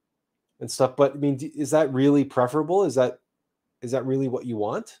corner and stuff. But I mean, is that really preferable? Is that really what you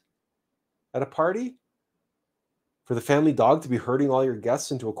want at a party? For the family dog to be herding all your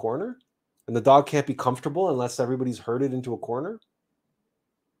guests into a corner? And the dog can't be comfortable unless everybody's herded into a corner?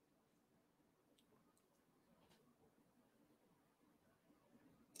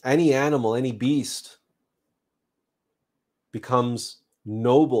 Any animal, any beast becomes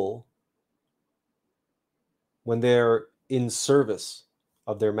noble when they're in service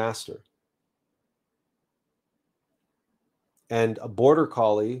of their master. And a border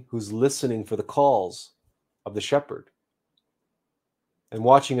collie who's listening for the calls of the shepherd and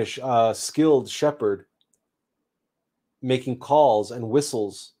watching a skilled shepherd making calls and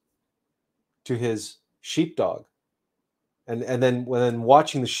whistles to his sheepdog, and then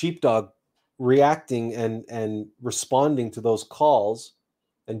watching the sheepdog reacting and responding to those calls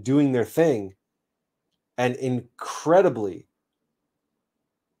and doing their thing, and incredibly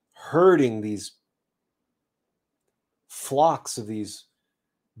herding these flocks of these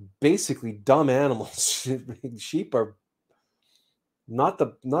basically dumb animals. Sheep are not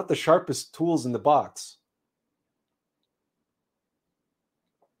the sharpest tools in the box.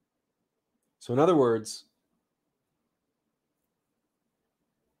 So in other words,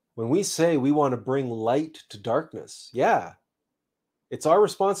 when we say we want to bring light to darkness, yeah, it's our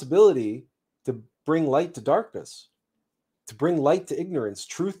responsibility to bring light to darkness, to bring light to ignorance,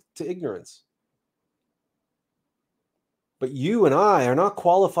 truth to ignorance. But you and I are not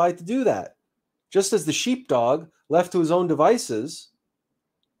qualified to do that. Just as the sheepdog, left to his own devices,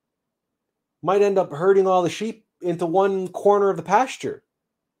 might end up herding all the sheep into one corner of the pasture,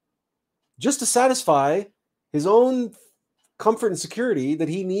 just to satisfy his own comfort and security that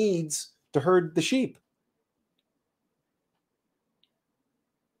he needs to herd the sheep.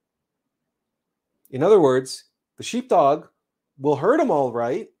 In other words, the sheepdog will herd them all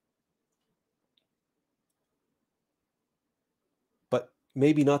right, but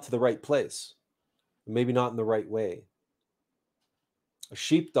maybe not to the right place, maybe not in the right way. A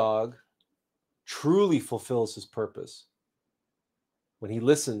sheepdog truly fulfills his purpose when he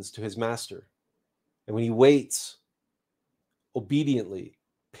listens to his master and when he waits obediently,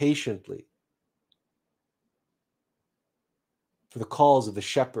 patiently for the calls of the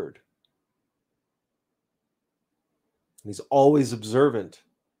shepherd. And he's always observant,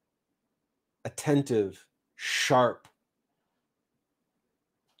 attentive, sharp,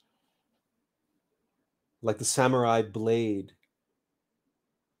 like the samurai blade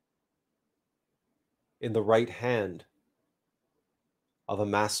in the right hand of a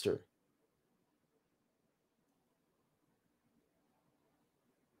master.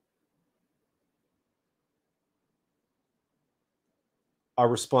 Our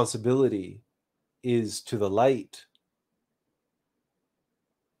responsibility is to the light.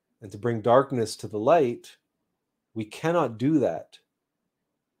 And to bring darkness to the light, we cannot do that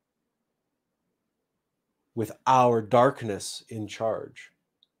with our darkness in charge,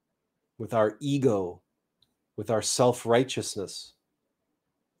 with our ego, with our self-righteousness,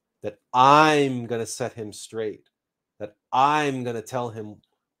 that I'm going to set him straight, that I'm going to tell him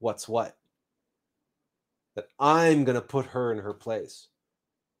what's what, that I'm going to put her in her place,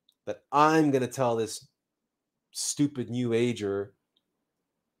 that I'm going to tell this stupid new ager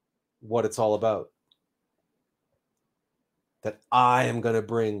what it's all about, that I am going to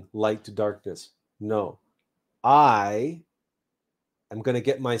bring light to darkness. No, I am going to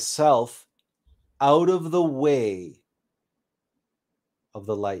get myself out of the way of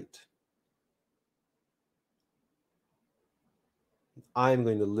the light. I'm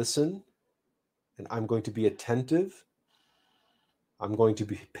going to listen, and I'm going to be attentive. I'm going to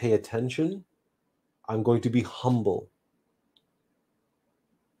pay attention. I'm going to be humble.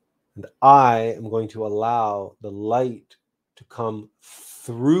 And I am going to allow the light to come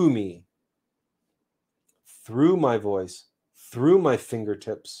through me, through my voice, through my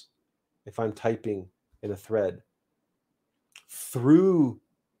fingertips, if I'm typing in a thread, through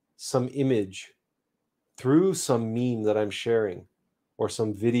some image, through some meme that I'm sharing, or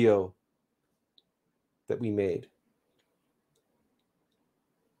some video that we made.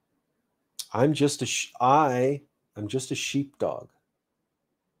 I'm just a sheepdog.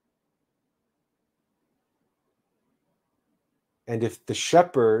 And if the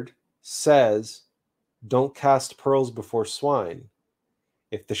shepherd says, don't cast pearls before swine,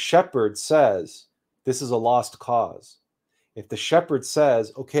 if the shepherd says, this is a lost cause, if the shepherd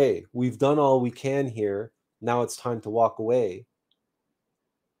says, okay, we've done all we can here, now it's time to walk away,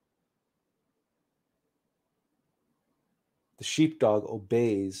 the sheepdog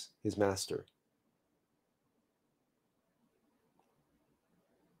obeys his master.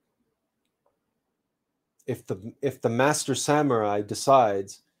 If the master samurai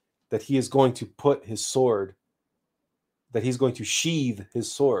decides that he is going to put his sword, that he's going to sheathe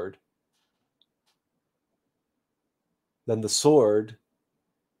his sword, then the sword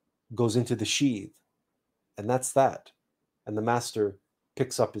goes into the sheath, and that's that. And the master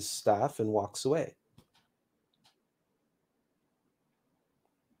picks up his staff and walks away.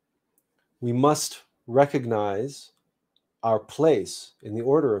 We must recognize our place in the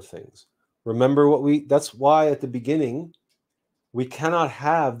order of things. Remember that's why at the beginning, we cannot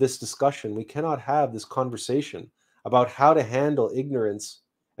have this discussion. We cannot have this conversation about how to handle ignorance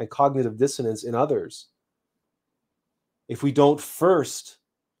and cognitive dissonance in others if we don't first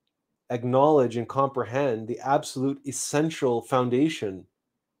acknowledge and comprehend the absolute essential foundation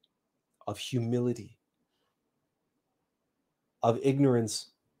of humility, of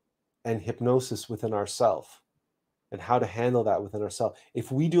ignorance and hypnosis within ourselves, and how to handle that within ourselves. If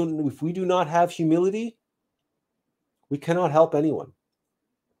we do not have humility, We cannot help anyone,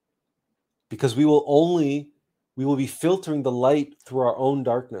 because we will be filtering the light through our own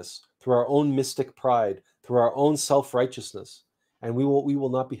darkness, through our own mystic pride, through our own self-righteousness, and we will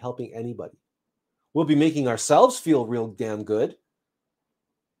not be helping anybody. We'll be making ourselves feel real damn good.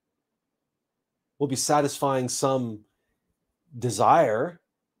 We'll be satisfying some desire,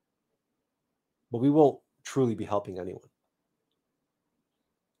 but we won't truly be helping anyone.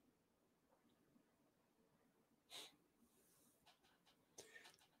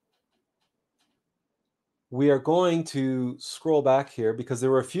 We are going to scroll back here because there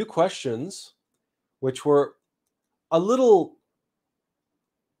were a few questions which were a little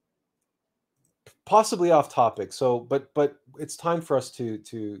possibly off topic. So, but it's time for us to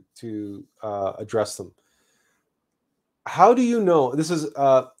address them. How do you know? This is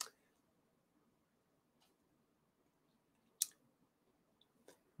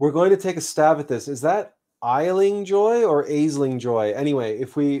we're going to take a stab at this. Is that Eiling Joy or Aisling Joy? Anyway,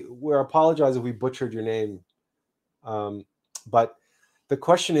 we apologize if we butchered your name. But the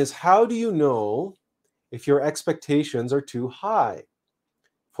question is, how do you know if your expectations are too high?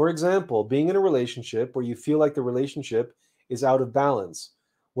 For example, being in a relationship where you feel like the relationship is out of balance,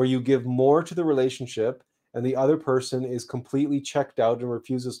 where you give more to the relationship and the other person is completely checked out and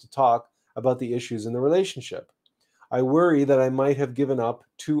refuses to talk about the issues in the relationship. I worry that I might have given up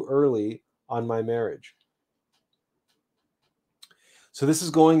too early on my marriage. So this is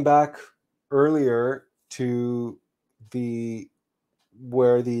going back earlier to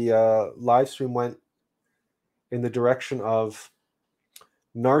where the live stream went in the direction of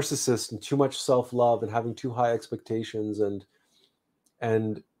narcissists and too much self-love and having too high expectations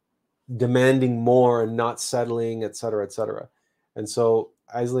and demanding more and not settling, etc., etc. And so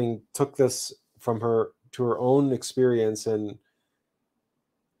Aisling took this from her to her own experience, and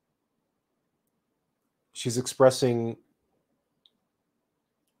she's expressing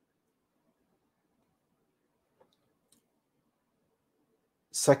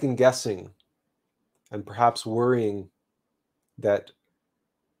second guessing and perhaps worrying that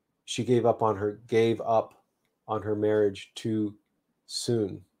she gave up on her marriage too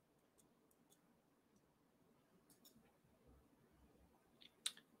soon.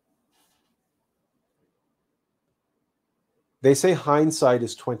 They say hindsight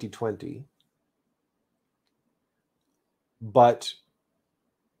is 20/20, but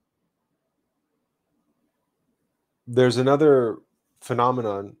there's another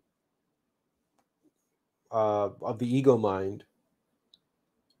phenomenon of the ego mind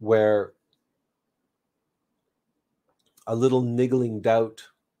where a little niggling doubt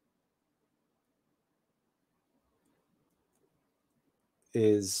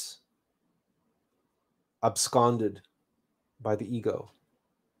is absconded by the ego.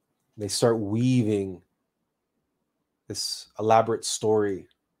 They start weaving this elaborate story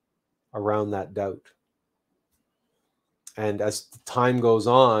around that doubt. And as time goes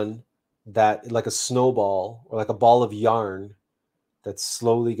on, that, like a snowball or like a ball of yarn, that's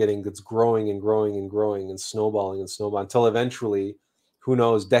growing and growing and growing and snowballing until eventually, who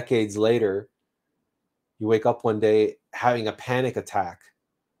knows, decades later, you wake up one day having a panic attack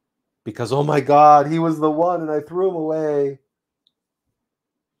because, oh my God, he was the one and I threw him away.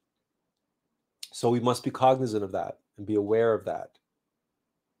 So we must be cognizant of that and be aware of that.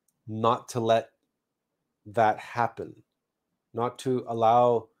 Not to let that happen. Not to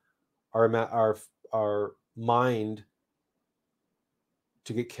allow our mind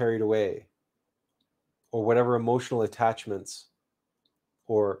to get carried away, or whatever emotional attachments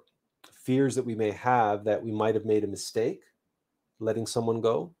or fears that we may have that we might have made a mistake letting someone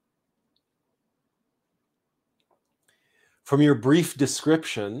go. From your brief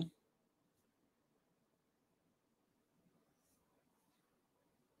description,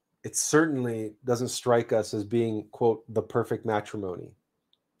 it certainly doesn't strike us as being, quote, the perfect matrimony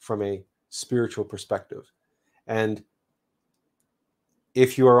from a spiritual perspective. And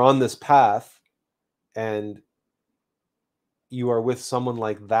if you are on this path and you are with someone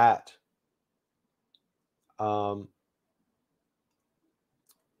like that,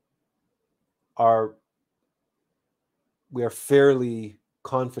 we are fairly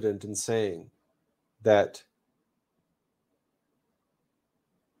confident in saying that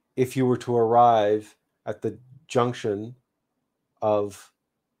if you were to arrive at the junction of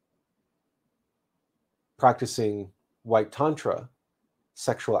practicing white tantra,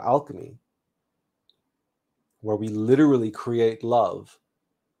 sexual alchemy, where we literally create love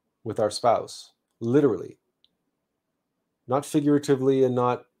with our spouse, literally, not figuratively and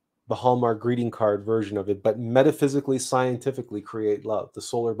not the Hallmark greeting card version of it, but metaphysically, scientifically create love, the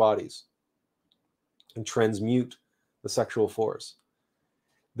solar bodies, and transmute the sexual force.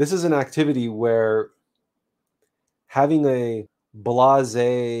 This is an activity where having a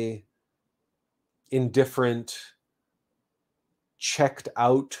blasé, indifferent, checked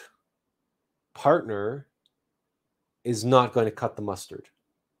out partner is not going to cut the mustard.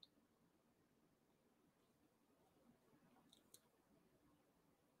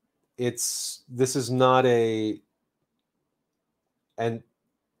 This is not a, and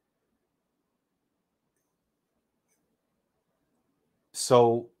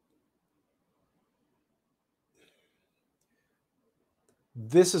so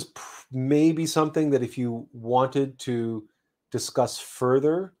this is maybe something that if you wanted to discuss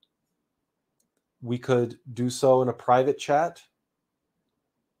further, we could do so in a private chat.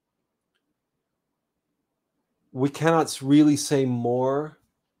 We cannot really say more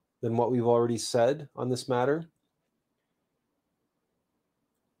than what we've already said on this matter.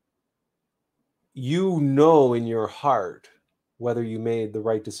 You know in your heart whether you made the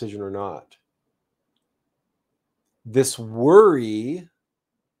right decision or not. This worry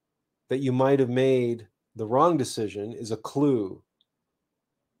that you might have made the wrong decision is a clue,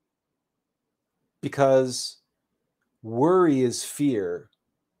 because worry is fear,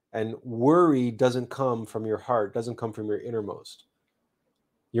 and worry doesn't come from your heart, doesn't come from your innermost.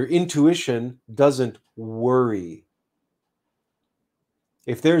 Your intuition doesn't worry.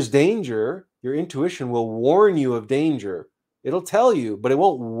 If there's danger, your intuition will warn you of danger. It'll tell you, but it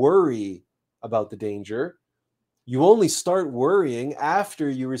won't worry about the danger. You only start worrying after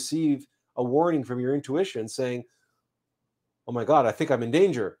you receive a warning from your intuition saying, oh my God, I think I'm in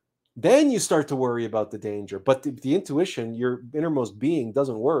danger. Then you start to worry about the danger. But the intuition, your innermost being,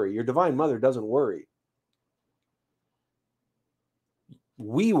 doesn't worry. Your divine mother doesn't worry.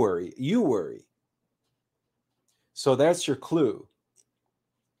 We worry. You worry. So that's your clue.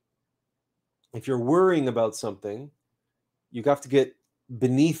 If you're worrying about something, you have to get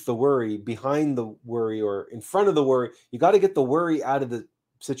beneath the worry, behind the worry, or in front of the worry. You got to get the worry out of the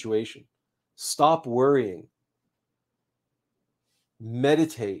situation. Stop worrying.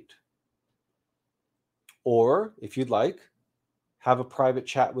 Meditate. Or, if you'd like, have a private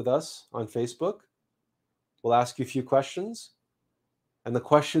chat with us on Facebook. We'll ask you a few questions. And the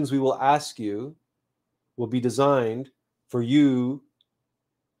questions we will ask you will be designed for you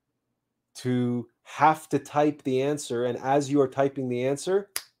to have to type the answer. And as you are typing the answer,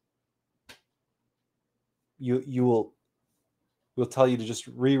 we'll tell you to just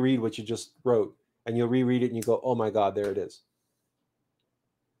reread what you just wrote. And you'll reread it and you go, oh my God, there it is.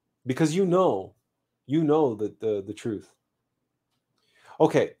 Because you know the truth.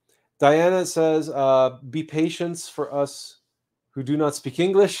 Okay, Diana says, be patient for us who do not speak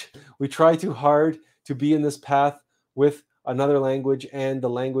English. We try too hard to be in this path with another language, and the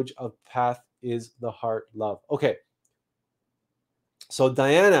language of path is the heart love. Okay, so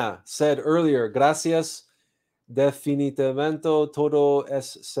Diana said earlier, gracias, definitivamente todo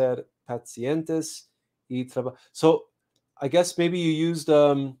es ser pacientes y trabajar. So I guess maybe you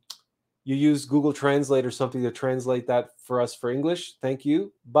used Google Translate or something to translate that for us for English. Thank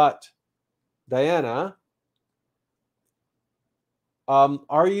you. But Diana,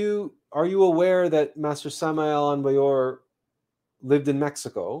 are you aware that Master Samael Anbayor lived in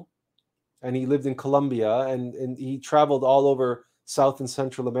Mexico, and he lived in Colombia, and he traveled all over South and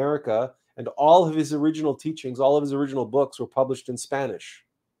Central America, and all of his original teachings, all of his original books were published in Spanish,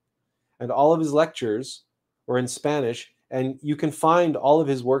 and all of his lectures were in Spanish, and you can find all of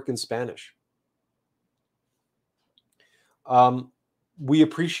his work in Spanish. We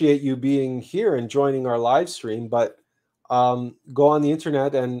appreciate you being here and joining our live stream, but go on the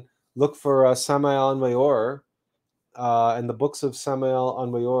internet and look for Samael Anbayor and the books of Samael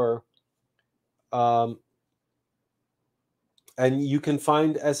Anbayor, and you can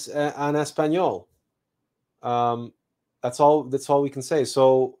find en español. That's all we can say.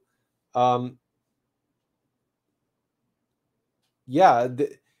 So, yeah,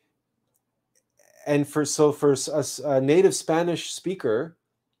 and for a native Spanish speaker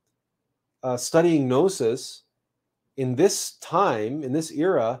studying Gnosis in this time, in this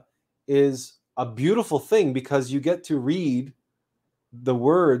era, is a beautiful thing, because you get to read the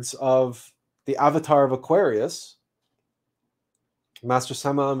words of the avatar of Aquarius, Master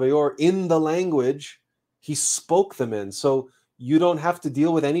Samael Anbayor, in the language he spoke them in. So you don't have to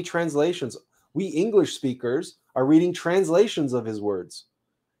deal with any translations. We English speakers are reading translations of his words.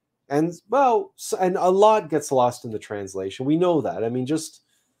 And, well, and a lot gets lost in the translation. We know that. I mean, just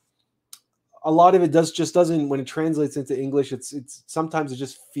a lot of it doesn't, when it translates into English, it's sometimes it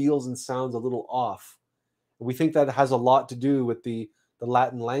just feels and sounds a little off. We think that has a lot to do with the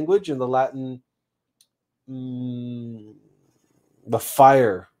Latin language and the Latin the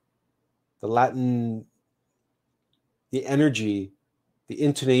fire, the Latin, the energy, the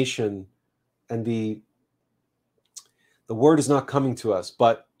intonation, and the word is not coming to us,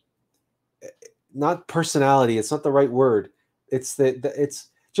 but not personality. It's not the right word. It's it's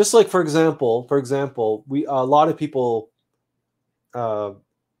just like, for example, we a lot of people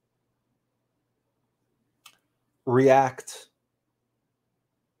react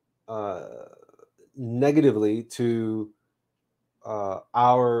negatively to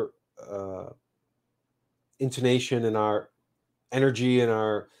our intonation and our energy and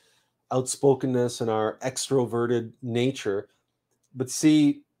our outspokenness and our extroverted nature. But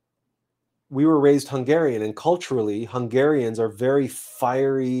see, we were raised Hungarian, and culturally, Hungarians are very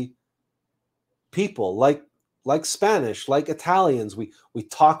fiery people, like Spanish, like Italians. We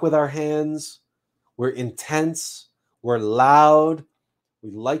talk with our hands. We're intense. We're loud.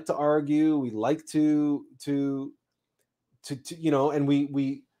 We like to argue. We like to you know, and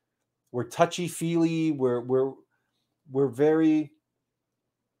we're touchy feely. We're very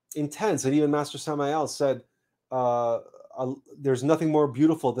intense. And even Master Samael said, there's nothing more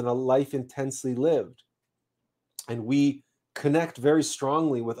beautiful than a life intensely lived. And we connect very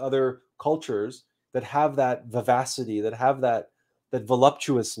strongly with other cultures that have that vivacity, that have that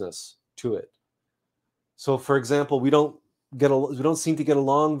voluptuousness to it. So, for example, we don't seem to get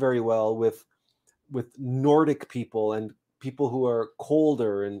along very well with Nordic people and people who are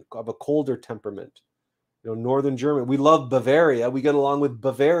colder and of a colder temperament. You know, Northern Germany. We love Bavaria. We get along with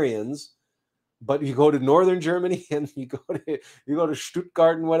Bavarians, but you go to Northern Germany and you go to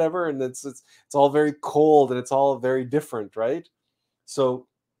Stuttgart and whatever, and it's all very cold and it's all very different, right? So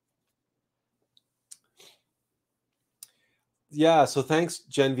yeah, so thanks,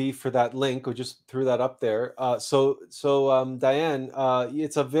 Genevieve, for that link. We just threw that up there. So Diane,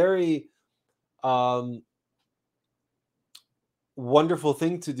 it's a very wonderful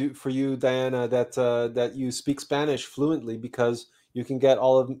thing to do for you, Diana, that you speak Spanish fluently, because you can get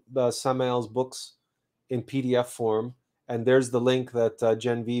all of Samael's books in PDF form, and there's the link that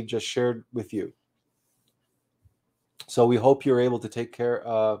Genevieve just shared with you. So we hope you're able to take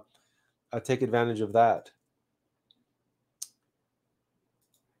advantage of that.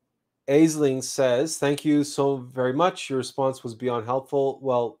 Aisling says, "Thank you so very much. Your response was beyond helpful."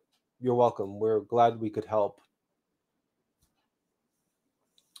 Well, you're welcome. We're glad we could help.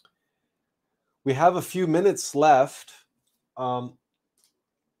 We have a few minutes left.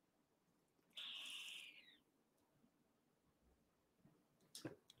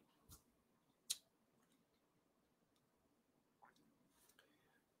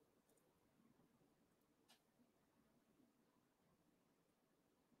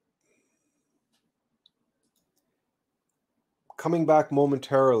 Coming back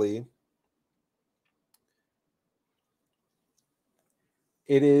momentarily,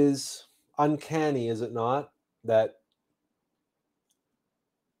 it is uncanny, is it not, that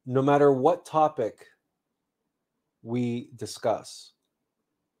no matter what topic we discuss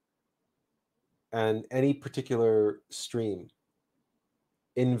and any particular stream,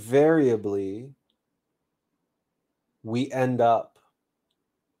 invariably we end up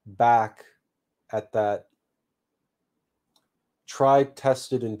back at that tried,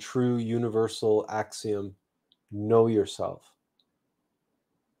 tested, and true universal axiom: know yourself.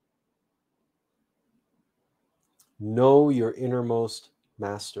 Know your innermost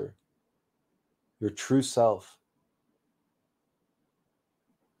master, your true self.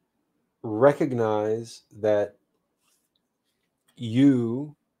 Recognize that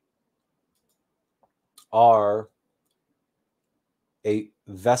you are a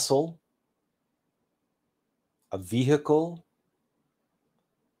vessel, a vehicle,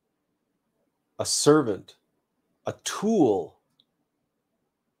 a servant, a tool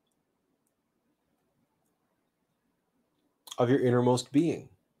of your innermost being.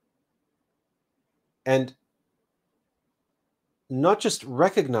 And not just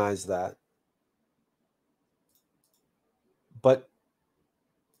recognize that, but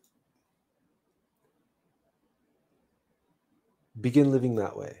begin living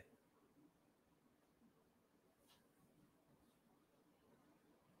that way.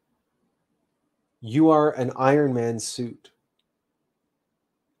 You are an Iron Man suit.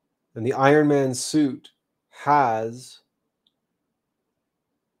 And the Iron Man suit has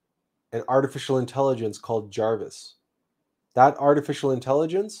an artificial intelligence called Jarvis. That artificial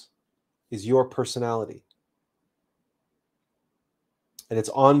intelligence is your personality. And its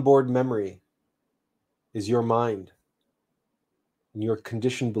onboard memory is your mind and your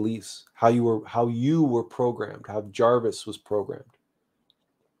conditioned beliefs, how you were programmed, how Jarvis was programmed.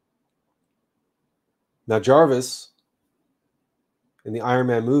 Now, Jarvis in the Iron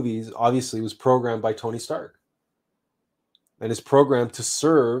Man movies obviously was programmed by Tony Stark and is programmed to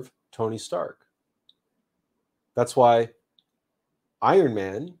serve Tony Stark. That's why Iron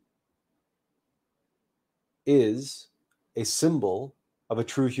Man is a symbol of a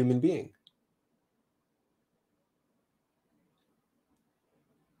true human being.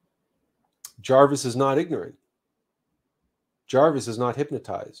 Jarvis is not ignorant. Jarvis is not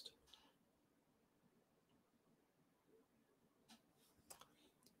hypnotized.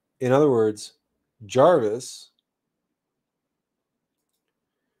 In other words, Jarvis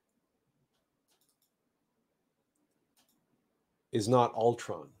is not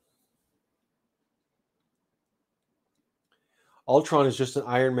Ultron. Ultron is just an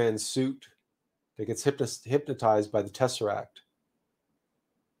Iron Man suit that gets hypnotized by the Tesseract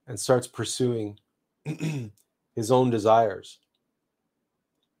and starts pursuing his own desires.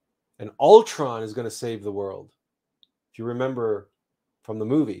 And Ultron is going to save the world. If you remember from the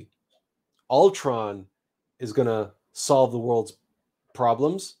movie, Ultron is going to solve the world's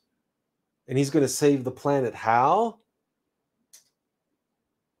problems, and he's going to save the planet. How?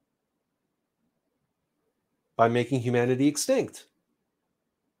 By making humanity extinct.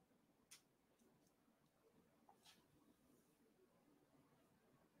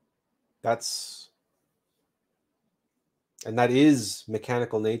 That is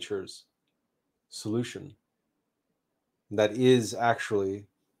mechanical nature's solution. That is actually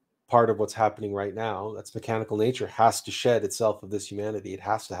part of what's happening right now. That's mechanical nature has to shed itself of this humanity. It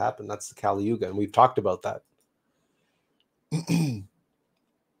has to happen. That's the Kali Yuga, and we've talked about that.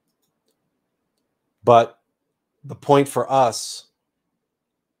 But the point for us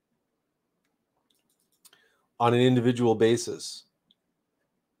on an individual basis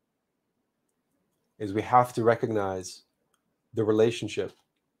is we have to recognize the relationship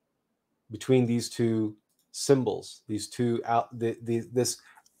between these two symbols, these two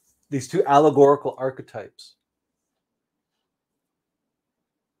allegorical archetypes.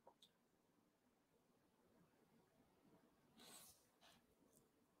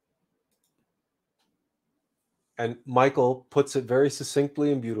 And Michael puts it very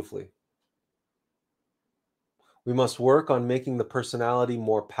succinctly and beautifully. We must work on making the personality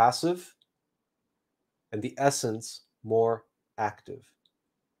more passive and the essence more active.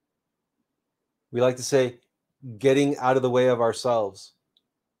 We like to say, getting out of the way of ourselves.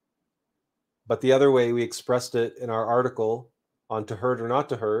 But the other way we expressed it in our article on To Herd or Not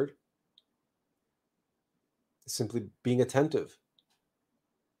to Herd is simply being attentive.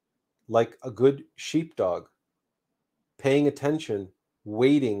 Like a good sheepdog, paying attention,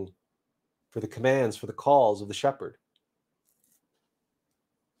 waiting for the commands, for the calls of the shepherd.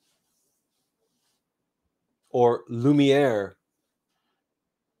 Or lumiere,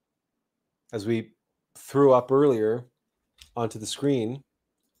 as we threw up earlier onto the screen,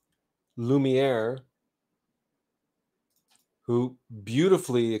 Lumiere, who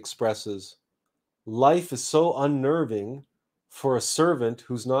beautifully expresses life is so unnerving for a servant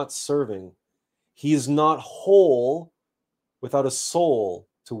who's not serving. He is not whole without a soul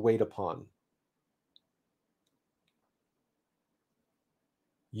to wait upon.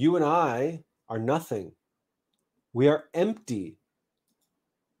 You and I are nothing. We are empty.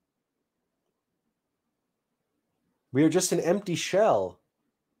 We are just an empty shell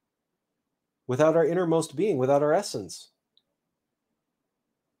without our innermost being, without our essence.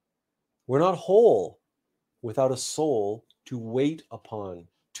 We're not whole without a soul to wait upon,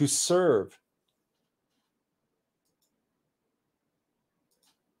 to serve.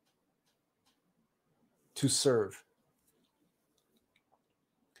 To serve.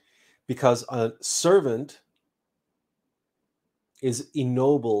 Because a servant is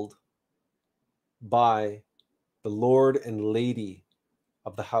ennobled by the Lord and Lady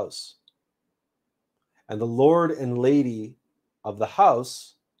of the house. And the Lord and Lady of the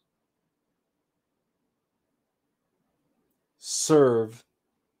house serve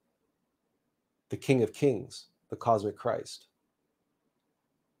the King of Kings, the cosmic Christ.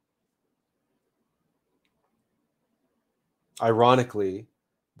 Ironically,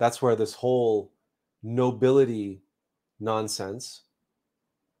 that's where this whole nobility nonsense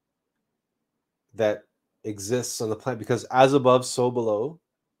that exists on the planet, because as above, so below,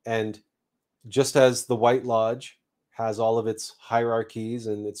 and just as the White Lodge has all of its hierarchies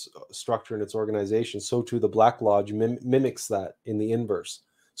and its structure and its organization, so too the Black Lodge mimics that in the inverse.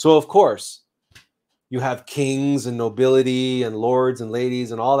 So of course, you have kings and nobility and lords and ladies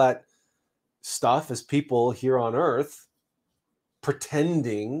and all that stuff as people here on Earth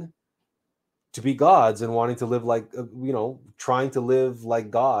pretending to be gods and wanting to live like, trying to live like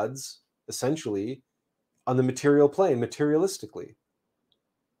gods, essentially, on the material plane, materialistically,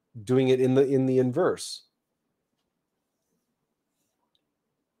 doing it in the inverse.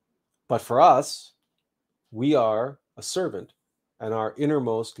 But for us, we are a servant, and our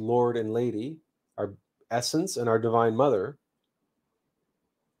innermost Lord and Lady, our essence and our Divine Mother,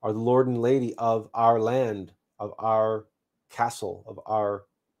 are the Lord and Lady of our land, of our castle, of our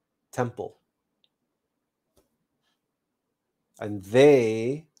temple. And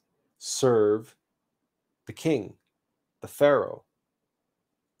they serve the king, the Pharaoh.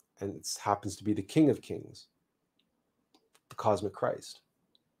 And it happens to be the King of Kings, the cosmic Christ,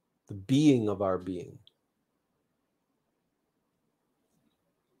 the being of our being.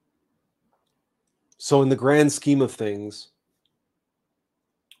 So in the grand scheme of things,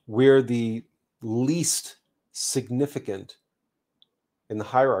 we're the least significant in the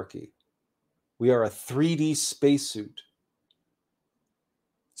hierarchy. We are a 3D spacesuit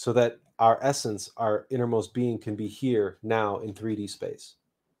so that our essence, our innermost being, can be here now in 3D space.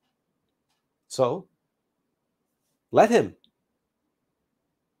 So let him.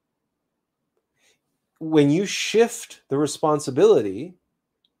 When you shift the responsibility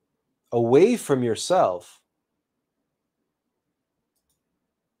away from yourself,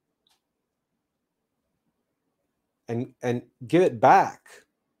 and give it back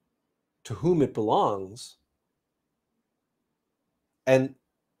to whom it belongs, and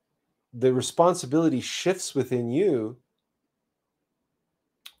the responsibility shifts within you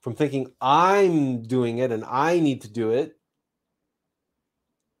from thinking I'm doing it and I need to do it,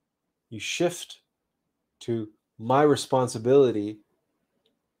 you shift to my responsibility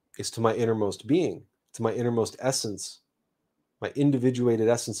is to my innermost being, to my innermost essence, my individuated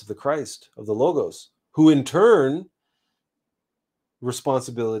essence of the Christ, of the Logos, who in turn,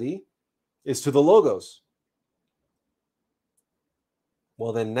 responsibility is to the Logos.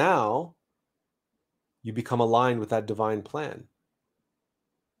 Well, then now you become aligned with that divine plan.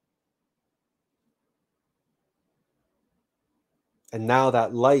 And now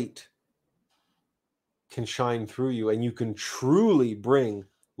that light can shine through you, and you can truly bring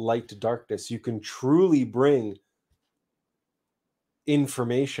light to darkness. You can truly bring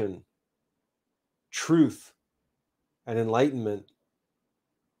information, truth, and enlightenment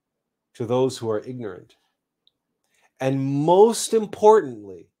to those who are ignorant. And most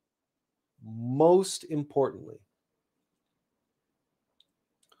importantly,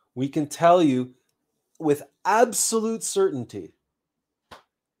 we can tell you with absolute certainty,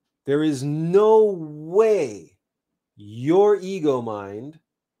 there is no way your ego mind,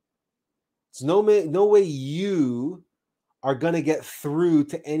 it's no way you are going to get through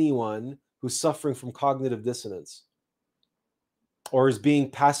to anyone who's suffering from cognitive dissonance or is being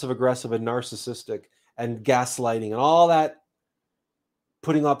passive aggressive and narcissistic and gaslighting and all that,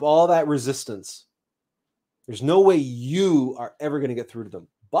 putting up all that resistance. There's no way you are ever going to get through to them.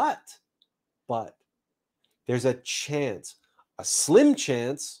 But there's a chance, a slim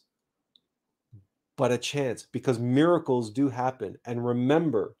chance, but a chance, because miracles do happen. And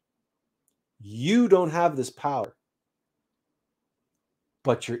remember, you don't have this power,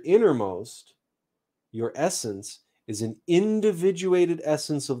 but your innermost, your essence, is an individuated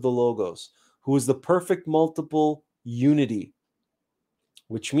essence of the Logos, who is the perfect multiple unity,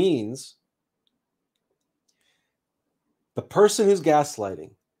 which means the person who's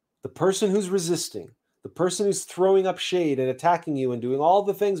gaslighting, the person who's resisting, the person who's throwing up shade and attacking you and doing all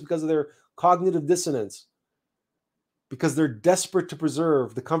the things because of their cognitive dissonance, because they're desperate to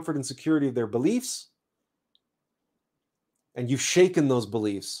preserve the comfort and security of their beliefs, and you've shaken those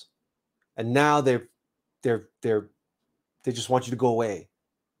beliefs, and now they just want you to go away.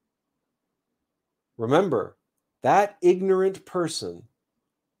 Remember, that ignorant person,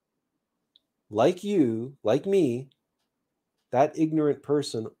 like you, like me, that ignorant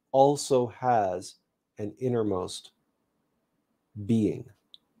person also has an innermost being.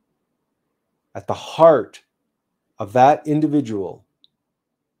 At the heart of that individual,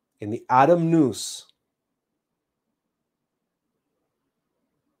 in the Adam Nous,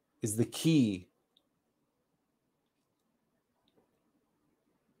 is the key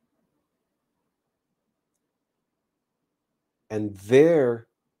and their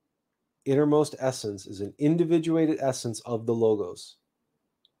innermost essence is an individuated essence of the Logos,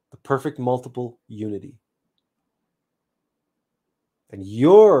 the perfect multiple unity. And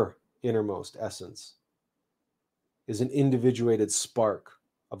your innermost essence is an individuated spark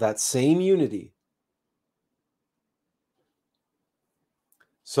of that same unity.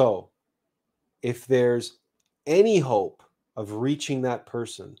 So, if there's any hope of reaching that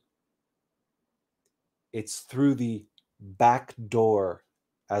person, it's through the back door,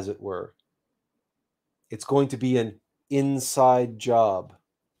 as it were. It's going to be an inside job.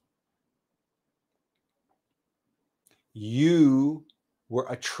 You were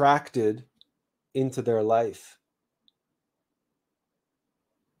attracted into their life.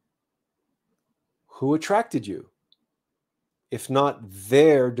 Who attracted you, if not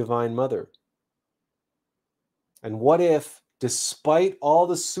their divine mother? And what if, despite all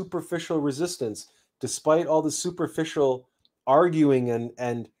the superficial resistance, despite all the superficial arguing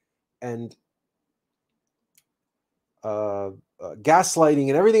and gaslighting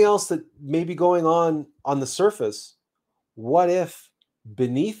and everything else that may be going on the surface, what if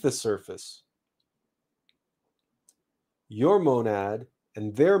beneath the surface, your monad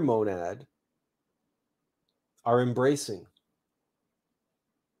and their monad are embracing?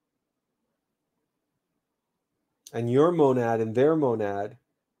 And your monad and their monad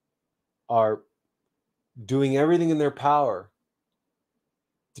are doing everything in their power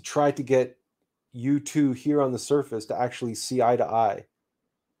to try to get you two here on the surface to actually see eye to eye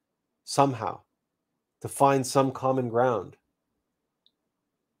somehow, to find some common ground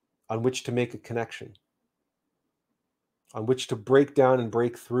on which to make a connection, on which to break down and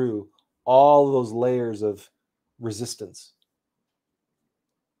break through all those layers of resistance.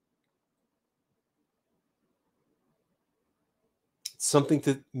 It's something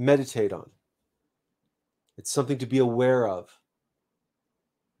to meditate on. It's something to be aware of.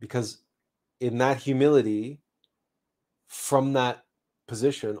 Because in that humility, from that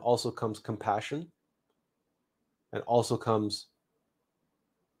position also comes compassion and also comes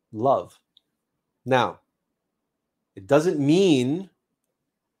love. Now, it doesn't mean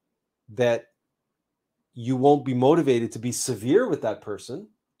that you won't be motivated to be severe with that person,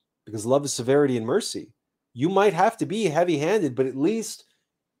 because love is severity and mercy. You might have to be heavy-handed, but at least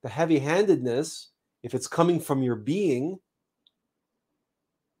the heavy-handedness, if it's coming from your being,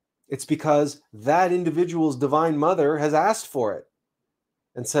 it's because that individual's divine mother has asked for it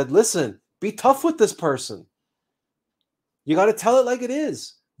and said, listen, be tough with this person. You got to tell it like it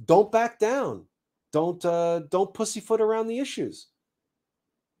is. Don't back down. Don't pussyfoot around the issues.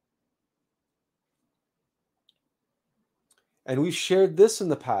 And we've shared this in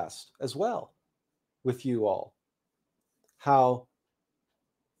the past as well with you all. How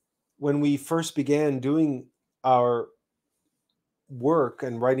when we first began doing our work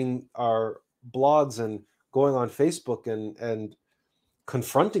and writing our blogs and going on Facebook and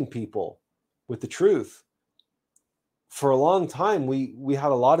confronting people with the truth, for a long time we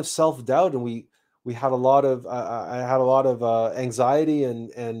had a lot of self-doubt, and we had a lot of I had a lot of anxiety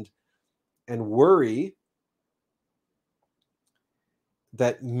and worry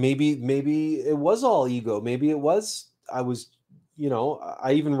that maybe it was all ego. Maybe it was, I was,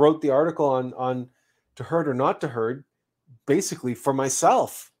 I even wrote the article on to hurt or not to hurt, basically for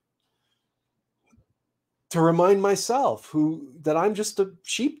myself, to remind myself that I'm just a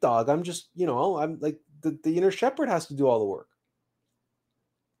sheepdog. I'm just, I'm like the inner shepherd has to do all the work.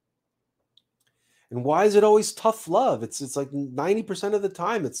 And why is it always tough love? It's like 90% of the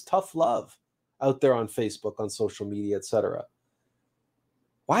time it's tough love out there on Facebook, on social media, etc.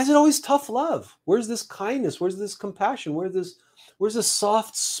 Why is it always tough love? Where's this kindness? Where's this compassion? Where's this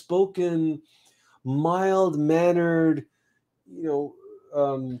soft-spoken, mild-mannered,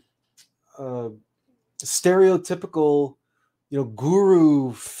 stereotypical,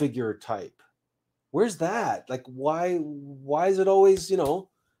 guru figure type? Where's that? Like, why is it always,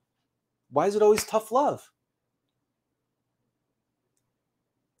 why is it always tough love?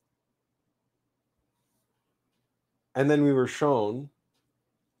 And then we were shown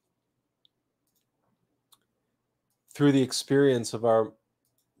through the experience of our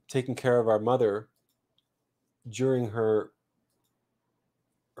taking care of our mother during her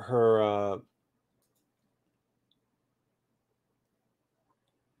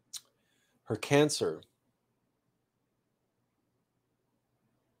cancer,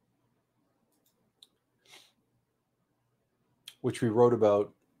 which we wrote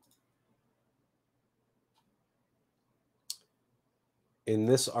about in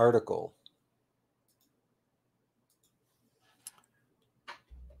this article,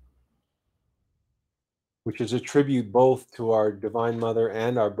 which is a tribute both to our divine mother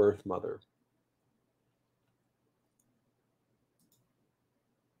and our birth mother.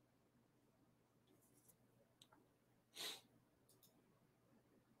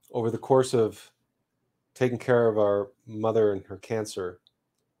 Over the course of taking care of our mother and her cancer,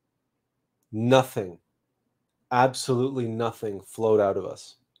 nothing, absolutely nothing flowed out of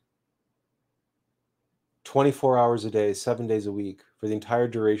us. 24 hours a day, 7 days a week, for the entire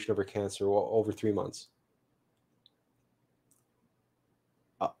duration of her cancer, over 3 months.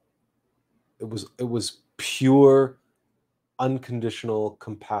 it was pure, unconditional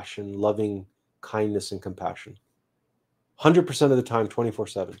compassion, loving kindness and compassion. 100% of the time,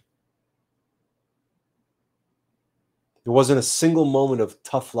 24/7. There wasn't a single moment of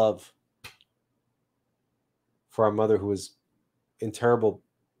tough love for our mother, who was in terrible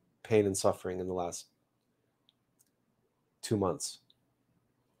pain and suffering in the last 2 months.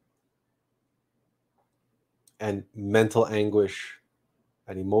 And mental anguish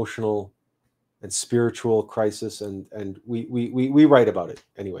and emotional and spiritual crisis, and we write about it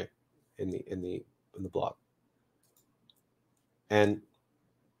anyway in the blog. And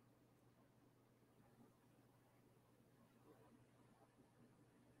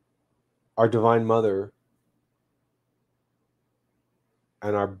our Divine Mother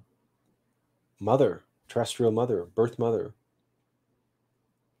and our mother, terrestrial mother, birth mother,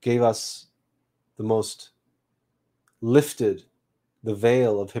 gave us the most, lifted the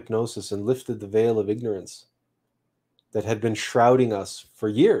veil of hypnosis and lifted the veil of ignorance that had been shrouding us for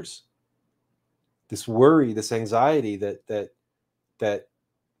years. This worry, this anxiety, that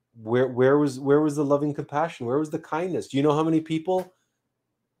where was the loving compassion? Where was the kindness? Do you know how many people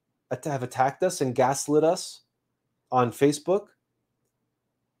have attacked us and gaslit us on Facebook,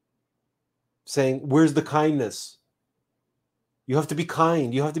 saying, where's the kindness? You have to be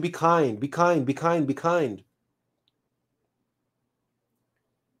kind. You have to be kind. Be kind. Be kind. Be kind.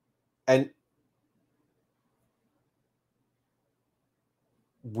 And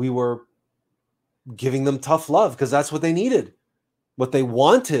we were giving them tough love because that's what they needed. What they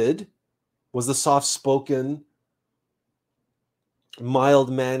wanted was the soft-spoken,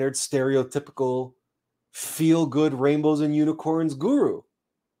 mild-mannered, stereotypical, feel-good rainbows and unicorns guru.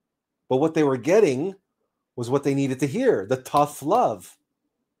 But what they were getting was what they needed to hear, the tough love.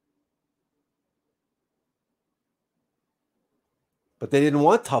 But they didn't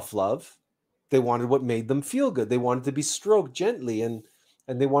want tough love. They wanted what made them feel good. They wanted to be stroked gently, and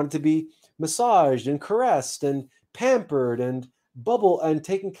they wanted to be massaged and caressed and pampered and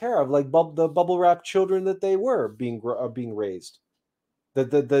taken care of, like the bubble wrap children that they were being raised.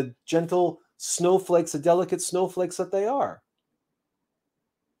 The gentle snowflakes, the delicate snowflakes that they are.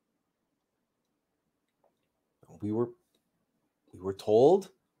 We were told.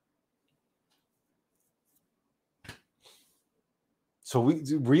 So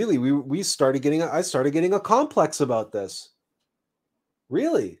we started getting, I started getting a complex about this.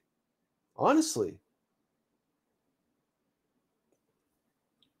 Really, honestly.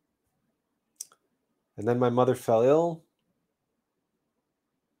 And then my mother fell ill,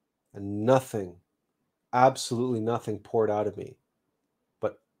 and nothing, absolutely nothing poured out of me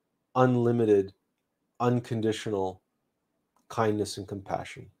but unlimited, unconditional kindness and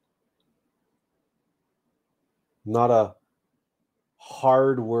compassion. Not a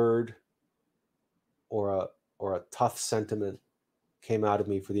hard word or a tough sentiment came out of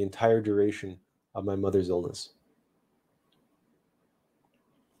me for the entire duration of my mother's illness.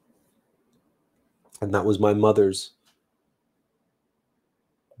 And that was my mother's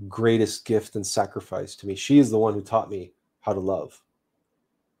greatest gift and sacrifice to me. She is the one who taught me how to love.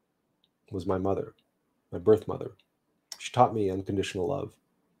 It was my mother, my birth mother. She taught me unconditional love.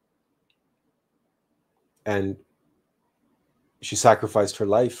 And she sacrificed her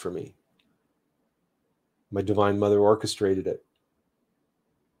life for me. My Divine Mother orchestrated it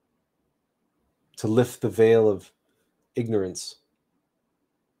to lift the veil of ignorance,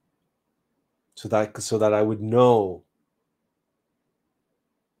 so that I would know,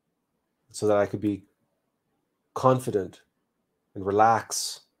 so that I could be confident and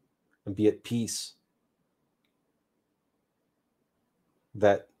relax and be at peace.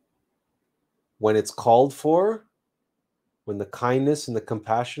 That when it's called for, when the kindness and the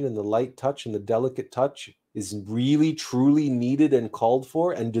compassion and the light touch and the delicate touch is really, truly needed and called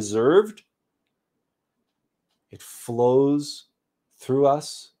for and deserved, it flows through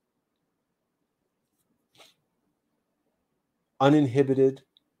us, uninhibited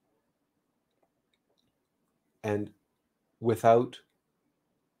and without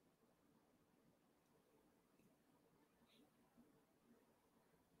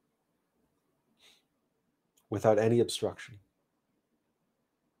any obstruction.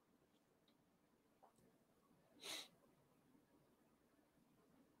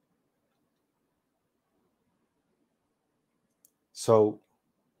 So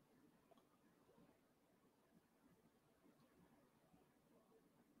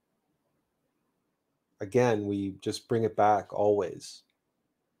again, we just bring it back always.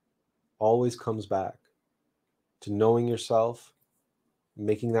 Always comes back to knowing yourself,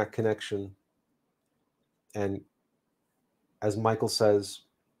 making that connection. And as Michael says,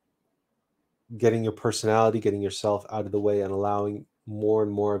 getting your personality, getting yourself out of the way, and allowing more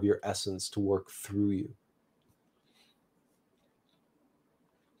and more of your essence to work through you.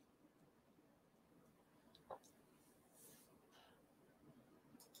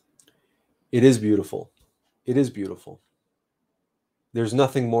 It is beautiful. It is beautiful. There's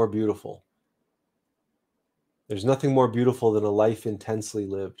nothing more beautiful. There's nothing more beautiful than a life intensely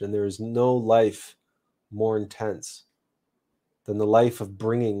lived, and there is no life more intense than the life of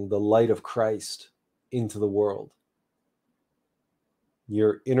bringing the light of Christ into the world.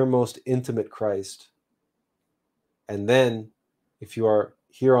 Your innermost intimate Christ. And then, if you are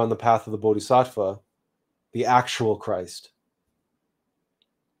here on the path of the Bodhisattva, the actual Christ.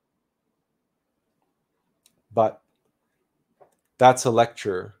 But that's a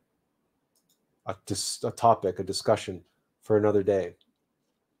lecture, a topic, a discussion for another day.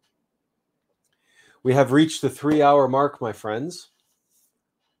 We have reached the 3-hour mark, my friends.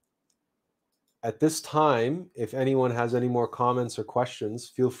 At this time, if anyone has any more comments or questions,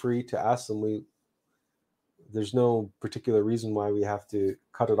 feel free to ask them. There's no particular reason why we have to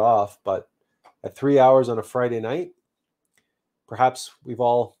cut it off, but at 3 hours on a Friday night, perhaps we've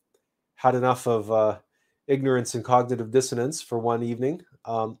all had enough of ignorance and cognitive dissonance for one evening.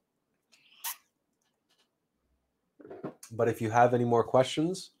 But if you have any more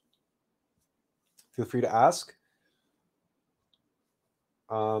questions, feel free to ask.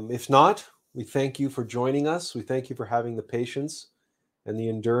 If not, we thank you for joining us. We thank you for having the patience and the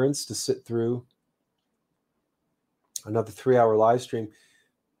endurance to sit through another 3-hour live stream.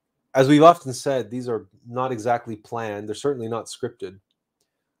 As we've often said, these are not exactly planned. They're certainly not scripted.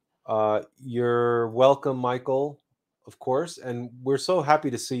 You're welcome, Michael, of course. And we're so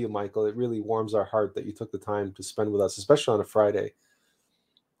happy to see you, Michael. It really warms our heart that you took the time to spend with us, especially on a Friday.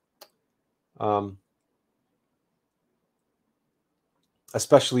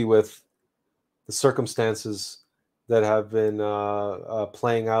 Especially with the circumstances that have been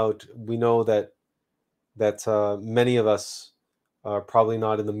playing out. We know that many of us are probably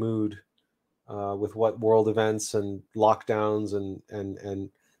not in the mood with what world events and lockdowns and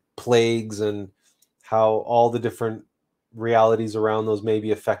plagues and how all the different realities around those may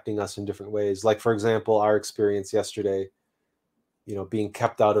be affecting us in different ways. Like, for example, our experience yesterday, being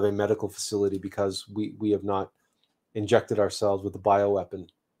kept out of a medical facility because we have not injected ourselves with a bioweapon.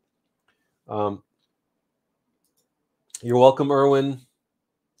 You're welcome, Erwin.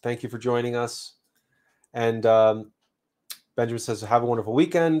 Thank you for joining us. And Benjamin says, have a wonderful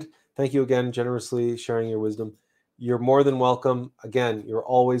weekend. Thank you again, generously sharing your wisdom. You're more than welcome. Again, you're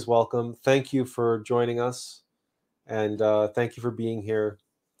always welcome. Thank you for joining us. And thank you for being here.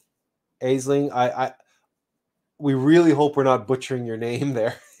 Aisling, we really hope we're not butchering your name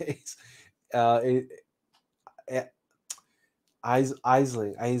there. Aisling.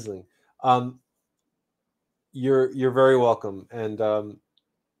 You're very welcome. And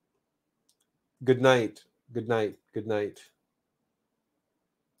good night. Good night. Good night.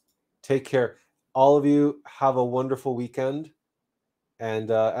 Take care. All of you have a wonderful weekend. And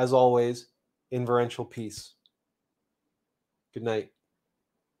as always, inverential peace. Good night.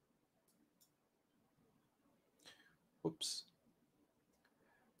 Oops.